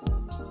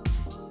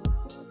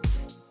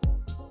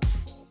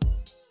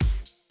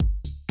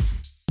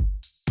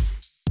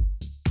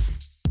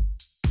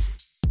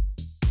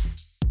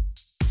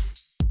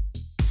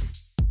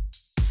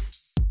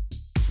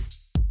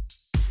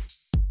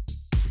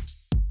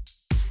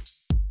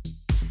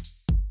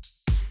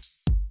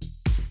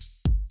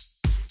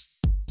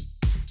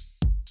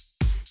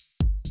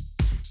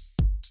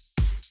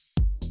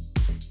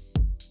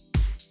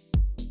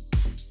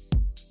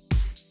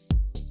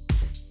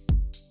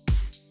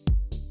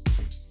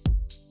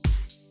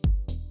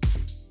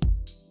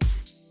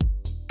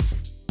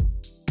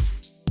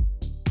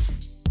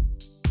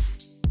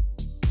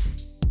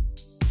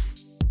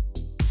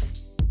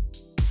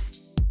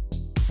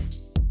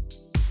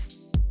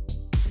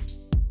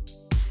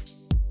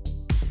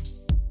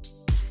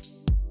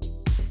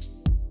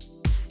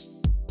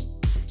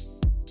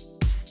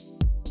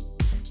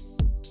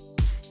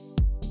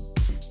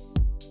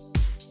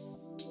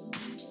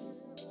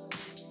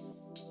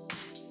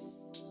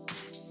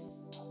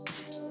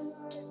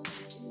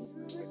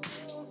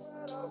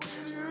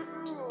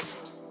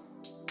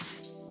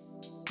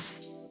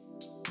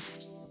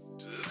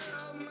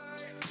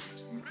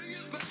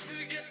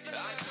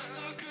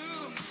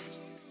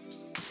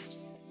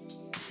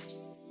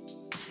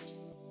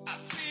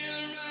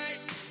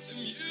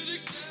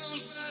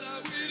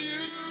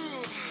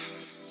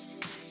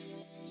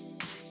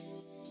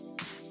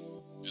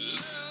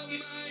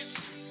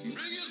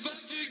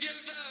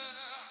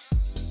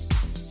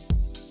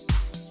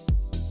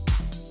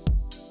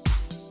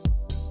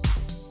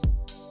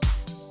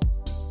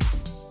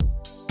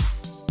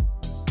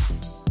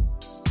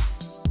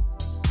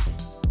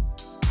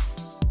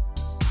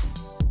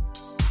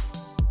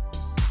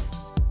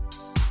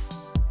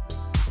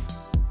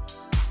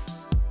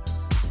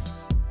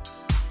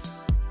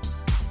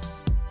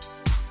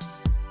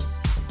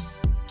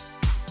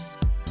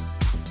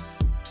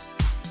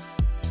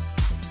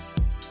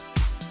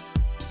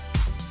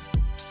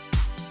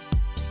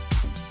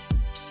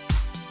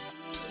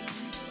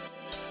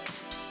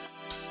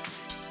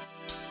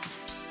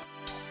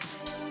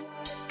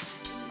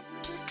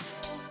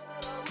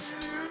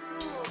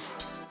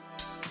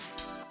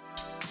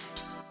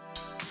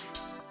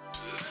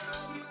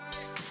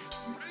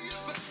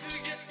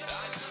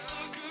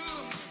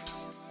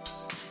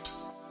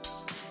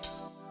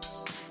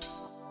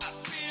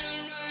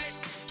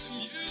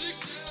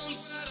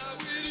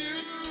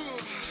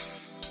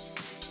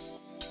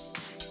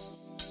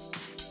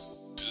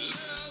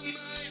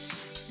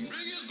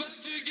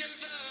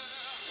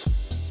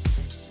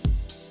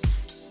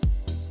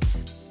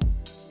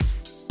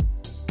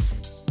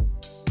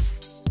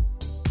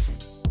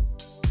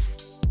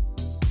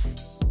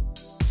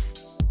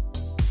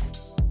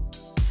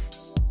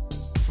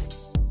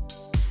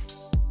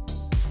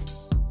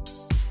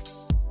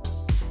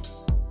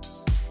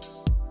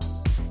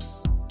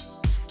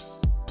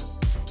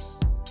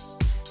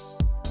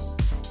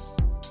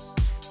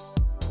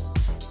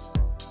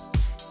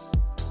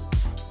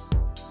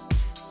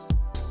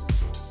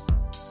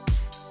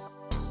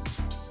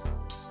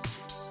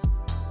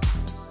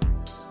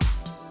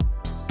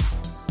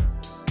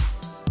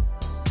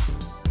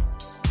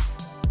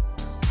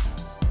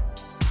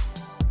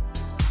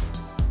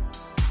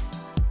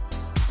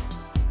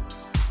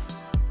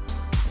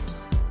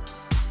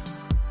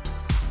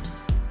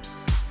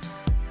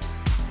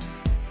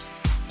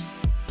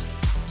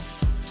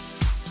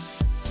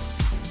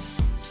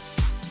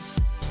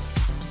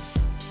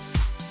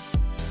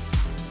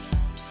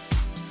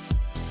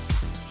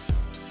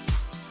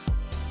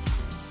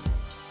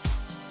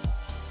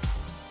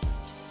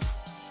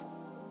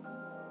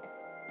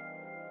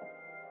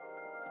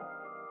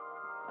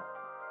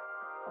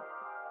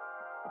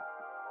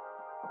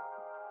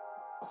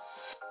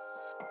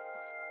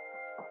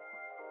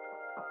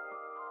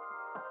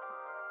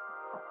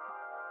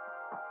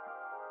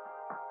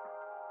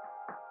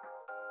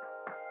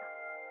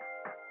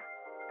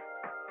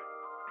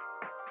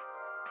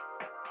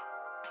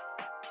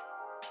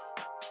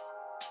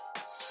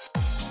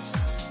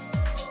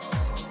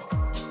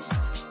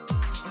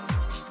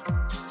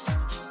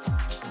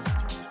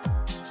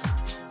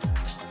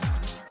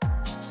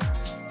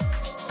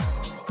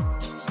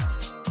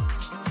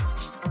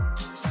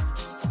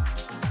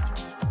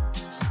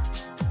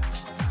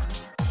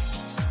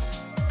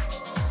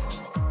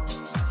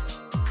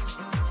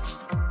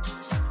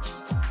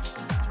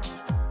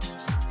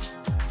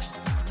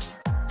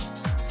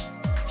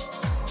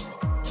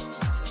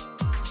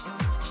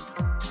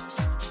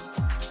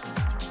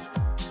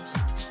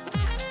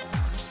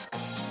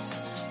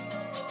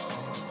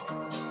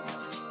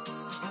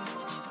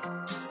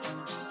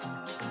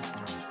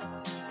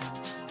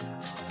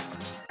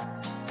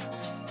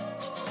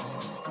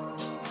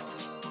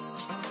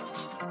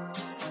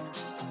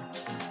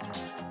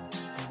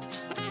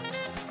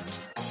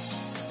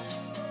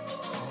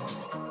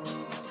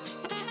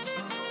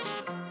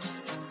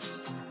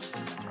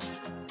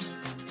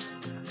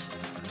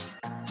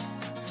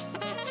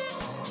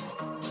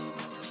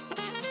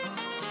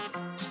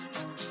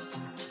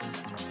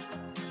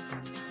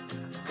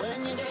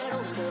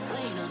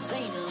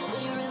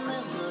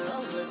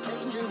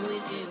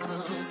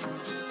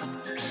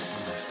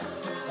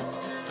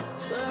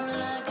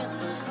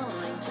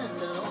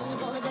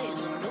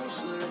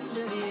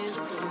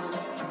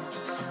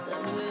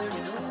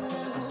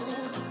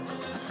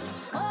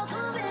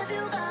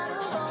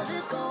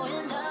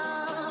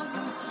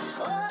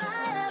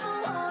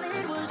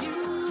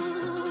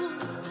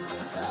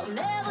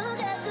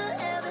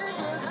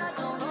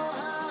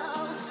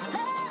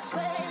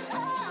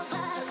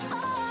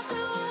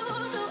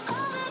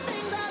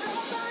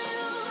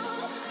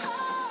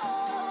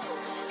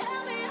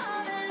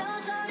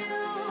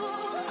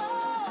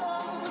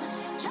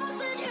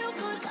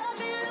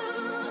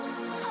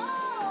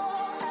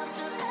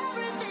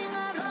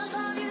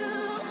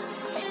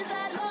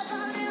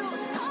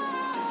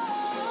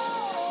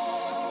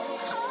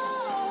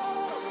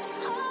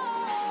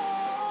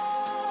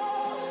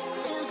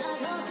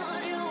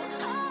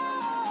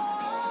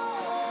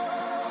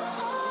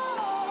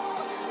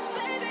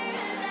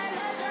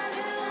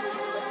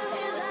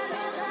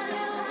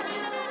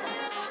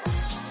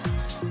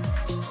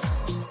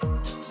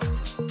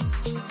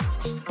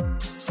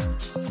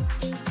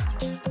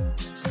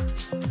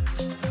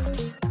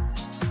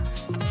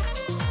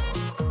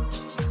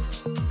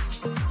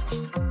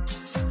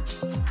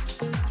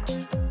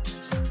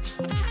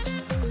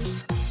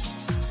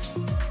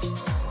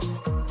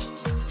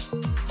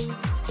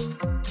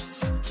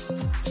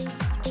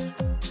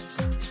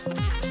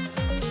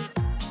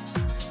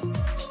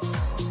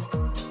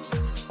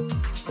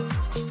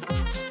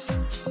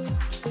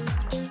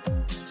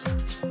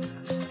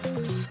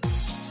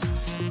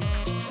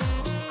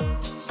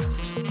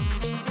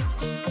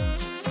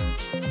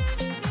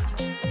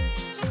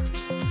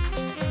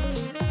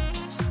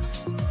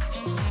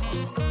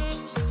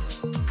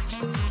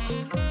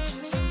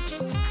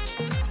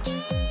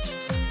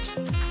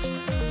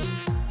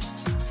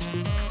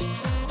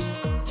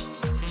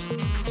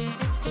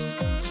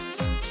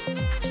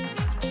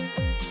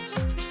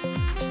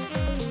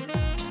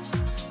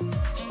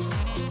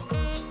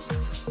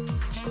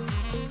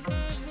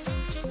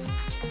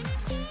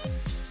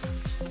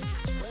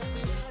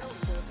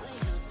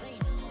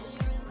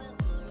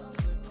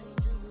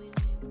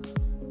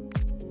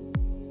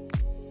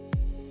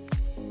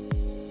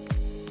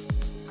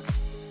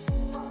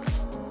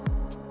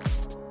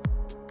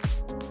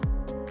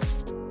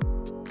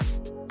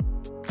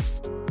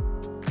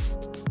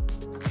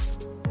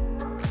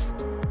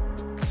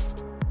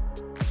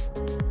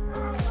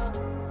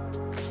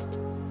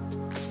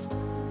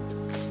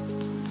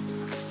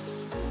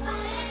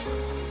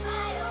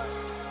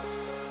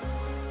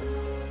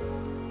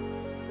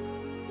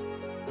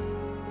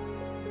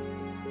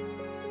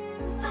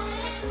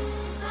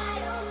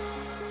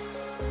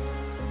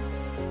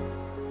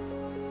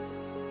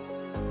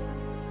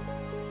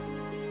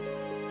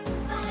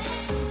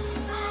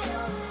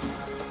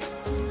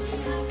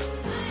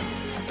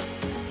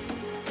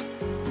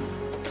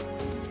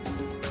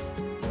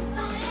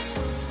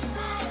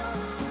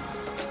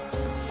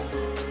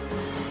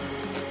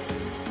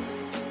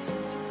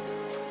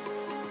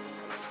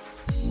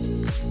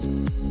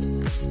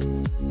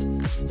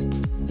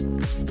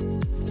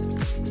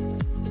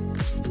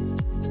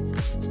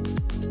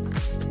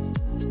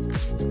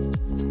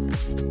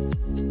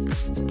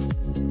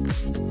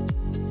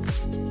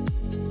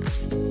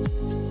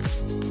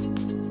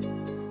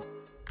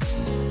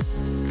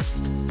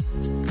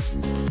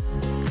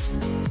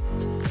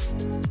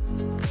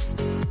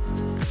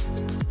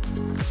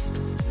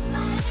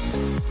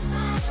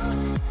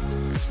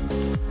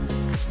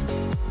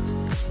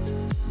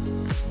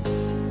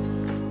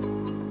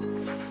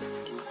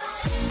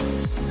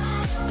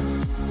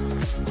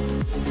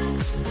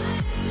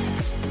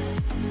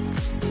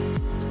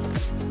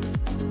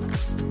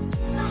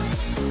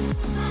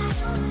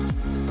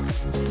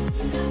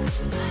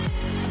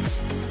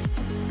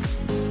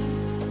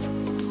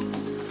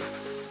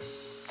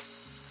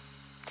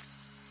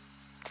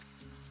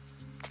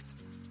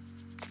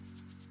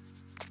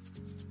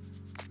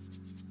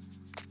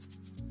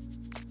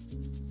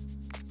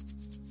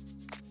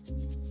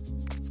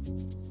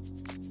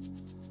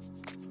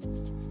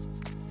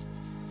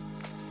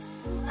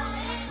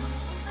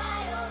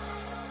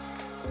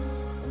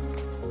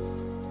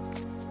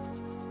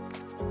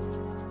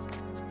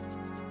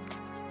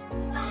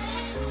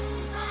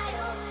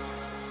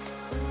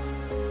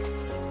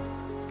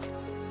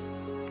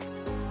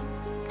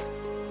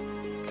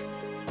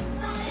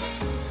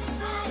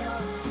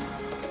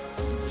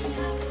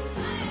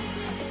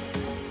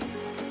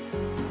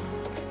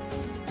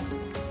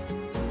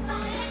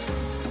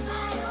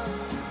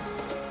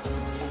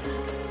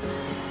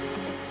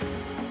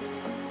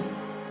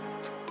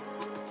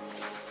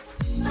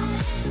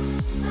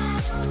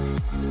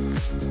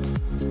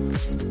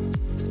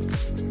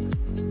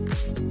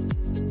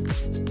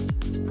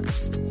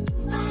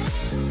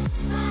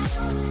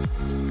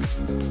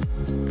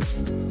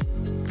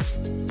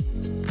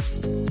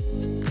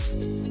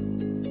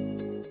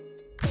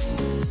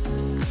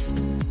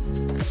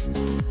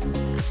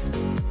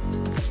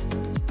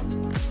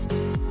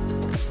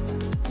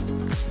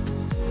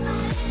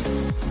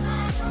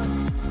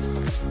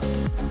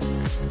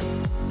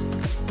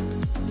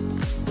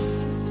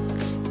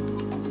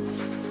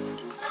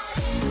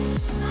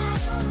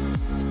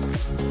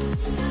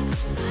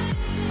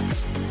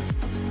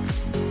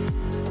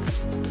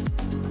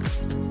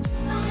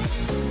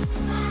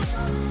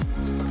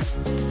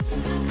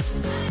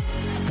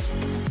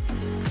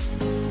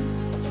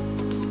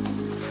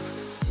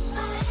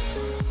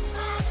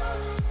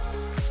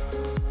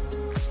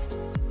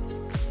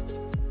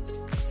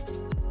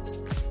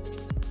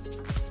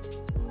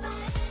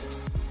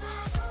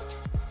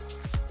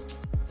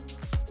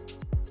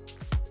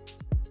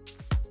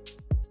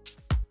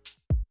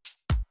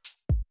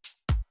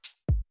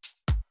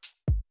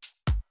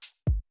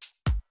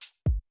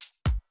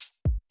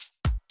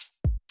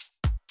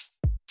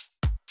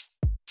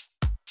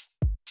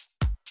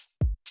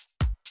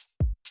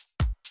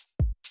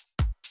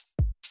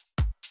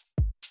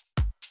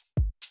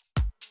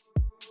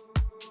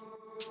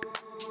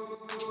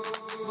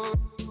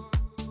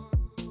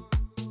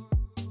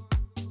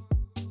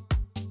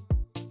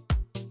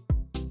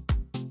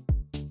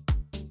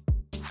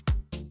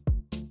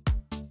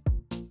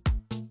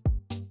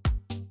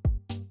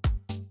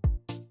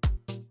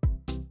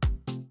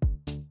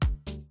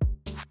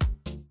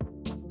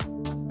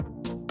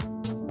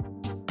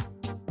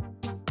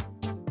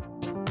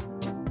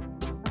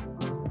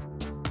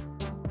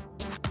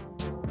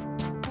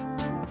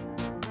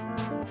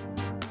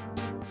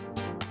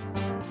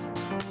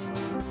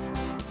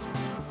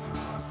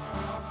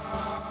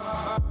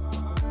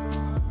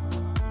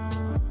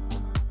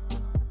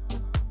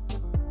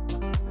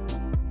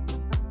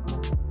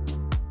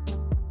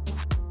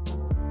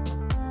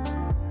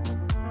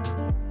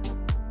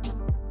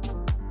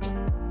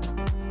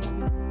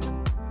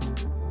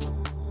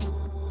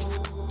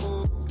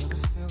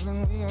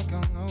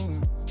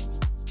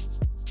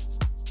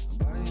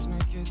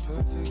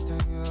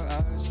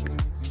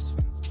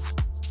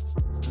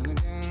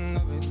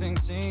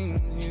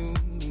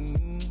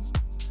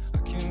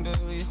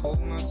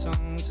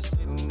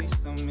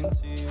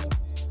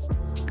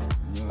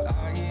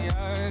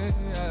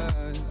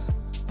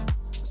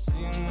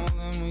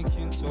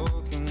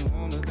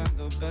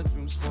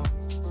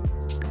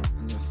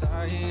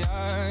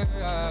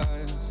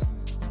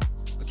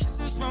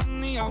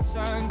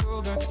 outside,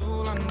 girl, that's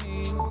all I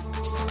need.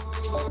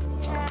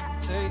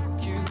 Take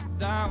you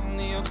down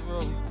the other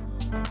road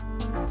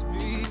to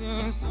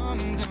be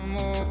something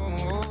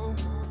more.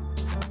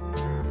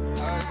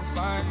 I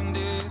find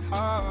it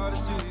hard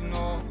to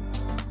ignore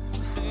the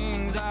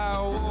things I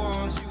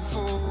want you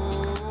for.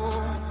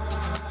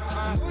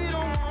 I know you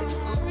don't want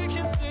what we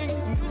can sing.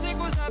 Music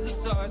was at the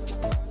start.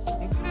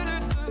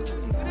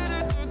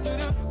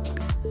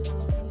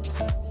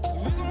 The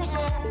rhythm was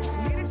wrong,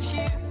 needed to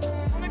hear.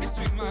 Wanna get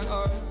sweet, my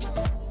heart.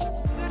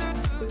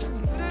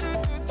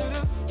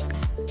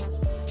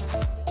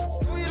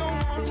 No, you don't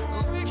want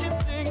what we can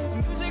sing.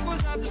 Music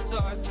was at the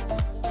start. The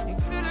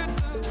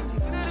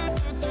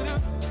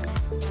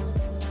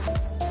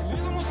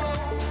rhythm was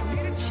wrong,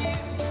 needed to hear.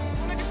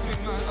 Wanna get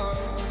sweet, my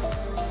heart.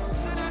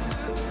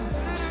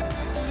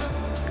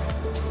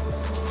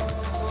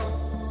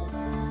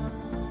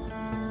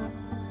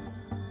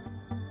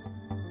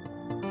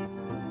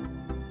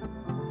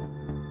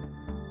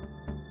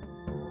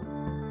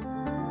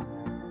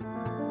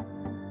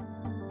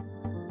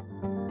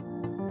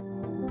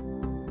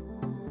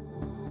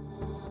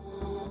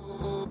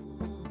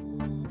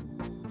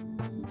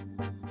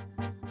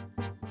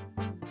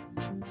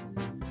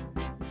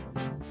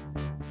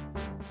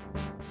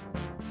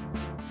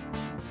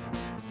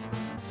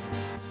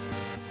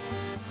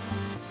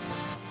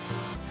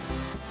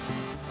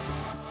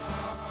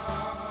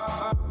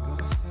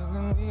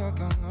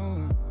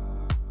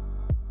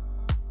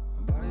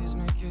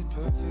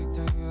 Perfect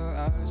and your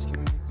eyes can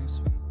make me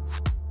spin.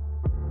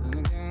 Then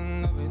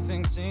again,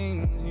 everything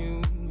seems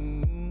new.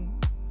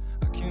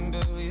 I can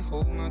barely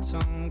hold my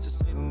tongue, to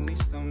say the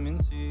least. I'm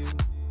into you.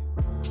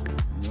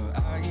 Your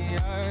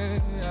eyes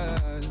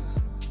are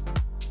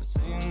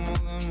saying more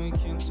than we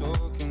can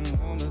talk, and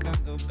more than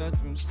the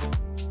bedroom spoke.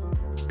 And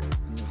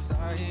your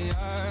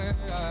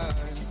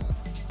thighs,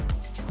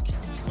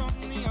 kisses from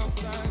the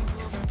outside.